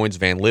 99 points.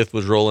 Van Lith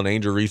was rolling.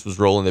 Angel Reese was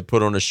rolling. They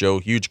put on a show.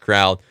 Huge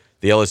crowd.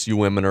 The LSU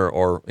women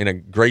are in a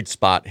great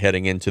spot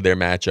heading into their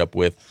matchup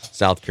with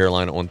South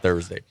Carolina on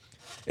Thursday.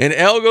 And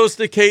L goes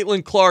to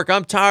Caitlin Clark.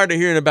 I'm tired of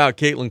hearing about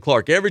Caitlin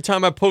Clark. Every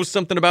time I post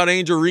something about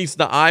Angel Reese,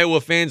 the Iowa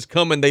fans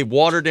come and they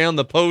water down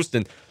the post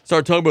and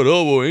start talking about,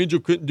 oh, well, Angel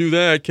couldn't do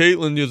that.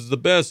 Caitlin is the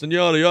best and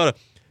yada, yada.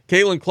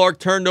 Caitlin Clark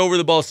turned over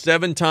the ball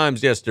 7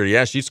 times yesterday.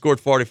 Yeah, she scored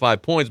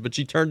 45 points, but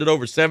she turned it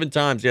over 7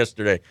 times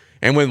yesterday.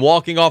 And when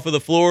walking off of the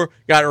floor,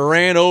 got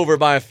ran over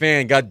by a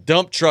fan, got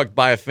dump trucked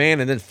by a fan,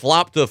 and then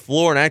flopped to the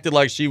floor and acted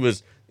like she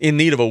was in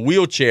need of a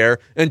wheelchair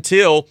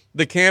until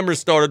the cameras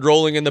started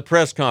rolling in the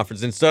press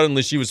conference. And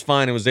suddenly she was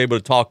fine and was able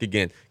to talk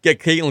again. Get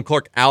Caitlin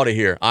Clark out of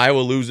here.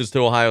 Iowa loses to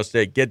Ohio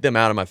State. Get them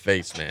out of my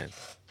face, man.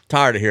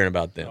 Tired of hearing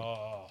about them.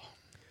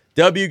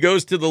 W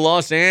goes to the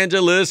Los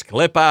Angeles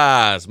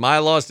Clippers. My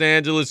Los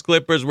Angeles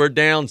Clippers were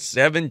down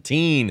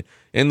 17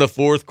 in the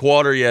fourth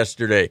quarter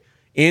yesterday.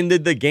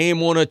 Ended the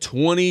game on a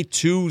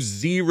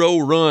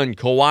 22-0 run.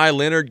 Kawhi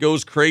Leonard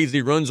goes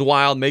crazy, runs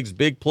wild, makes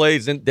big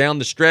plays down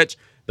the stretch.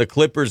 The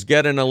Clippers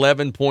get an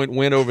 11-point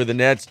win over the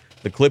Nets.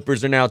 The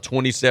Clippers are now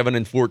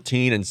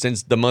 27-14, and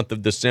since the month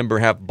of December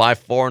have by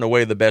far and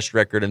away the best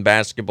record in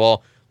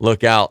basketball.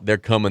 Look out. They're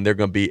coming. They're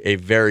going to be a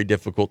very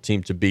difficult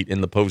team to beat in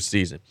the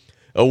postseason.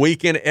 A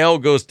weekend L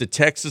goes to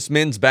Texas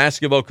men's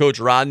basketball coach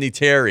Rodney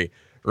Terry.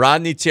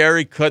 Rodney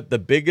Terry cut the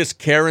biggest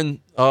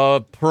Karen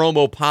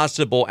promo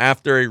possible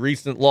after a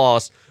recent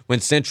loss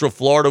when Central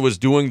Florida was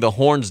doing the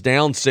horns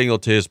down signal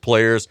to his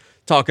players,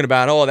 talking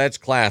about, oh, that's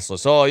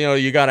classless. Oh,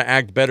 you got to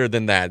act better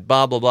than that.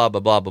 Blah, blah, blah, blah,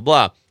 blah, blah,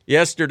 blah.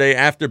 Yesterday,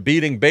 after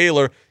beating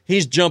Baylor,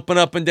 he's jumping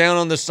up and down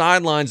on the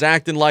sidelines,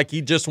 acting like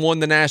he just won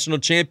the national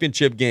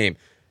championship game.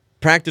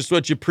 Practice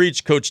what you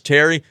preach, Coach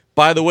Terry.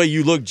 By the way,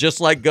 you look just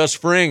like Gus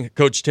Fring,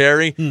 Coach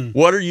Terry.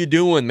 What are you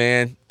doing,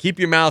 man? Keep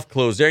your mouth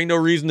closed. There ain't no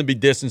reason to be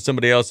dissing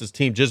somebody else's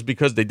team just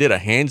because they did a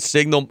hand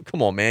signal.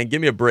 Come on, man.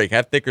 Give me a break.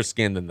 Have thicker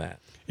skin than that.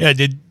 Yeah,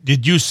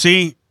 did you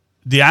see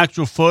the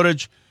actual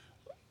footage?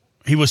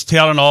 He was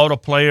telling all the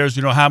players,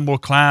 have more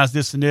class,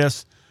 this and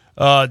this.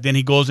 Then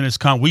he goes in his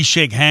comment, we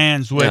shake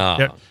hands with.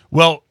 No.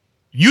 Well,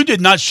 you did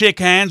not shake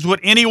hands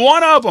with any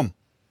one of them.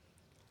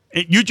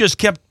 You just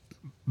kept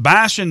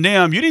bashing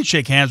them. You didn't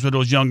shake hands with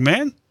those young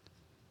men.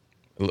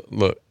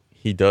 Look,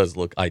 he does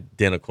look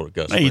identical to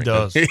Gus Fring. He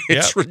does.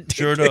 It's ridiculous.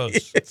 Sure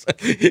does.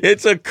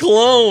 It's a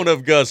clone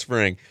of Gus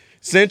Fring.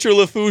 Central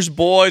Lafourche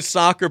boys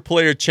soccer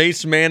player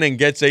Chase Manning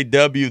gets a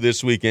W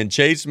this weekend.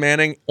 Chase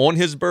Manning, on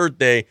his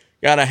birthday,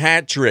 got a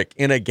hat trick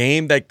in a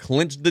game that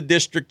clinched the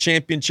district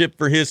championship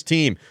for his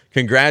team.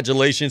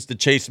 Congratulations to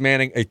Chase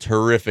Manning, a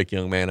terrific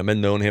young man. I've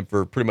been knowing him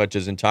for pretty much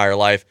his entire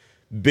life.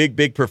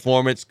 Big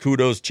performance.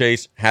 Kudos,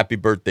 Chase. Happy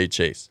birthday,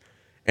 Chase.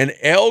 And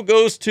L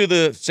goes to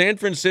the San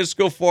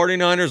Francisco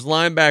 49ers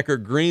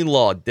linebacker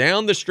Greenlaw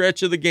down the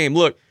stretch of the game.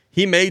 Look,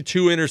 he made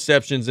 2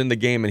 interceptions in the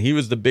game, and he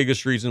was the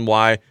biggest reason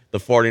why the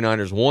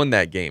 49ers won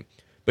that game.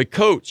 But,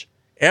 Coach,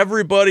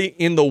 everybody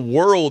in the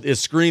world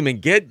is screaming,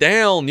 get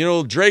down.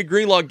 Dre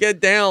Greenlaw, get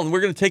down.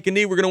 We're going to take a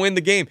knee. We're going to win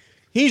the game.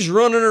 He's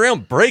running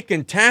around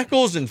breaking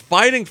tackles and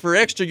fighting for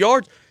extra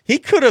yards. He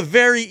could have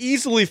very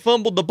easily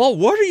fumbled the ball.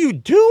 What are you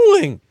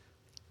doing?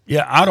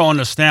 Yeah, I don't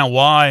understand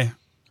why.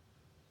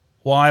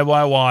 Why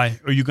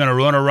are you going to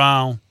run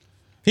around?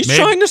 He's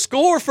trying to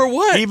score for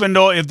what? Even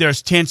though if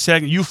there's 10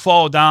 seconds, you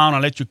fall down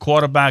and let your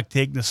quarterback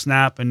take the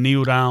snap and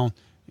kneel down,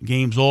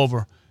 game's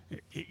over.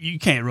 You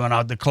can't run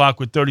out the clock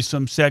with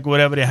 30-some seconds,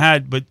 whatever they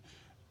had. But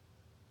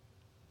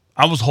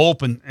I was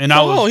hoping. And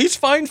he's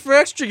fighting for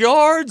extra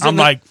yards. I'm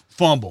like,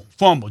 fumble,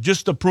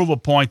 just to prove a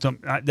point.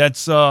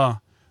 That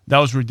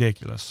was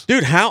ridiculous.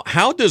 Dude,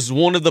 how does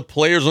one of the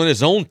players on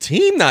his own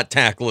team not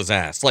tackle his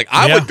ass? Like,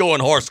 I would go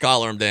and horse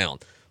collar him down.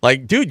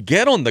 Like, dude,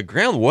 get on the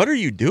ground. What are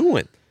you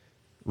doing?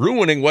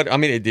 Ruining what? I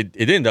mean, it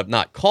ended up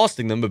not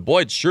costing them, but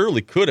boy, it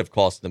surely could have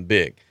cost them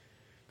big.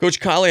 Coach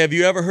Callais, have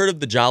you ever heard of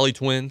the Jolly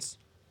Twins?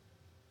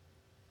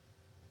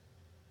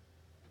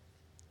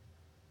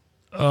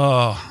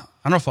 I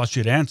don't know if I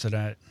should answer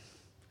that.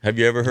 Have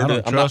you ever heard of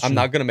it? I'm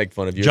not going to make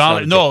fun of you.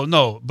 Jolly,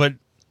 no.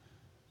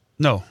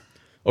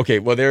 Okay,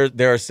 well,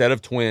 they're a set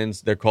of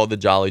twins. They're called the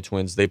Jolly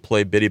Twins. They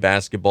play bitty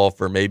basketball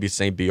for maybe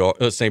St.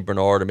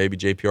 Bernard or maybe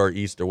JPR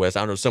East or West. I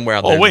don't know, somewhere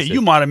out there. Oh, wait,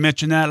 you might have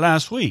mentioned that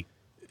last week.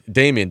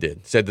 Damien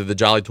did. Said that the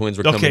Jolly Twins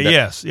were coming down. Okay,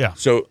 yes, yeah.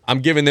 So I'm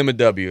giving them a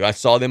W. I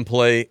saw them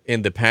play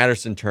in the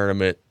Patterson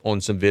tournament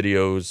on some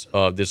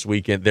videos this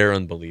weekend. They're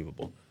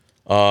unbelievable.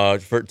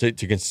 To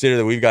consider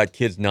that we've got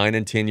kids 9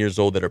 and 10 years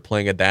old that are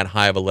playing at that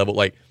high of a level,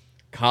 like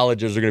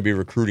colleges are going to be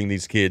recruiting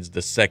these kids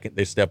the second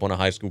they step on a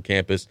high school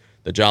campus.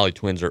 The Jolly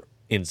Twins are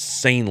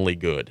insanely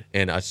good,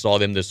 and I saw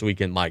them this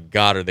weekend. My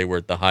God, are they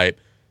worth the hype.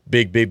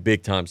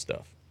 Big time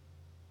stuff.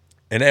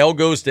 And L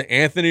goes to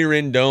Anthony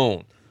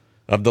Rendon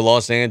of the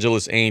Los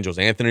Angeles Angels.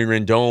 Anthony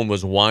Rendon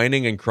was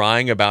whining and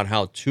crying about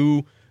how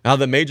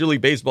the Major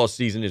League Baseball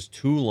season is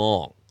too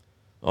long.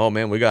 Oh,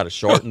 man, we got to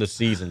shorten the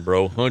season,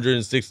 bro.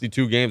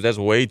 162 games, that's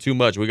way too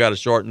much. We got to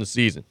shorten the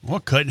season. Well,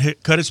 cut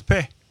his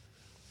pay.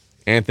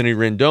 Anthony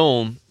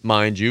Rendon,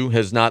 mind you,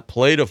 has not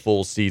played a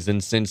full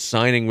season since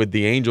signing with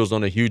the Angels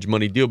on a huge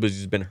money deal because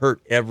he's been hurt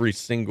every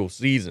single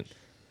season.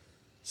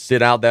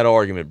 Sit out that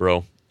argument,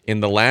 bro. In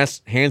the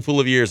last handful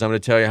of years, I'm going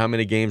to tell you how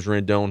many games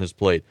Rendon has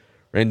played.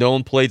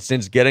 Rendon played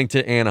since getting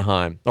to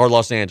Anaheim, or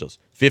Los Angeles.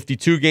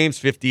 52 games,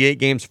 58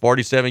 games,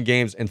 47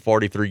 games, and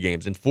 43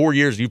 games. In 4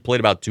 years, you've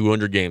played about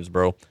 200 games,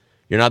 bro.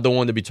 You're not the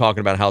one to be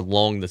talking about how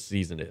long the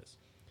season is.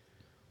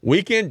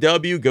 Weekend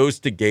W goes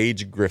to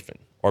Gage Griffin,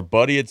 our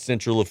buddy at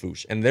Central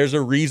Lafourche. And there's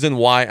a reason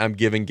why I'm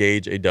giving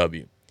Gage a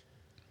W.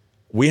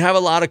 We have a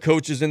lot of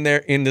coaches in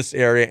this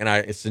area, and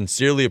I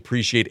sincerely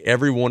appreciate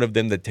every one of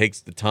them that takes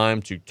the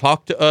time to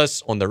talk to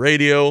us on the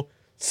radio,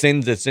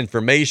 sends us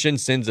information,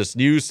 sends us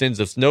news,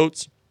 sends us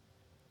notes.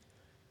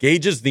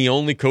 Gage is the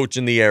only coach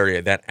in the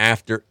area that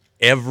after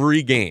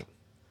every game,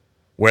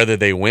 whether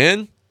they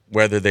win,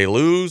 whether they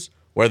lose,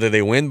 whether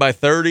they win by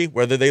 30,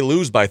 whether they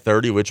lose by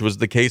 30, which was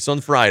the case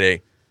on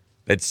Friday,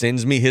 that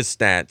sends me his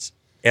stats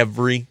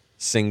every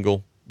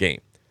single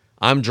game.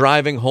 I'm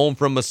driving home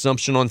from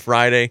Assumption on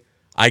Friday.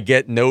 I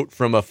get note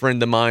from a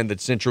friend of mine that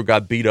Central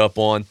got beat up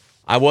on.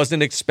 I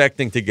wasn't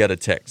expecting to get a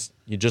text.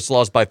 You just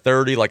lost by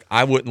 30. Like,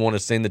 I wouldn't want to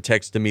send the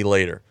text to me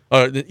later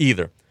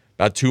either.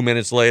 About 2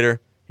 minutes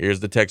later, here's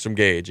the text from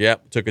Gage.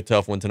 Yep, took a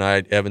tough one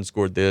tonight. Evan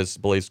scored this.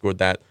 Blaze scored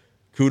that.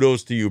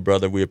 Kudos to you,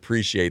 brother. We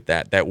appreciate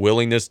that. That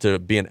willingness to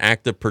be an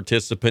active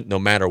participant no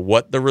matter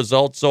what the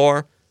results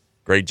are.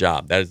 Great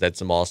job. That's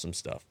some awesome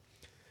stuff.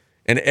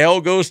 And L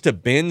goes to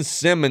Ben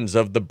Simmons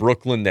of the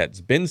Brooklyn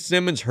Nets. Ben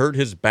Simmons hurt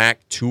his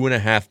back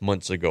 2.5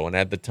 months ago, and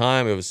at the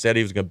time it was said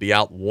he was going to be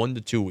out 1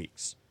 to 2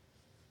 weeks.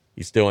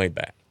 He still ain't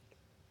back.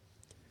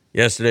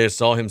 Yesterday I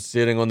saw him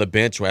sitting on the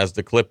bench as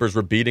the Clippers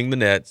were beating the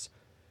Nets,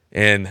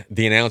 and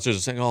the announcers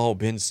are saying, "Oh,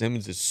 Ben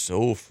Simmons is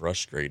so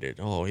frustrated.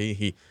 Oh,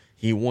 he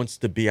wants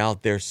to be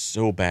out there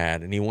so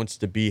bad, and he wants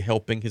to be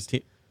helping his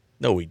team."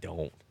 No, he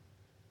don't.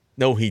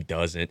 No, he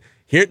doesn't.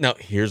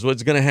 Here's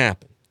what's going to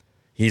happen.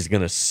 He's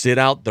going to sit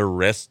out the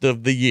rest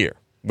of the year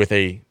with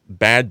a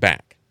bad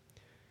back.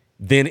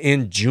 Then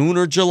in June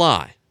or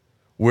July,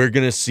 we're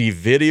going to see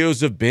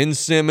videos of Ben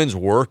Simmons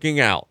working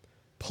out,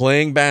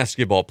 playing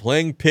basketball,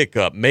 playing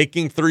pickup,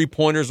 making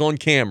three-pointers on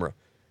camera.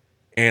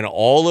 And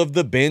all of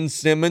the Ben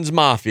Simmons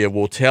mafia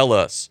will tell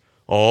us,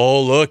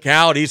 "Oh, look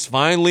out, he's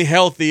finally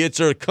healthy. It's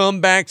a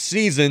comeback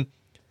season."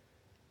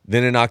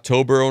 Then in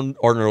October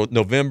or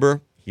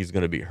November, he's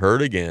going to be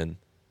hurt again.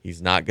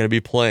 He's not going to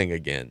be playing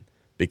again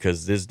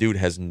because this dude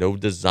has no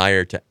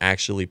desire to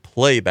actually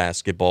play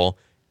basketball.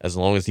 As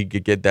long as he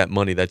could get that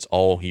money, that's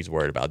all he's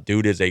worried about.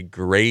 Dude is a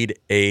grade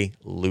A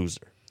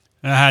loser.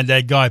 I had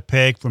that guy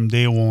pegged from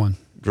day one.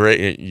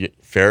 Great.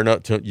 Fair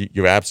enough.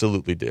 You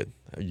absolutely did.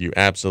 You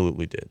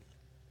absolutely did.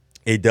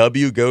 A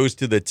W goes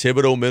to the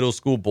Thibodaux Middle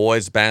School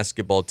boys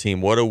basketball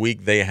team. What a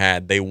week they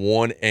had. They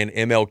won an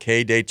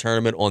MLK Day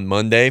tournament on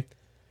Monday,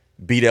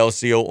 beat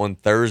LCO on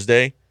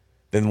Thursday,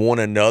 then won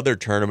another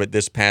tournament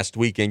this past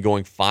weekend,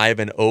 going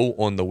 5-0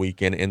 on the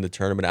weekend in the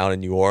tournament out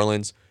in New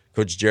Orleans.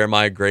 Coach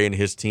Jeremiah Gray and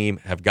his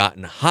team have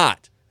gotten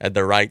hot at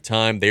the right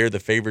time. They're the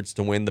favorites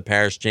to win the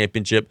parish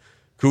championship.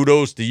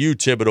 Kudos to you,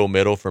 Thibodaux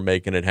Middle, for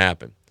making it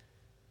happen.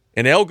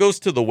 And L goes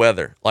to the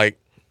weather. Like,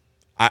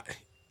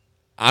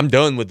 I'm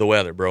done with the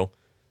weather, bro.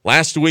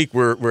 Last week,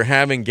 we're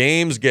having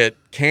games get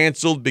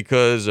canceled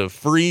because of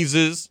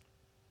freezes.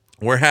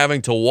 We're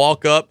having to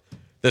walk up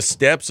the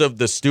steps of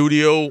the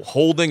studio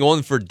holding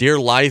on for dear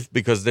life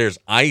because there's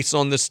ice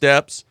on the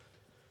steps.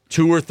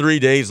 2 or 3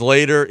 days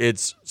later,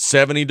 it's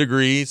 70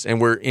 degrees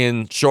and we're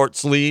in short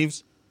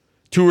sleeves.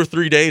 2 or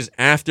 3 days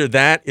after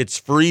that, it's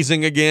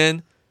freezing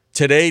again.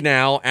 Today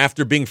now,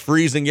 after being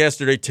freezing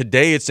yesterday,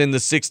 today it's in the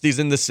 60s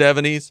and the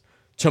 70s.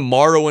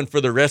 Tomorrow and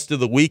for the rest of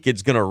the week,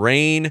 it's going to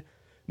rain.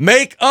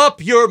 Make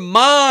up your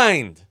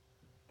mind.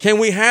 Can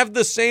we have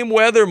the same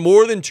weather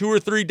more than 2 or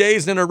 3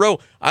 days in a row?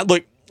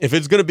 Look, if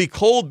it's going to be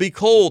cold, be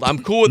cold.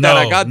 I'm cool with that.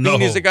 I got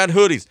beanies, I got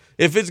hoodies.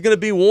 If it's going to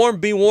be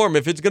warm, be warm.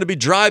 If it's going to be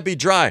dry, be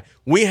dry.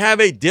 We have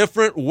a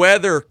different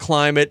weather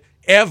climate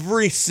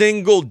every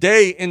single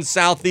day in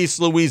Southeast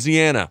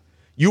Louisiana.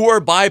 You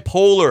are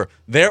bipolar.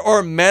 There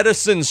are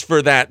medicines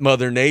for that,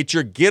 Mother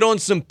Nature. Get on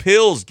some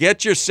pills.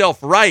 Get yourself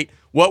right.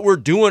 What we're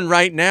doing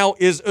right now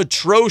is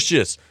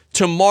atrocious.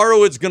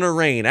 Tomorrow it's going to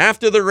rain.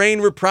 After the rain,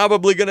 we're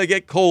probably going to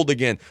get cold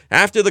again.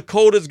 After the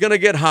cold, it's going to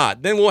get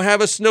hot. Then we'll have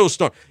a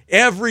snowstorm.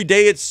 Every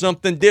day it's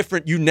something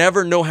different. You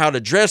never know how to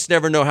dress,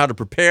 never know how to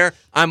prepare.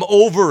 I'm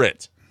over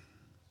it.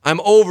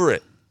 I'm over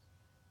it.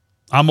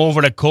 I'm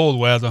over the cold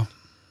weather.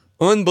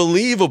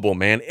 Unbelievable,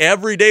 man.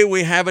 Every day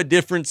we have a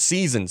different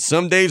season.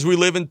 Some days we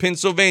live in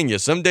Pennsylvania.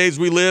 Some days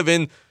we live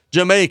in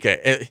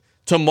Jamaica.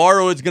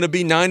 Tomorrow it's going to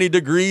be 90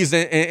 degrees,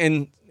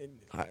 and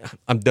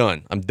I'm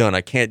done.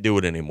 I can't do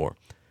it anymore.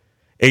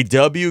 A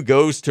W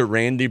goes to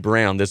Randy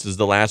Brown. This is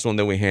the last one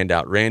that we hand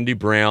out. Randy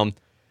Brown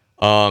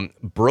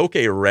broke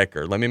a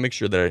record. Let me make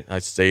sure that I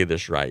say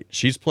this right.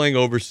 She's playing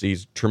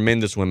overseas,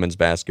 tremendous women's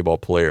basketball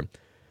player.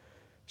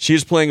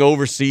 She's playing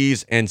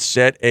overseas and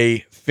set a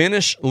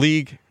Finnish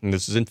league, and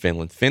this is in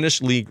Finland,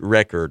 Finnish league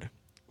record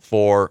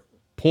for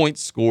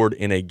points scored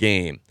in a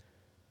game,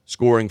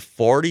 scoring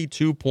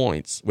 42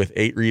 points with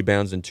 8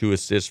 rebounds and 2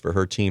 assists for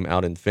her team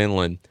out in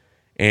Finland.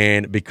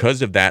 And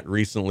because of that,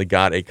 recently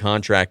got a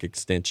contract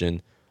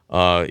extension.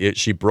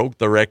 She broke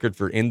the record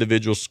for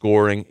individual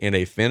scoring in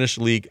a Finnish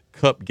League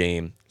Cup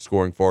game,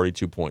 scoring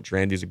 42 points.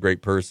 Randy's a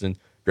great person,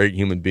 great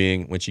human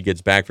being. When she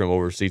gets back from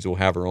overseas, we'll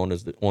have her on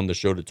the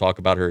show to talk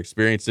about her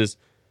experiences.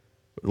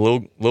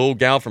 Little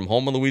gal from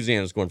Houma,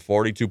 Louisiana, scoring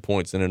 42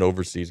 points in an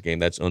overseas game.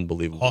 That's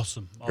unbelievable.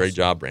 Awesome. Great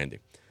job, Randy.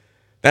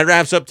 That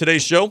wraps up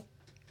today's show.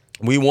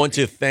 We want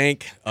to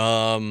thank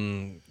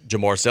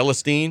Jamar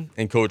Celestine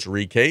and Coach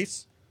Ree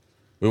Case.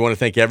 We want to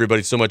thank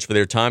everybody so much for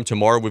their time.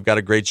 Tomorrow we've got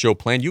a great show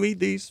planned. You eat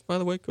these, by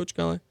the way, Coach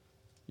Callais?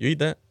 You eat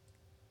that?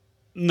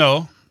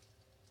 No.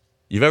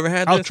 You've ever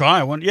had this? I'll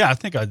try one. Yeah, I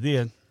think I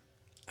did.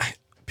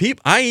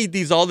 I eat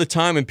these all the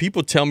time, and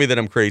people tell me that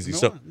I'm crazy.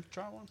 Try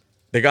one.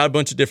 They got a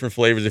bunch of different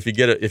flavors. If you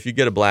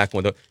get a black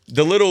one,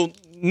 the little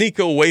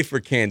Nico wafer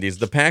candies.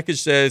 The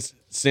package says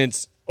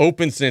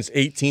open since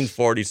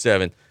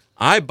 1847.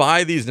 I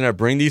buy these and I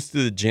bring these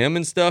to the gym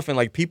and stuff, and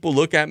like people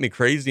look at me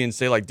crazy and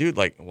say, like, dude,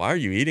 like, why are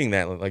you eating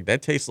that? Like,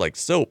 that tastes like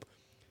soap.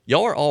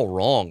 Y'all are all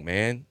wrong,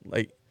 man.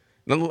 Like,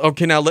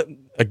 okay, now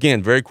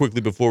again, very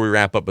quickly before we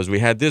wrap up, as we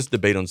had this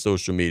debate on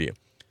social media.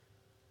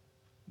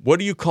 What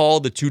do you call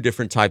the 2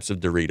 different types of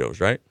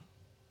Doritos, right?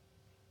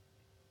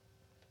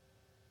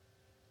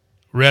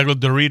 Regular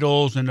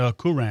Doritos and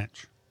Cool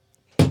Ranch.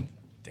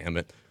 Damn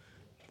it.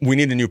 We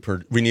need a new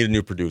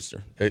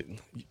producer.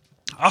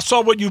 I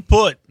saw what you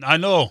put. I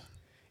know.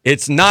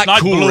 It's not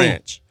Cool blue.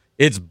 Ranch.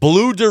 It's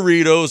blue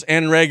Doritos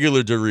and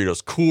regular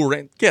Doritos. Cool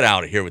Ranch. Get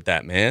out of here with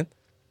that, man.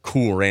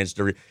 Cool Ranch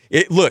Doritos.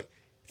 Look,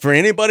 for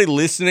anybody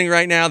listening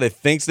right now that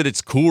thinks that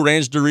it's Cool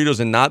Ranch Doritos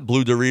and not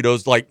blue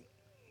Doritos, like,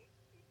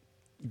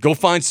 go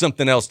find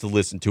something else to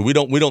listen to. We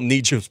don't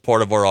need you as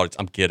part of our audience.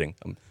 I'm kidding.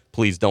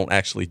 Please don't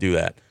actually do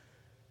that.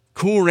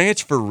 Cool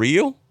Ranch for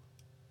real?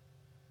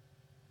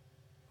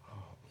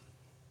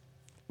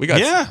 We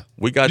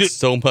got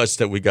so much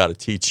that we got to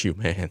teach you,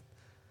 man.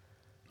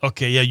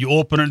 Okay, yeah, you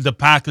open the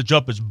package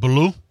up, it's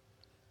blue.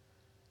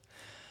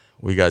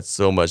 We got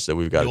so much that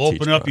we've got to teach you. You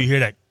open it up, you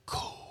hear that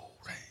Cool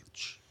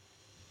Ranch.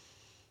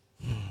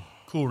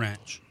 Cool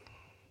Ranch.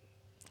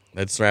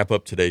 Let's wrap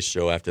up today's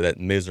show after that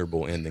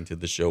miserable ending to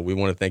the show. We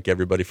want to thank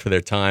everybody for their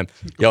time.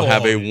 Y'all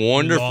have a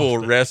wonderful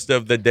rest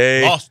of the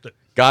day. Lost it.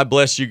 God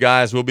bless you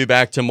guys. We'll be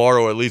back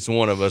tomorrow. At least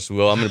one of us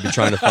will. I'm going to be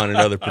trying to find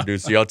another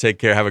producer. Y'all take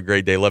care. Have a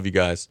great day. Love you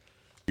guys.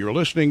 You're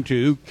listening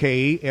to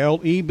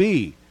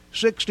KLEB,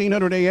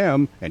 1600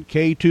 AM and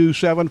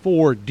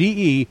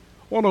K274DE,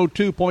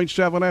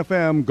 102.7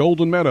 FM,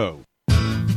 Golden Meadow.